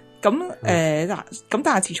咁但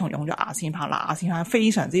係自從用咗牙線棒，牙線棒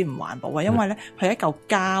非常之唔環保嘅，因為咧係一嚿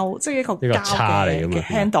膠，即係一個膠嘅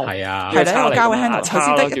handle，係啦，一個膠嘅 handle，佢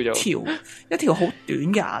先得一條好短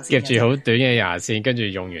嘅牙線，夾住好短嘅牙線，跟住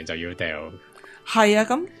用完就要掉。係啊，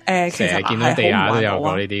咁其實見到地下都有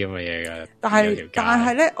過呢啲咁嘅嘢嘅。但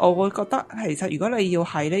係咧，我會覺得其實如果你要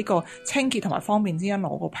喺呢個清潔同埋方便之間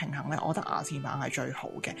攞個平衡咧，我覺得牙線棒係最好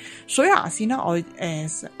嘅。水牙線咧，我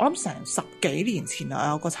諗成10幾年前啊，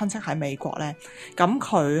有個親戚喺美國咧，咁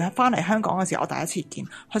佢翻嚟香港嘅時候，我第一次見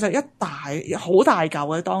佢就好大嚿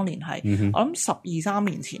嘅，當年係我諗12-13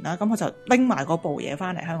年前啦，咁佢就拎埋嗰部嘢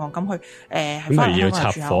翻嚟香港，咁佢係翻嚟香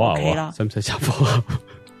港住喺屋企啦，使唔使插火啊？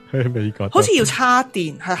好似要插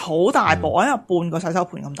電，係好大部，因為半個洗手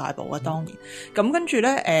盤咁大部嘅當年。咁跟住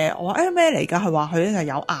咧，我話咩嚟㗎？佢話佢咧係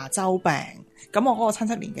有牙周病。咁我嗰個親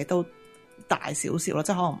戚年紀都大少少啦，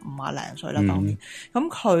即係可能50零歲啦當年。咁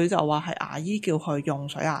佢就話係牙醫叫佢用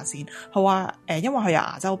水牙線。佢話因為佢有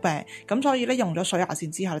牙周病，咁所以咧用咗水牙線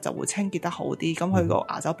之後就會清潔得好啲。咁佢個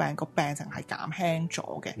牙周病個病情係減輕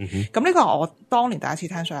咗嘅。咁呢個係我當年第一次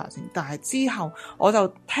聽水牙線，但係之後我就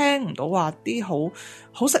聽唔到話啲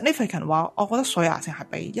好 significant 話，我覺得水牙線係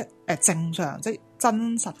比正常即係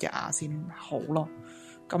真實嘅牙線好咯。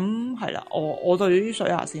咁係啦，我對於水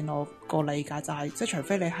牙線我個理解就係，即係除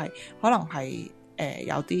非你係可能係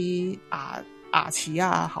有啲牙齒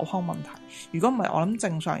啊口腔問題，如果唔係，我諗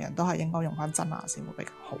正常人都係應該用翻真牙線會比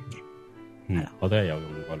較好嘅。係啦，我都係有用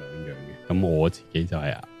過2樣嘅。咁我自己就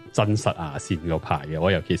係真實牙線嗰排嘅，我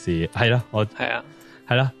尤其是係啦，我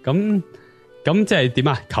係啦，咁即係點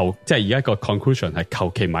啊？即係而家個 conclusion 係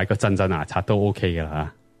求其買個真牙刷都 OK 噶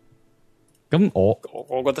啦。咁我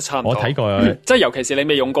覺得差唔多。我睇過，即係尤其是你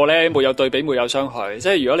未用過咧，沒有對比，沒有傷害。即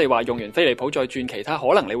係如果你話用完飛利浦再轉其他，可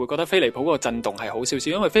能你會覺得飛利浦個震動係好少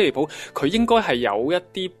少，因為飛利浦佢應該係有一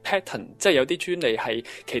啲 pattern，即係有啲專利係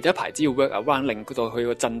其他牌子要 work around，令到佢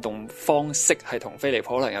個震動方式係同飛利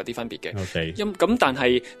浦可能有啲分別嘅。Okay。咁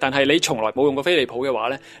但係你從來冇用過飛利浦嘅話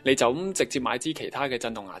咧，你就咁直接買支其他嘅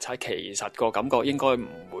震動牙刷，其實個感覺應該唔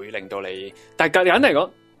會令到你。但係簡單嚟講，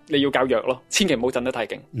你要較弱咯，千祈唔好震得太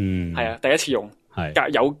勁。係啊，第一次用係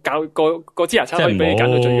有較個支牙刷可以俾你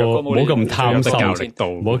揀到最弱，唔好咁貪心，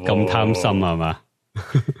唔好咁貪心係嘛？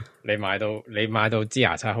你買到支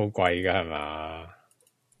牙刷好貴噶係嘛？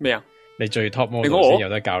咩啊？你最 top model 先有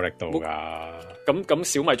得較力度噶。咁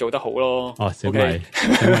小米做得好咯。哦，小米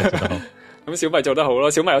做得好。咁小米做得好咯，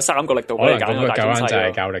小米有3個力度可以揀，大中細就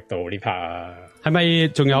係較力度呢 part 啊。係咪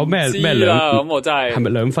仲有咩啦？咁我真係咪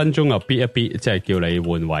2分鐘又逼一逼，即係叫你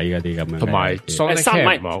換位嗰啲咁樣。同埋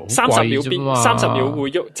30秒30秒會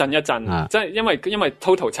喐震一震，即係因為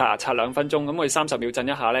total 刷牙刷2分鐘，咁佢30秒震一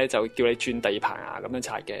下咧，就叫你轉第2棚牙咁樣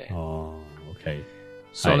刷嘅。哦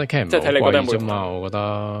 ，OK。Sonic Cam 即係睇你覺得冇啫嘛，我覺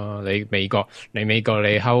得你美國你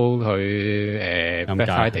hold 佢Black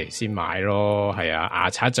Friday 先買咯，係啊，牙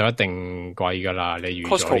刷就一定貴噶啦，你預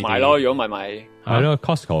咗 Costco 買咯，如果唔係咪係咯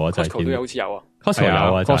Costco 我就見都好似有啊 ，Costco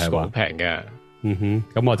有啊，Costco 好平嘅。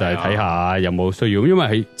咁我就係睇下有冇需要，因為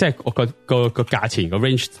係即係我個價錢個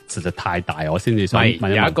range 實在太大，我先至想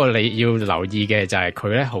問。有一個你要留意嘅就係佢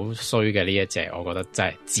咧好衰嘅呢一隻，我覺得真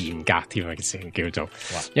係賤格添啊，成叫做，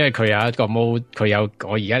因為佢有一個 mode， 佢有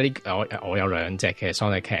我而家我有2隻嘅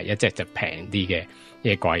Sonic Cat，一隻就平啲嘅，一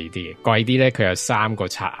隻貴啲嘅。貴啲咧佢有3個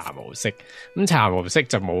刷牙模式，咁刷牙模式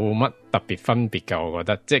就冇乜特別分別㗎，我覺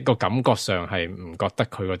得，即係個感覺上係唔覺得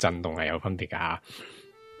佢個震動係有分別㗎。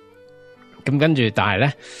咁跟住，但係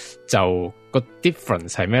咧就個 difference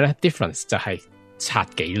係咩咧 ？difference 就係刷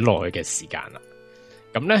幾耐嘅時間啦。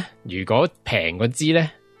咁咧，如果平嗰支咧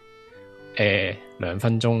，2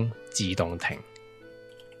分鐘自動停。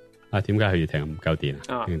啊，點解佢要停？唔夠電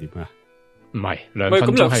啊？定點啊？唔係2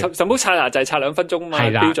分鐘係。咁刷牙就係刷2分鐘嘛？係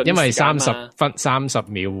啦，因為30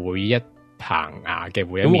秒每一棚牙嘅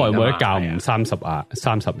每一面。咁我每一教唔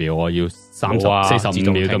30秒，我要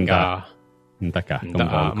45秒得唔得？唔得噶，唔得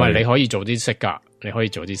啊！唔係你可以做啲色噶，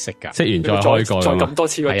熄完再開過，再咁多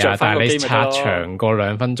次係啊！但係你刷長過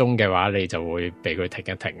2分鐘嘅話，你就會俾佢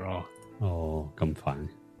停一停咯。哦，咁煩。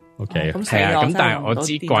OK， 係啊，咁但係我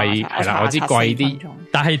知貴係啦，我知貴啲，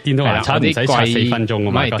但係電動牙刷唔使刷4分鐘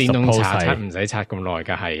啊嘛，唔係電動牙刷唔使刷咁耐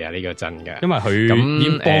噶，係啊，呢個真嘅，因為佢已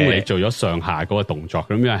經幫你做咗上下嗰個動作，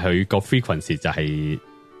咁因為佢個 frequency 就係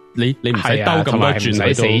你唔使兜咁多轉，唔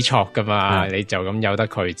使死戳噶嘛，你就咁由得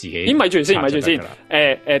佢自己。咦，咪住先，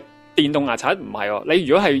電動牙刷唔係喎，你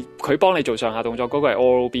如果係佢幫你做上下動作，嗰個係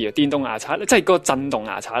Oral-B 啊。電動牙刷即係嗰個震動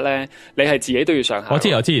牙刷咧，你係自己都要上下。我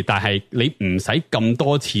知，但係你唔使咁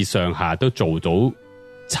多次上下都做到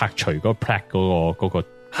拆除嗰個 plug 嗰個。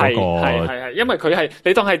係，因為佢係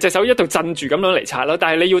你當係隻手一度震住咁樣嚟刷咯，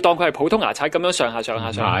但係你要當佢係普通牙刷咁樣上下。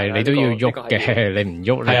係你都要喐嘅，你唔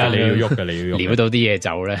喐係啊，你要喐嘅，你要喐。撩到啲嘢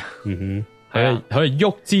走咧，係啊，佢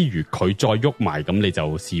喐之餘，佢再喐埋，咁你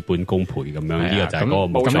就事半功倍咁樣。呢個就係嗰個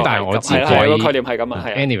冇錯。咁但係我知貴個概念係咁啊。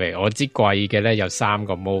Anyway， 我知貴嘅咧有3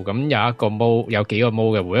個毛，咁有一個毛有幾個毛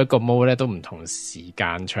嘅，每一個毛咧都唔同時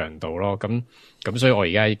間長度咯。咁所以我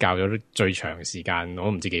而家教咗最長時間，我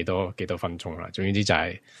都唔知幾多分鐘啦。總之就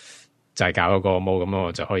係教嗰個毛，咁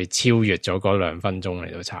我就可以超越咗嗰2分鐘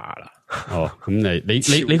嚟到查啦。哦，咁你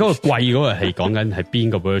嗰個貴嗰個係講緊係邊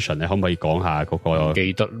個 version？你可唔可以講下嗰個？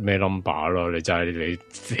記得咩 number 咯？你真係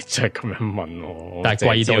咁樣問我。但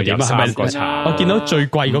係貴到點啊？係咪我見到最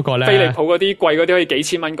貴嗰個咧？飛利浦嗰啲貴嗰啲可以幾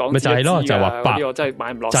千蚊港紙。咪就係咯，就話我真係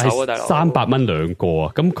買唔落手啊，大佬。300蚊2個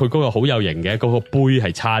啊！咁佢嗰個好有型嘅，嗰個杯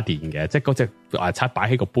係叉電嘅，即係嗰隻牙刷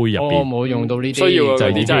擺喺個杯入邊。我冇用到呢啲，需要就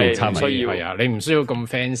呢啲差唔多。係啊，你唔需要咁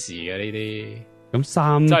fancy 嘅呢啲。咁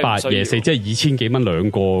384即係2000幾蚊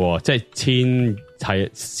2個，即係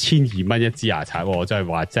1200蚊一支牙刷，真係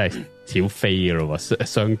話真係少飛噶咯，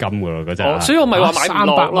傷金噶咯嗰隻。所以我咪話買唔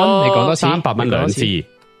落咯。你講多300蚊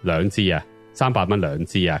兩支啊，300蚊2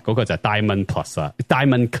支啊，嗰個就係 Diamond Plus 啊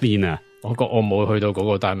 ，Diamond Clean 啊。我冇去到嗰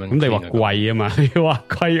個 Diamond。咁你話貴啊嘛？你話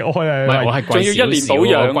貴我係。唔係我係仲要1年保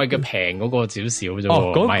養，貴嘅平嗰個少少啫。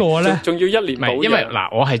嗰個咧仲要1年保養。因為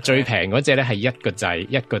嗱，我係最平嗰隻咧係一個掣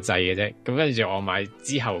嘅啫。咁跟住我買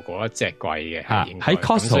之後嗰一隻貴嘅。喺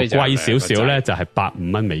Costco 貴少少咧，就係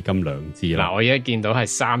85蚊美金2支啦。嗱，我而家見到係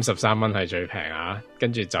33蚊係最平啊，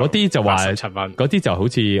跟住就嗰啲就話87蚊，嗰啲就好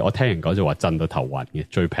似我聽人講就話震到頭暈嘅，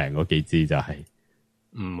最平嗰幾支就係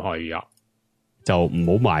唔係啊。就唔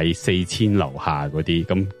好買4000樓下嗰啲，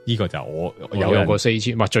咁呢個就我有過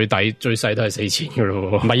4000，話最低最細都係4000噶咯。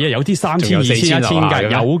唔係啊，有啲3000、2000、1000噶，有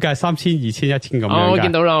嘅3000、2000、1000咁樣。我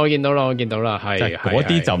見到啦，係嗰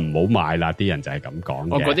啲就唔好買啦，啲人就係咁講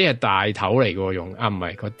嘅。我嗰啲係大頭嚟嘅用啊，唔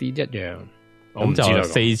係嗰啲一樣。咁就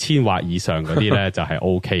4000或以上嗰啲咧就係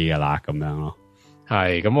OK 噶啦，咁樣咯。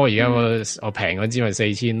係咁，我而家我平嗰支咪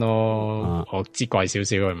4000咯，我支貴少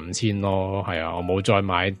少嘅5000咯，係啊，我冇再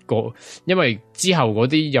買過，因為之後嗰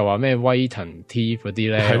啲又話咩威騰 T 嗰啲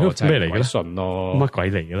咧，我真係唔鬼信咯，乜鬼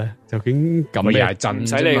嚟嘅咧？究竟咁又係震，唔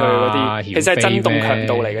使理佢嗰啲，其實係震動強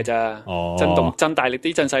度嚟嘅咋，震動震大力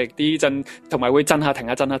啲，震細力啲，震同埋會震下停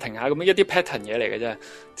下，震下停下咁樣一啲 pattern 嘢嚟嘅啫，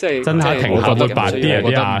即係震下停下都白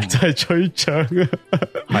啲啊，真係吹脹啊！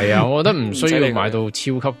係啊，我覺得唔需要買到超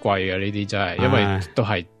級貴嘅呢啲真係，因為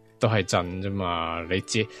都係震啫嘛，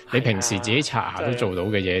你平時自己刷下都做到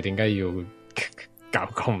嘅嘢，點解要搞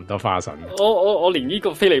咁多花神？我連呢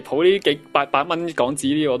個飛利浦呢幾800蚊港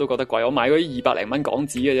紙呢，我都覺得貴。我買嗰啲200零蚊港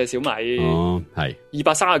紙嘅啫，小米。哦，係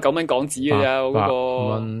239蚊港紙嘅咋嗰個。800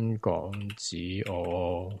蚊港紙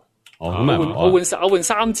我換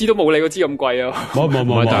3支都冇你嗰支咁貴啊！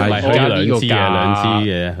冇，但係佢兩支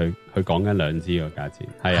嘅，佢講緊2支個價錢。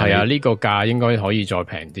係啊，呢個價應該可以再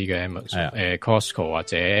平啲嘅 Amazon，Costco 或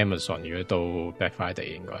者 Amazon，如果到 Black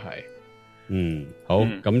Friday 應該係。好，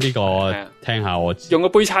咁呢個聽下我用個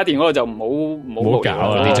杯叉電嗰個就唔好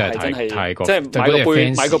搞啦，啲真係太過，即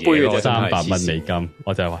係買個杯嘅啫，300蚊美金，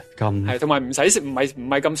我就係話咁係，同埋唔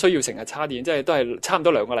係咁需要成日叉電，即係都係差唔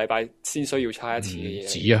多2個禮拜先需要叉一次嘅嘢。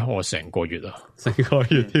止啊，我成個月啊，成個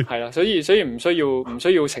月係啦，所以唔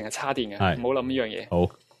需要成日叉電嘅，唔好諗呢樣嘢。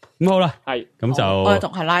好。咁好啦，係咁就我哋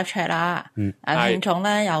讀下 live chat 啦。聽眾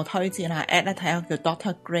咧有推薦下 at 咧睇下叫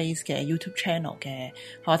Dr. Grace 嘅 YouTube channel 嘅，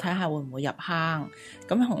我睇下會唔會入坑。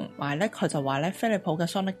咁同埋咧，佢就話咧飛利浦嘅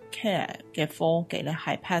Sonic Care 嘅科技咧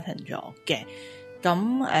係 patent 咗嘅。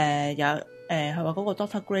咁有佢話嗰個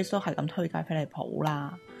Dr. Grace 都係咁推介飛利浦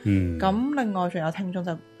啦。咁另外仲有聽眾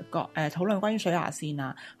就討論關於水牙線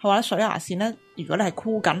啊，佢話咧水牙線咧，如果你係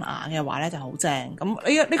箍緊牙嘅話咧就好正。咁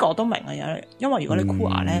呢個我都明啊，因為如果你箍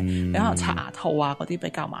牙咧，你可能刷牙套啊嗰啲比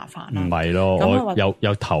較麻煩啦。唔係咯，我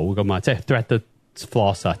有頭噶嘛，即係 threaded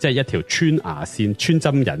floss 啊，即係一條穿牙線、穿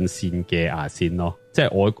針引線嘅牙線咯。即係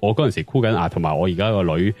我嗰陣時箍緊牙，同埋我而家個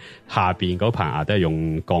女下邊嗰棚牙都係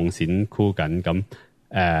用鋼線箍緊。咁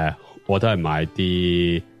我都係買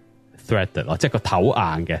啲 threaded 咯，即係個頭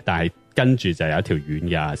硬嘅，但係跟住就有一條軟嘅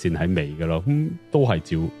牙線喺尾嘅咯，咁都係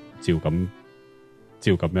照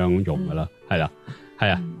咁樣用噶啦，係啦，係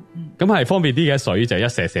啊，咁係方便啲嘅，水就一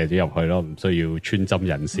射咗入去咯，唔需要穿針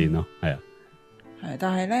引線咯，係啊。係，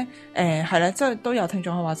但係咧，係咧，即係都有聽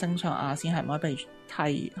眾佢話正常牙線係唔可以被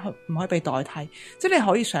替，唔可以被代替。即係你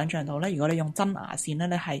可以想象到咧，如果你用真牙線咧，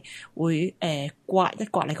你係會刮一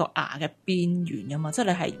刮你個牙嘅邊緣噶嘛，即係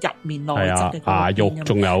你係入面內側嘅牙肉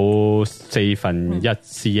仲有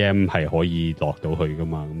1/4cm 係可以落到去噶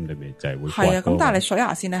嘛，咁你咪就係會刮。係啊，咁但係你水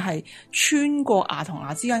牙線你係穿過牙同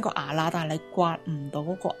牙之間個牙罅，但係你刮唔到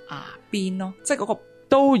嗰個牙邊咯，即係嗰個。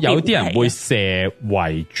都有啲人會射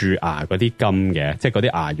圍住牙嗰啲金嘅，即係嗰啲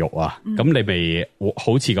牙肉啊，咁你咪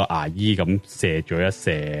好似個牙醫咁射咗一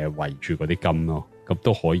射圍住嗰啲金咯，咁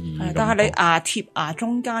都可以。但係你牙貼牙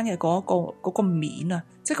中間嘅嗰個面啊，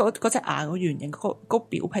即係嗰隻牙個圓形嗰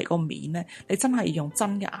表皮個面咧，你真係用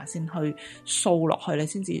真嘅牙線去掃落去，你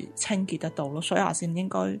先至清潔得到咯。水牙線應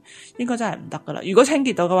該真係唔得噶啦。如果清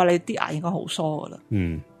潔到嘅話，你啲牙應該好疏噶啦。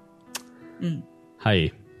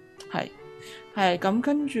係。係咁，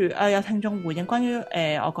跟住有聽眾回應關於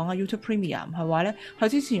我講嘅 YouTube Premium， 佢話咧佢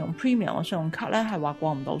之前用 Premium 嘅信用卡咧係話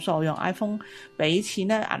過唔到數，用 iPhone 俾錢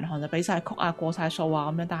咧銀行就俾晒曲啊過晒數啊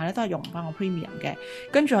咁樣，但係咧都係用唔翻個 Premium 嘅。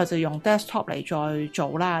跟住佢就用 Desktop 嚟再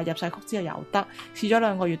做啦，入晒曲之後又得，試咗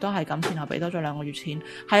2個月都係咁，然後俾多咗2個月錢。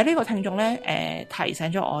係啊，呢個聽眾咧提醒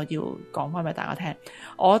咗我要講翻俾大家聽。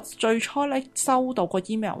我最初咧收到個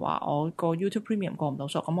email 話我個 YouTube Premium 過唔到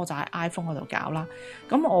數，咁我就喺 iPhone 嗰度搞啦。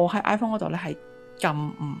咁我喺 iPhone 嗰度咧係撳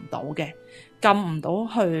唔到嘅，撳唔到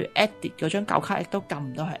去 edit 嗰張舊卡，亦都撳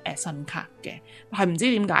唔到去 add 新卡嘅，係唔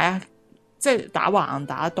知點解啊！即係打橫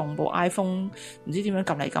打動部 iPhone， 唔知點樣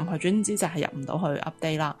撳嚟撳去，總之就係入唔到去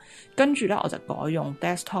update 啦。跟住咧我就改用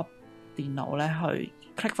desktop 電腦咧去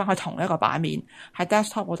click 翻去同一個版面，喺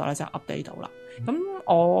desktop 嗰度咧就 update 到啦。咁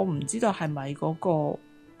我唔知道係咪嗰個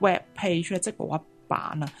web page 咧，即係嗰一版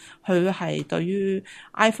啊，佢係對於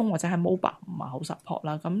iPhone 或者係 mobile 唔係好 support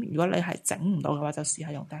啦。咁如果你係整唔到嘅話，就試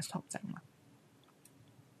下用 desktop 整啦。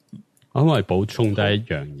我可唔可以補充多一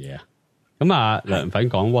樣嘢啊？咁啊，梁粉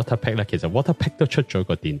講 Waterpick 咧，其實 Waterpick 都出咗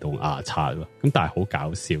個電動牙刷喎。咁但係好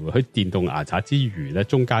搞笑嘅，佢電動牙刷之餘咧，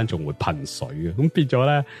中間仲會噴水嘅。咁變咗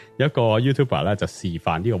咧，有一個 YouTuber 咧就示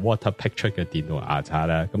範呢個 Waterpick 出嘅電動牙刷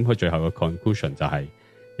咧。咁佢最後嘅 conclusion 就係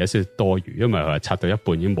有少少多餘，因為佢係刷到一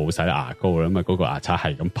半已經冇晒啲牙膏啦，咁啊嗰個牙刷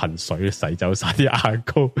係咁噴水洗走晒啲牙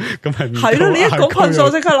膏，咁係咯，你一講噴水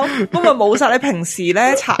即刻諗，咁咪冇晒。你平時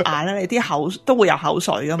咧刷牙咧，你啲口都會有口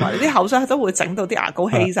水噶嘛，你啲口水都會整到啲牙膏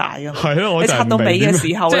稀晒噶嘛。係咯，你刷到尾嘅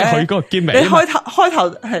時候咧，佢嗰個結尾，你開頭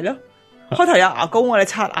係咯。開頭有牙膏，我哋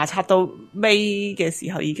刷牙刷到尾嘅時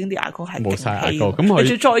候，已經啲牙膏係冇晒牙膏，咁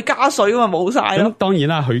佢仲再加水嘛，冇晒咯。咁當然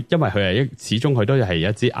啦，因為佢係始終佢都係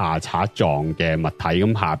一支牙刷狀嘅物體，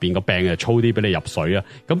咁下邊個柄就粗啲俾你入水啊。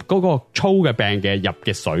咁嗰個粗嘅柄嘅入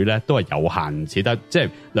嘅水咧，都係有限，似得即係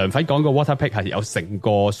梁粉講個 Waterpick 係有成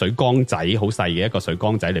個水缸仔好細嘅一個水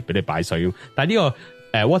缸仔嚟俾你擺水。但係呢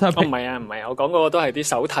個Waterpick 唔係啊，我講嗰個都係啲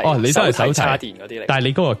手提，你都係手提插電嗰啲嚟。但係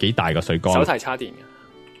你嗰個幾大個水缸？手提插電嘅。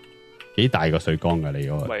幾大個水缸噶你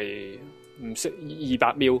嗰個？咪唔識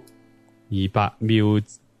200ml，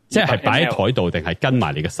即係擺喺台度定係跟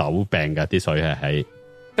埋你嘅手柄噶啲水係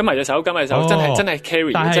跟埋隻手，真係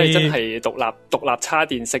carry， 即係真係獨立插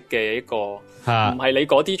電式嘅一個，唔係你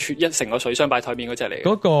嗰啲一成個水箱擺台面嗰隻嚟。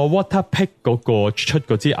嗰個 Waterpick 嗰個出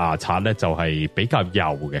嗰支牙刷咧就係比較幼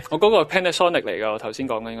嘅。我嗰個 Panasonic 嚟噶，我頭先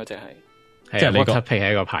講緊嗰隻係，即係 Waterpick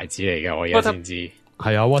係一個牌子嚟嘅，我而家先知。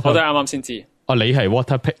係啊，我都係啱啱先知。你係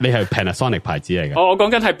Waterpick， 你係 Panasonic 牌子嚟嘅。我講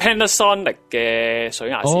緊係 Panasonic 嘅水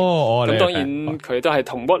牙線。咁當然佢都係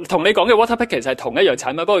同你講嘅 Waterpick 其實係同一樣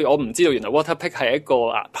產品，不過我唔知道原來 Waterpick 係一個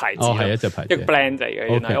牌子，係一隻牌子，一個 brand 嚟嘅。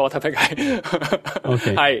原來 Waterpick 係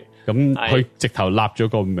係咁，佢直頭立咗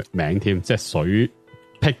個名添，即係水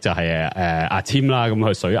pick 就係牙籤啦，咁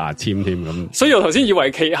佢水牙籤添咁。所以我頭先以為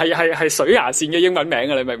其係水牙線嘅英文名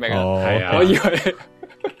啊，你明唔明啊？係啊，我以為。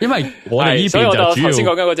因為我哋呢邊就主要，頭先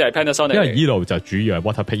講緊嗰隻係 Panasonic， 因為呢度就主要係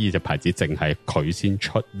Waterpick 呢隻牌子，淨係佢先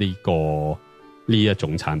出呢一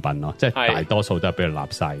種產品咯，即係大多數都係俾佢立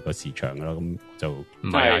晒個市場噶咯，咁就唔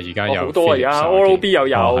係啊，而家有好多，而家 Oral-B 又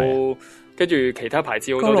有，跟住其他牌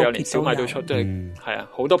子好多都有，連小米都出，即係係啊，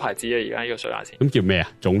好多牌子啊，而家呢個水牙線。咁叫咩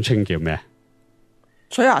啊？總稱叫咩？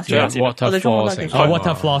水牙線，我哋中文都叫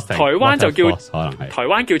water flossing， 台灣就叫可能係台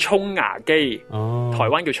灣叫沖牙機，台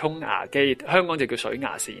灣叫沖牙機，香港就叫水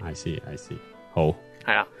牙線。I see，好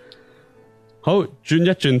係啊，好轉一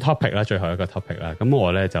轉 topic 啦，最後一個 topic 啦。咁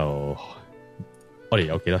我咧就我哋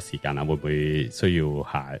有幾多時間啊？會唔會需要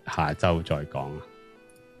下周再講啊？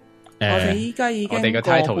我哋依家已經我哋個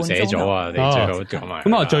title 寫咗啊，你最好講埋。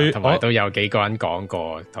咁我同埋都有幾個人講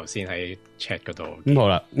過，頭先喺 chat 嗰度。咁好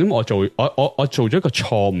啦，咁我做咗一個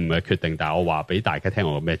錯誤嘅決定，但係我話俾大家聽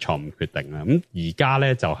我咩錯誤決定啦。咁而家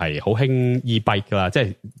咧就係好興 e-bike 啦，即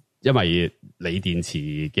係因為鋰電池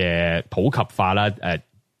嘅普及化啦，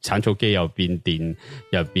產草機又變電，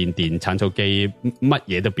產草機乜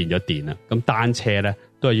嘢都變咗電啦。咁單車咧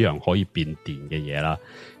都係一樣可以變電嘅嘢啦。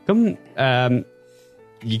咁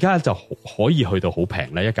而家就可以去到好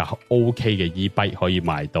平咧，一架 OK 嘅 e-bike 可以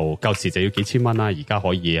賣到，舊時就要幾千蚊啦，而家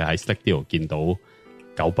可以喺 Slick Deal 見到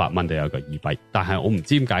900蚊都有個 e-bike。但係我唔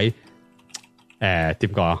知點解，點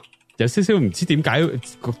講啊？有少少唔知點解，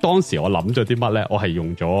當時我諗咗啲乜咧？我係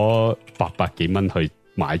用咗800幾蚊去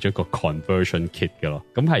買咗個 conversion kit 嘅咯。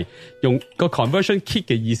咁係用個 conversion kit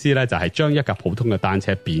嘅意思咧，就係將一架普通嘅單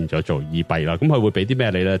車變咗做 e-bike 啦。咁佢會俾啲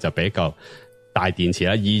咩你咧？就俾一個大電池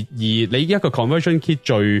啦，而你一個 conversion kit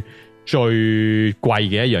最貴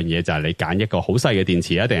嘅一樣嘢就係你揀一個好細嘅電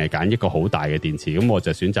池啊，定係揀一個好大嘅電池？咁我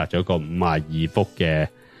就選擇咗個52伏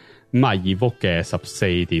嘅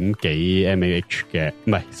14點幾 mAh 嘅，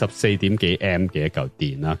唔係14點幾 M 嘅一嚿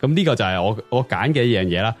電啦。咁呢個就係我揀嘅一樣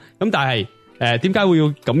嘢啦。咁但係點解會要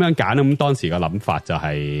咁樣揀咧？咁當時嘅諗法就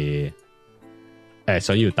係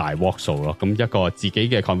想要大 watt 數咯，咁一個自己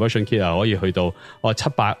嘅 conversion kit 啊，可以去到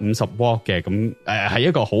750 watt 嘅，咁係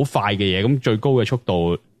一個好快嘅嘢，咁最高嘅速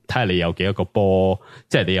度睇下你有幾多個波，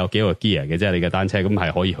即係你有幾個 gear 嘅啫，你嘅單車咁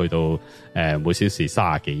係可以去到每小時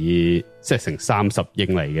30幾，即係成30英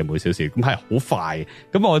里嘅每小時，咁係好快。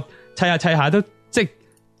咁我砌下都即係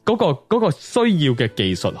嗰個需要嘅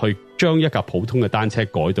技術去將一架普通嘅單車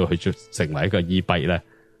改到去成為一個 e-bike 咧，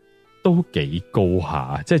都幾高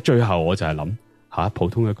下。即係最後我就係諗。普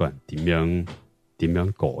通一個人點樣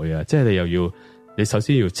改啊？即係你首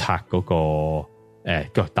先要拆嗰個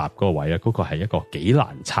腳踏嗰個位啊，嗰個係一個幾難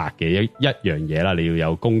拆嘅一樣嘢啦。你要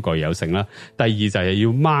有工具有剩啦。第二就係要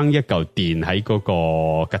掹一嚿電喺嗰個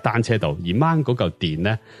嘅單車度，而掹嗰嚿電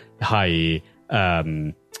咧係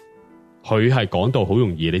佢係講到好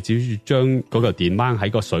容易，你只要將嗰嚿電掹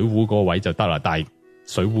喺個水壺嗰個位就得啦。但係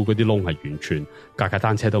水壺嗰啲窿係完全架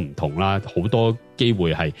單車都唔同啦，好多機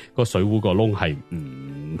會係個水壺個窿係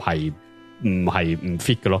唔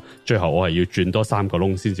fit 嘅咯。最後我係要轉多3個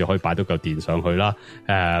窿先至可以擺到嚿電上去啦。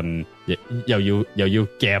又要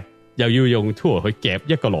夾，又要用 tool 去夾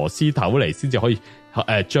一個螺絲頭嚟，先至可以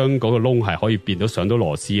將嗰個窿係可以變到上到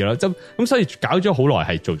螺絲啦。咁所以搞咗好耐，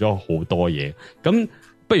係做咗好多嘢。咁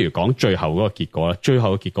不如講最後嗰個結果啦。最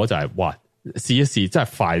後嘅結果就係哇，試一試真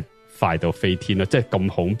係快到飛天咯！即係咁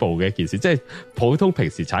恐怖嘅一件事，即係普通平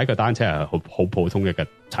時踩個單車係好普通嘅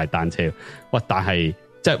踩單車，哇！但係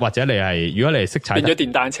即係或者你係如果你係識踩，變咗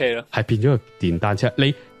電單車咯，係變咗個電單車。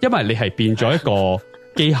因為你係變咗一個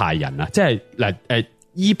機械人啊！即係嗱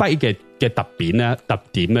e-bike 嘅特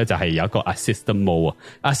點咧就係有一個 assist mode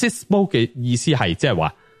啊。assist mode 嘅意思係即係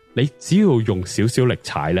話你只要用少少力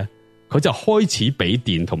踩咧，佢就開始俾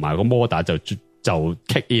電，同埋個摩打就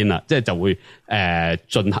kick in 啦，即係就會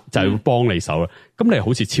進行，就會幫你手啦。咁你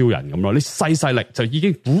好似超人咁咯，你細力就已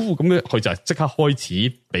經咁樣，佢就即刻開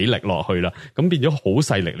始俾力落去啦。咁變咗好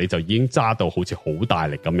細力，你就已經揸到好似好大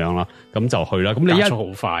力咁樣啦。咁就去啦。咁你加速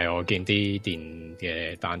好快，我見啲電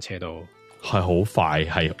嘅單車都係好快，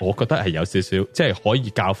係我覺得係有少少，即係可以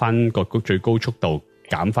較翻個最高速度。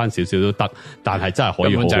減翻少少都得，但係真係可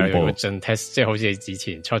以好恐怖。進 test 即係好似之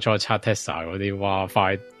前初測 Tesla 嗰啲，哇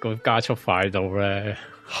快個加速快到咧，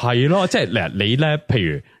係咯，即係你咧，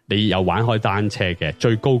譬如你有玩開單車嘅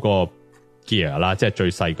最高個 gear 啦，即係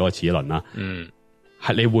最細嗰個齒輪啦，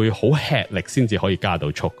係你會好吃力先至可以加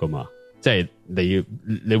到速噶嘛，即係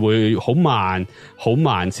你會好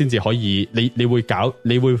慢先至可以，你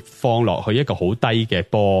會放落去一個好低嘅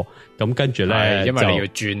波。咁跟住咧，因為你要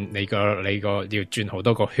轉你個要轉好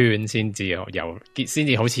多個圈先至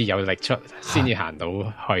好似有力出，先至行到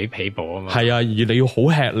去起步啊嘛。係啊，而你要好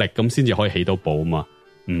吃力咁先至可以起到步啊嘛。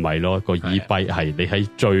唔係咯，個 e-bike 係你喺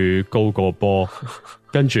最高個波，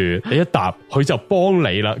跟住你一踏，佢就幫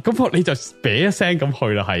你啦。咁你就嗶一聲咁去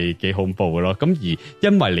啦，係幾恐怖嘅咯。咁而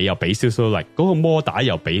因為你又俾少少力，嗰個摩打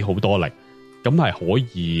又俾好多力，咁係可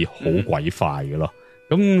以好鬼快嘅咯。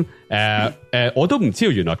咁我都唔知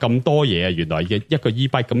道原來咁多嘢啊！原來嘅一個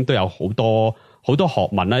e-bike 咁都有好多學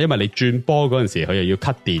問啦。因為你轉波嗰陣時，佢又要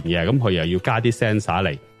cut 電嘅，咁佢又要加啲 sensor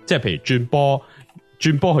嚟，即係譬如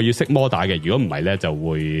轉波佢要識摩打嘅。如果唔係咧，就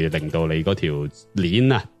會令到你嗰條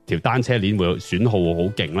鏈啊，條單車鏈會損耗好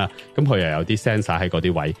勁啦。咁佢又有啲 sensor 喺嗰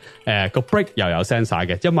啲位，個 brake 又有 sensor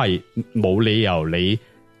嘅，因為冇理由你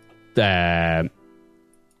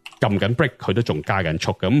撳緊 brake 佢都仲加緊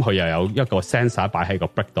速，咁佢又有一個 sensor 擺喺個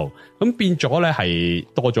brake 度，咁變咗咧係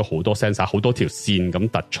多咗好多 sensor， 好多條線咁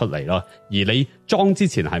突出嚟咯。而你裝之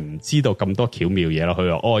前係唔知道咁多巧妙嘢咯，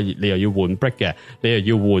佢話你又要換 brake 嘅，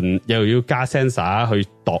你又要加 sensor 去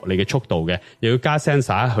度你嘅速度嘅，又要加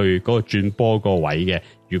sensor 去嗰個轉波個位嘅。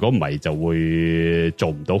如果唔係就會做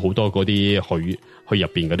唔到好多嗰啲去入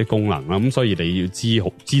邊嗰啲功能啦，咁所以你要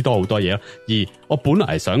知多好多嘢咯。而我本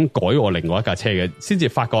來係想改我另外一架車嘅，先至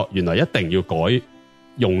發覺原來一定要改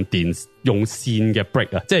用線嘅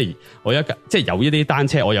brake 啊！即係有一啲單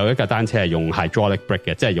車，我有一架單車係用 hydraulic brake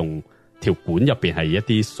嘅，即係用條管入邊係一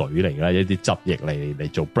啲水嚟啦，一啲汁液嚟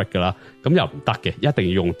做 brake 噶啦，咁又唔得嘅，一定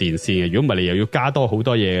要用電線嘅。如果唔係，你又要加多好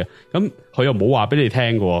多嘢嘅。咁佢又冇話俾你聽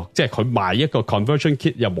嘅，即係佢賣一個 conversion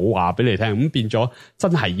kit 又冇話俾你聽，咁變咗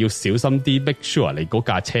真係要小心啲 make sure 你嗰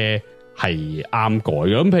架車係啱改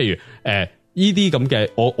嘅。咁譬如呢啲咁嘅，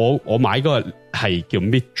我買嗰個係叫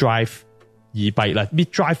mid drive 200啦。mid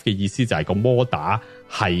drive 嘅意思就係個摩打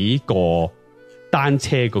喺個單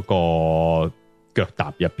車嗰個腳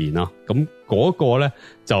踏入邊啦，咁嗰個咧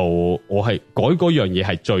就我係改嗰樣嘢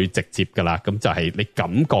係最直接噶啦，咁就係你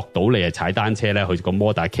感覺到你係踩單車咧，佢個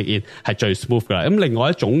摩打 kick in 係最 smooth 噶啦。咁另外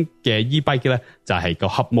一種嘅 e-bike 咧就係個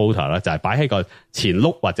hub motor 啦，就係擺喺個前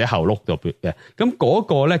轆或者後轆度嘅。咁嗰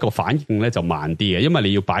個咧個反應咧就慢啲嘅，因為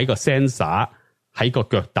你要擺個 sensor 喺個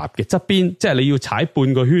腳踏嘅側邊，即係你要踩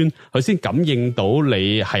半個圈，佢先感應到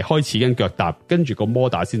你係開始緊腳踏，跟住個摩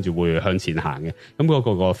打先至會向前行嘅。咁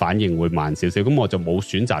嗰個反應會慢少少，咁我就冇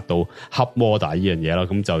選擇到 hub motor 呢樣嘢啦，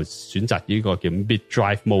咁就選擇呢個叫 mid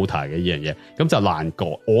drive motor 嘅呢樣嘢，咁就難改。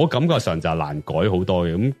我感覺上就難改好多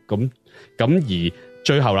嘅。咁而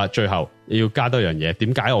最後要加多樣嘢。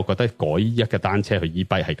點解我覺得改一個單車去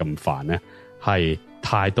e-bike 係咁煩咧？係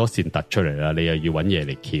太多線突出嚟啦，你又要揾嘢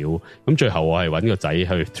嚟翹，咁最後我係揾個仔去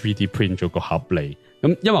 3D print 咗個盒嚟，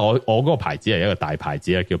咁因為我嗰個牌子係一個大牌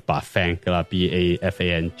子啊，叫 Bafang 噶啦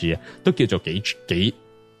BAFANG 啊，都叫做幾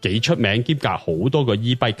出名，兼夾好多個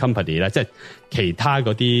e-bike company 咧，即係其他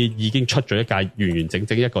嗰啲已經出咗一架完完整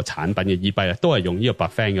整一個產品嘅 e-bike 咧，都係用呢個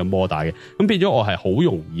Bafang 嘅摩打嘅，咁變咗我係好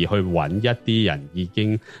容易去揾一啲人已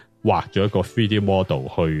經畫咗一個 3D model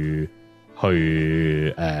去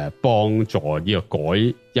幫助呢個改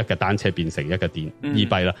一個單車變成一個電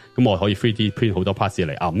e-bike 啦，咁我可以 3D print 好多 parts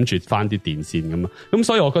嚟揞住翻啲電線咁啊，咁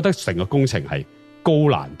所以我覺得成個工程係高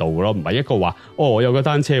難度咯，唔係一個話我有個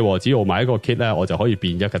單車，只要我買一個 kit 咧，我就可以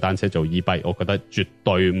變一個單車做 e-bike， 我覺得絕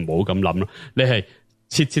對唔好咁諗咯，你係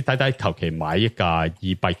徹徹底底求其買一架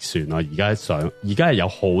e-bike 算咯，而家係有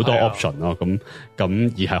好多 option 咯，咁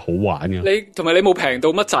而係好玩嘅。你同埋你冇平到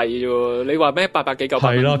乜滯啫？你話咩800幾900？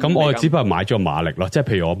係咯，咁我只不過買咗馬力咯，即係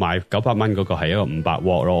譬如我買900蚊嗰個係一個500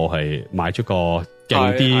 W 咯，我係買咗個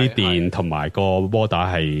勁啲電，同埋個摩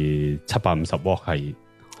打係750 W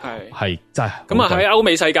係真係咁啊！喺歐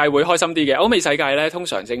美世界會開心啲嘅，歐美世界咧通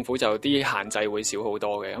常政府就啲限制會少好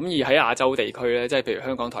多嘅。咁而喺亞洲地區咧，即係譬如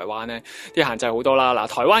香港、台灣咧，啲限制好多啦。嗱，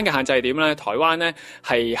台灣嘅限制係點咧？台灣咧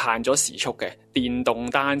係限咗時速嘅，電動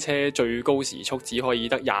單車最高時速只可以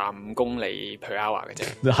得25公里 per hour 嘅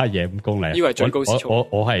啫。係25公里，呢個係最高時速。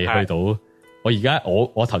我係去到，我而家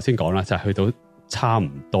我頭先講啦，就係去到差唔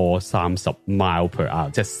多30 mile per hour，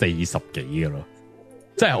 即係40幾嘅咯。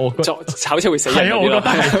即係我炒車會死人，我覺得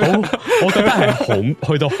係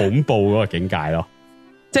去到恐怖嗰個境界咯。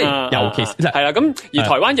即係尤其是係啦，咁而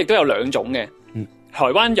台灣亦都有兩種嘅。台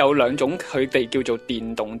灣有兩種，佢哋叫做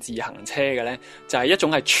電動自行車嘅咧，就係一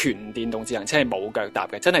種係全電動自行車，係冇腳踏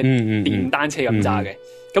嘅，真係電單車咁揸嘅。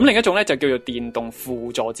咁另一種咧就叫做電動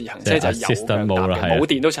輔助自行車，就係有腳踏嘅，冇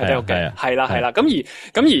電都踩得喐嘅。係啦係啦，咁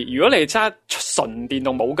而如果你揸純電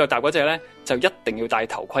動冇腳踏嗰隻咧，就一定要戴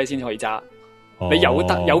頭盔先可以揸。你有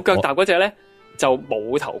腳踏嗰隻咧，就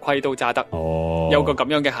冇頭盔都揸得，有個咁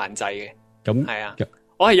樣嘅限制嘅。咁係啊，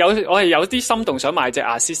我係有啲心動想買隻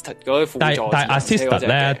assisted 嗰個輔助，但係 assisted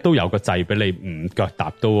咧都有個掣俾你唔腳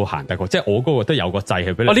踏都行得過，即係我嗰個都有個掣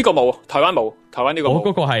係俾你。呢個冇，台灣冇，台灣呢個冇。我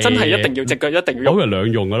嗰個係真係一定要隻腳一定要。嗰個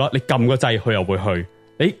兩用嘅咯，你撳個掣佢又會去，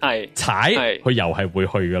你踩佢又係會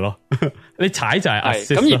去嘅咯。你踩就係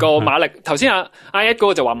assisted。咁而個馬力，頭先阿 I1 嗰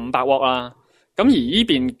個就話500瓦啦，咁而呢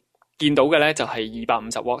邊見到嘅咧就係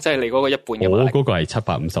250瓦，即係你嗰個一半嘅馬力。我嗰個係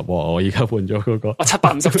750瓦，我而家換咗嗰個。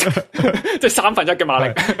750，即係1/3嘅馬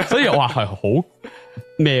力。所以我話係好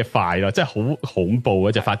咩快咯，即係好恐怖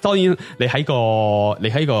嗰隻快。當然你喺個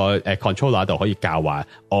controller 度可以教話，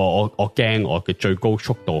我驚我嘅最高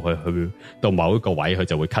速度去到某一個位，佢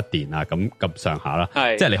就會 cut 電啊，咁上下啦。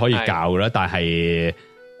即係你可以教啦，但係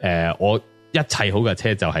我一砌好嘅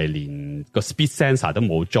車就係連個 speed sensor 都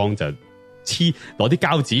冇裝就。攞啲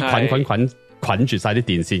膠紙捆捆住晒啲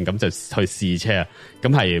電線，咁就去試車，咁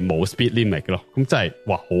係冇 speed limit 嘅咯。咁真係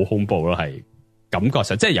哇，好恐怖咯，係感覺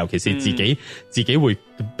上，即係尤其是自己會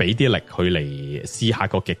俾啲力去嚟試下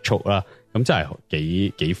個極速啦。咁真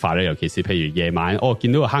係幾快咧，尤其是譬如夜晚，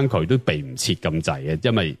見到個坑渠都避唔切咁滯嘅，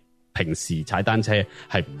因為平時踩單車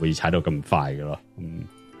係唔會踩到咁快嘅咯。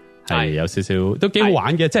係有少少都幾好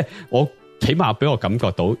玩嘅，即係我起碼俾我感覺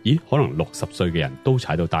到，咦？可能60歲嘅人都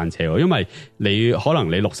踩到單車喎，因為你可能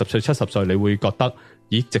你60歲、70歲，你會覺得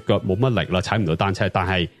咦隻腳冇乜力啦，踩唔到單車，但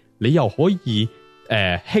係你又可以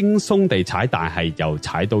輕鬆地踩，但係又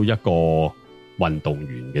踩到一個運動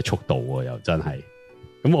員嘅速度喎，又真係。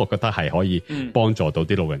咁我覺得係可以幫助到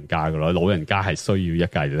啲老人家嘅咯，老人家係需要一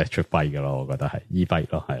架 electric bike 嘅咯，我覺得係 e-bike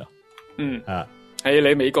咯，係咯。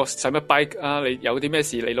你美國使乜 bike 啊？你有啲咩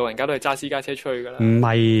事，你老人家都係揸私家車出去噶啦。唔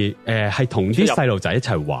係係同啲細路仔一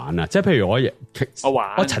齊玩啊！即係譬如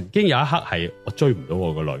我曾經有一刻係我追唔到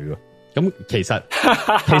我個女喎。咁其實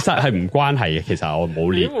係唔關係嘅，其實我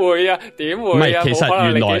冇練。點會啊？點會啊？唔係，其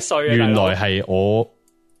實原來係我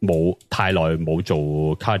冇太耐冇做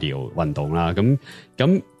cardio 運動啦，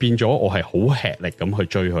咁變咗我係好吃力咁去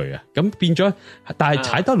追佢啊，咁變咗，但係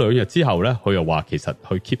踩得2日之後咧，佢又話其實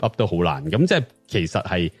去 keep up 都好難，咁即係其實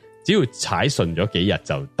係只要踩順咗幾日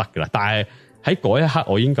就得噶啦。但係喺嗰一刻，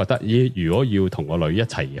我已經覺得，咦，如果要同個女一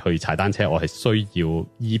齊去踩單車，我係需要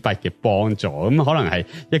e-bike 嘅幫助，咁可能係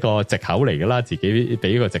一個藉口嚟噶啦，自己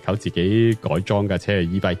俾一個藉口，自己改裝架車嘅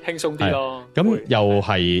e-bike，輕鬆啲咯。咁又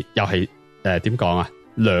係點講啊？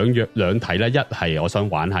兩睇啦，一係我想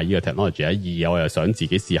玩下呢個 technology， 二我又想自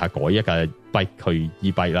己試下改一架 bike 去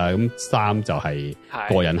e-bike 啦，咁3就係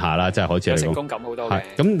過癮下啦，即係好似你講成功感好多嘅。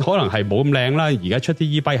咁可能係冇咁靚啦，而家出啲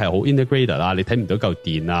e-bike 係好 integrated 啦，你睇唔到嚿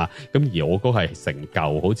電啊，咁而我嗰係成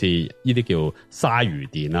嚿好似呢啲叫鯊魚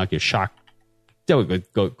電啦，叫 shark， 因為佢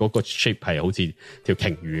嗰個 shape 係好似條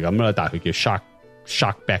鯨魚咁啦，但係佢叫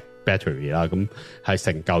shark battery 啦，咁係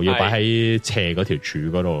成嚿要擺喺斜嗰條柱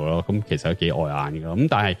嗰度咯，咁其實都幾礙眼嘅。咁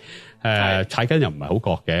但係踩緊又唔係好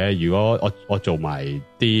覺嘅。如果我做埋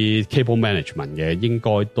啲 cable management 嘅，應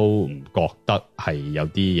該都唔覺得係有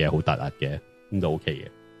啲嘢好突兀嘅，咁都 OK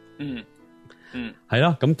嘅。係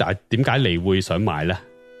咯。咁但係點解你會想買咧？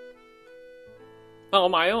我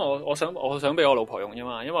買，因為我想俾我老婆用啫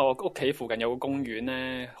嘛，因為我屋企附近有個公園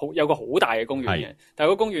咧，有個好大嘅公園嘅，但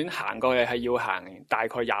係個公園行過去係要行大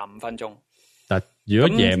概25分鐘。但如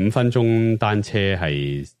果夜5分鐘單車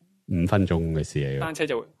係5分鐘嘅事嚟嘅，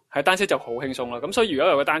單車就好輕鬆啦。咁所以如果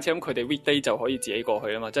有個單車，咁佢哋 weekday 就可以自己過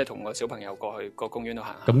去啊嘛，即係同個小朋友過去個公園度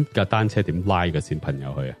行。咁架單車點拉個小朋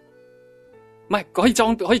友去啊？唔係，可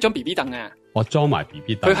以裝 BB 凳啊！我裝埋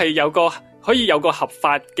BB 凳，佢係可以有個合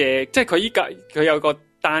法嘅，即係佢有個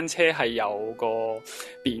單車係有個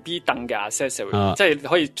BB 凳嘅 accessory，即係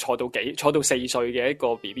可以坐到4歲嘅一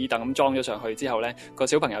個 BB 凳咁裝咗上去之後咧，個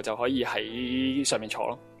小朋友就可以喺上面坐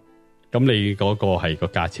咯。咁你嗰個係個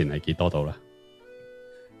價錢係幾多度啦？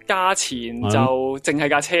價錢就淨係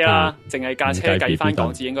架車啦，淨係架車計翻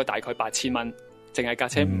港紙應該大概8000蚊。淨係架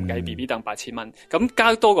車唔計 BB 凳8000蚊，咁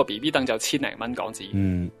加多個 BB 凳就1000零蚊港紙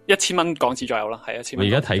，1000蚊港紙左右啦，係1000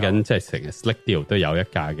蚊。我而家睇緊即係成日 Slick Deal 都有一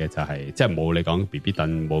架嘅，就係即係冇你講 BB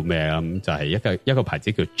凳冇咩咁，就係一個牌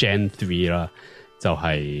子叫 Gen 3啦，就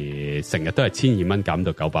係成日都係1200蚊減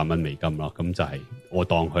到900蚊美金咯，咁就係我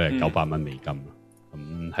當佢係900蚊美金咯，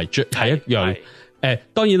咁係一樣。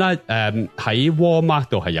當然啦，喺 Walmart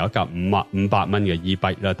度係有一架500蚊嘅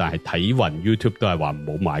e-bike 啦，但係睇勻 YouTube 都係話唔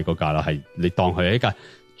好買嗰架啦，係你當佢係一架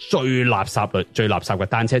最垃圾嘅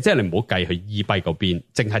單車，即係你唔好計佢 e-bike 嗰邊，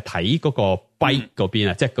淨係睇嗰個 bike 嗰邊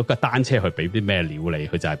啊，即係嗰個單車去俾啲咩料你，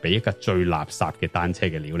佢就係俾一架最垃圾嘅單車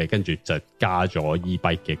嘅料你，跟住就加咗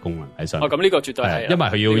e-bike 嘅功能喺上面。咁呢個絕對係，因為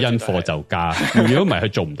佢要因貨就加，如果唔係佢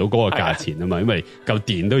做唔到嗰個價錢啊嘛，因為嚿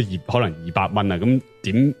電都可能200蚊啊，咁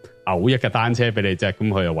點嘔一架單車俾你啫？咁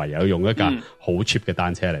佢又唯有用一架好 cheap 嘅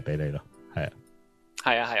單車嚟俾你咯，係啊。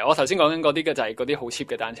係啊，我頭先講緊嗰啲嘅就係嗰啲好 cheap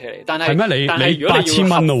嘅單車嚟，但係係咩？你8000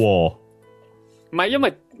蚊咯？唔係，因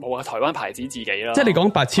為冇啊，台灣牌子自己啦。即係你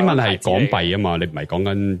講8000蚊係港幣啊嘛，你唔係講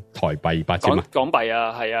緊台幣8000蚊。港幣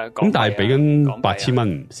啊，係啊。咁但係俾緊8000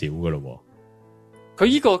蚊唔少噶咯。佢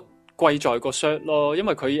呢個貴在個 cert 咯，因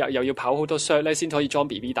為佢又要跑好多 cert 咧，先可以裝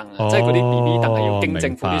BB 凳啊。即係嗰啲 BB 凳係要經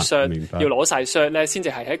政府啲 cert，要攞晒 cert 咧，先至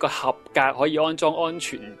係一個合格可以安裝安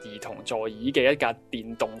全兒童座椅嘅一架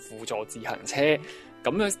電動輔助自行車。咁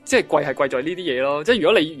樣即係貴係貴在呢啲嘢咯，即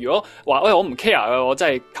係如果話我唔 care 啊，我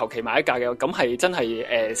真係求其買一架嘅，咁係真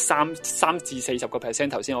係3至40%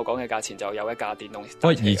頭先我講嘅價錢就有一架電動。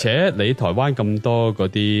而且你台灣咁多嗰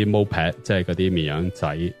啲 moped，即係嗰啲綿羊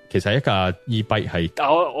仔，其實一架 e-bike 係，但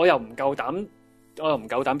我又唔夠膽我又唔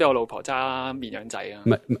夠膽俾我老婆揸綿羊仔啊。唔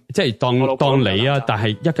係，即係當你啊，但係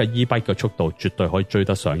一架 e-bike 嘅速度絕對可以追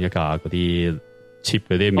得上一架嗰啲 cheap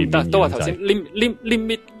嗰啲綿羊仔。都話頭先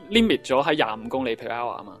limit 咗喺25公里 per hour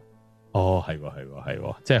啊嘛。哦，係，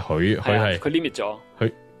即係佢係佢 limit 咗。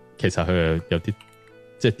佢其實佢有啲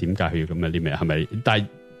即係點解佢要咁嘅 limit？係咪？但係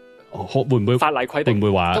會唔會法例規定？會唔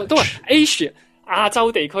會話都係 Asia 亞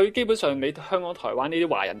洲地區，基本上你香港、台灣呢啲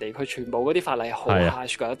華人地區，全部嗰啲法例係好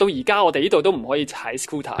harsh 噶。到而家我哋呢度都唔可以踩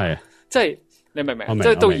scooter，即係你明唔明？即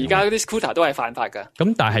係到而家嗰啲 scooter 都係犯法噶。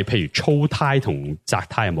咁但係譬如粗胎同窄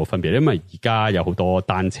胎有冇分別？因為而家有好多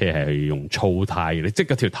單車係用粗胎嘅，即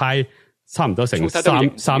係嗰條胎差唔多成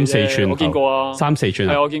三四寸，我見過啊，3-4寸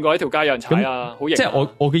係我見過喺條街有人踩啊，好型。即係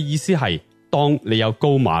我嘅意思係，當你有高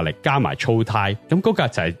馬力加埋粗胎，咁嗰架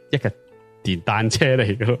就係一個電單車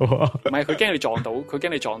嚟噶咯。唔係，佢驚你撞到，佢驚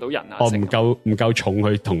你撞到人啊！我唔夠重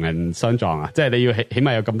去同人相撞啊！即係你要起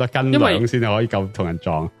碼有咁多斤兩先可以夠同人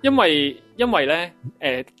撞。因為咧，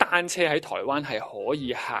單車喺台灣係可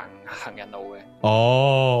以行人路嘅。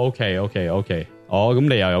哦 ，OK，哦，咁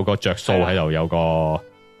你又有個着數喺度，有個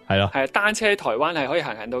係咯。係單車喺台灣係可以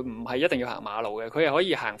行人路，唔係一定要行馬路嘅，佢係可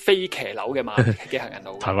以行非騎樓嘅行人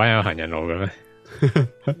路。台灣有行人路嘅咩？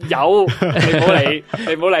有，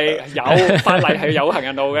你唔好理，有法例係有行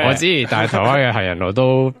人路嘅。我知，但係台灣嘅行人路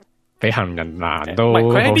都比行人難，都好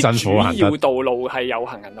辛苦行得。主要道路係有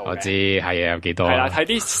行人路嘅。我知，係啊，有幾多？係啦，睇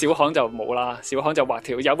啲小巷就冇啦，小巷就畫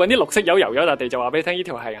條，有搵啲綠色油油咗笪地，就話俾你聽呢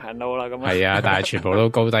條係行人路啦。咁係啊，但係全部都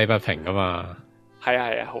高低不平噶嘛。係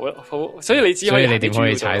啊，好，所以你只可以。所以你點可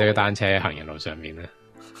以踩到個單車喺行人路上面咧？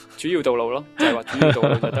主要道路咯，就係話主要道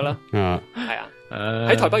路就得啦。係啊。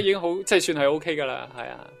喺台北已經好，即係算係 OK 噶啦，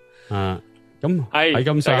係啊。咁係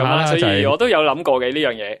咁上下啦，所以我都有諗過嘅呢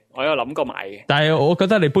樣嘢，我有諗過買嘅。但係我覺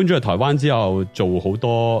得你搬咗去台灣之後，做好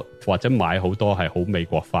多或者買好多係好美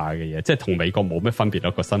國化嘅嘢，即係同美國冇咩分別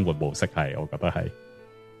咯。個生活模式係，我覺得係。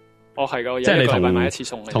哦，係噶，即係你一個禮拜買一次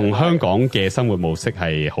餸，同香港嘅生活模式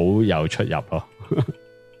係好有出入咯。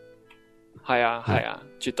係啊，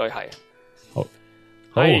絕對係。好，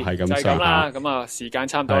係咁上下。咁啊，時間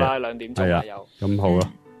差唔多啦，2點鐘啦又。咁好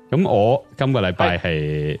啦。咁我今個禮拜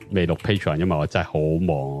係未錄 Patreon，因為我真係好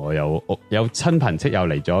忙，我有親朋戚友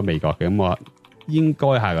嚟咗美國嘅，咁我應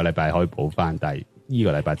該下個禮拜可以補翻，但係呢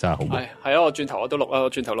個禮拜真係好忙。係啊，我轉頭我都錄啊，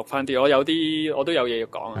我轉頭錄翻啲，我都有嘢要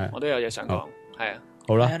講啊，我都有嘢想講，係啊。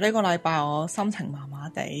好啦，呢個禮拜我心情麻麻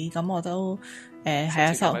地，咁我都係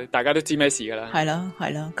啊，大家都知咩事噶啦，係啦，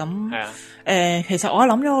咁係啊，其實我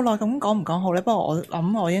諗咗好耐，咁講唔講好咧？不過我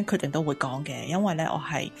諗我已經決定都會講嘅，因為咧我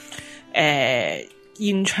係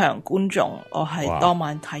現場觀眾，我係當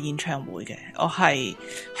晚睇演唱會嘅，我係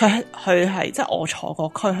佢係即係我坐個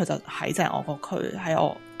區，佢就喺正我個區喺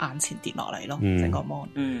我眼前跌落嚟咯，整個 mon。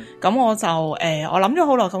咁我就我諗咗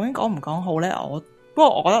好耐，究竟講唔講好咧？不過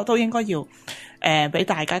我覺得都應該要俾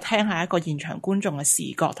大家聽下一個現場觀眾嘅視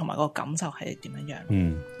覺同埋個感受係點樣樣。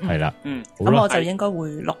係啦，咁我就應該會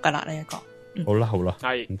錄噶啦呢一個。好啦，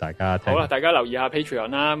係咁大家聽好啦，大家留意下 Patreon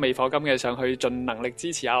啦，未課金嘅上去盡能力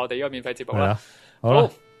支持下我哋呢個免費節目啦。好啦，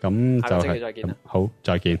咁就係再見啦。好，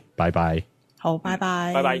再見，拜拜。好，拜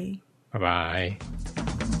拜，拜拜，拜拜。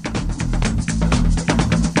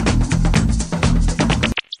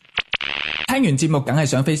聽完節目梗係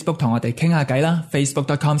上 Facebook 同我哋傾下偈啦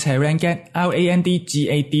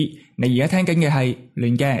，facebook.com/randgad，RANDGAD。你而家聽緊嘅係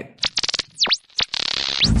亂嘅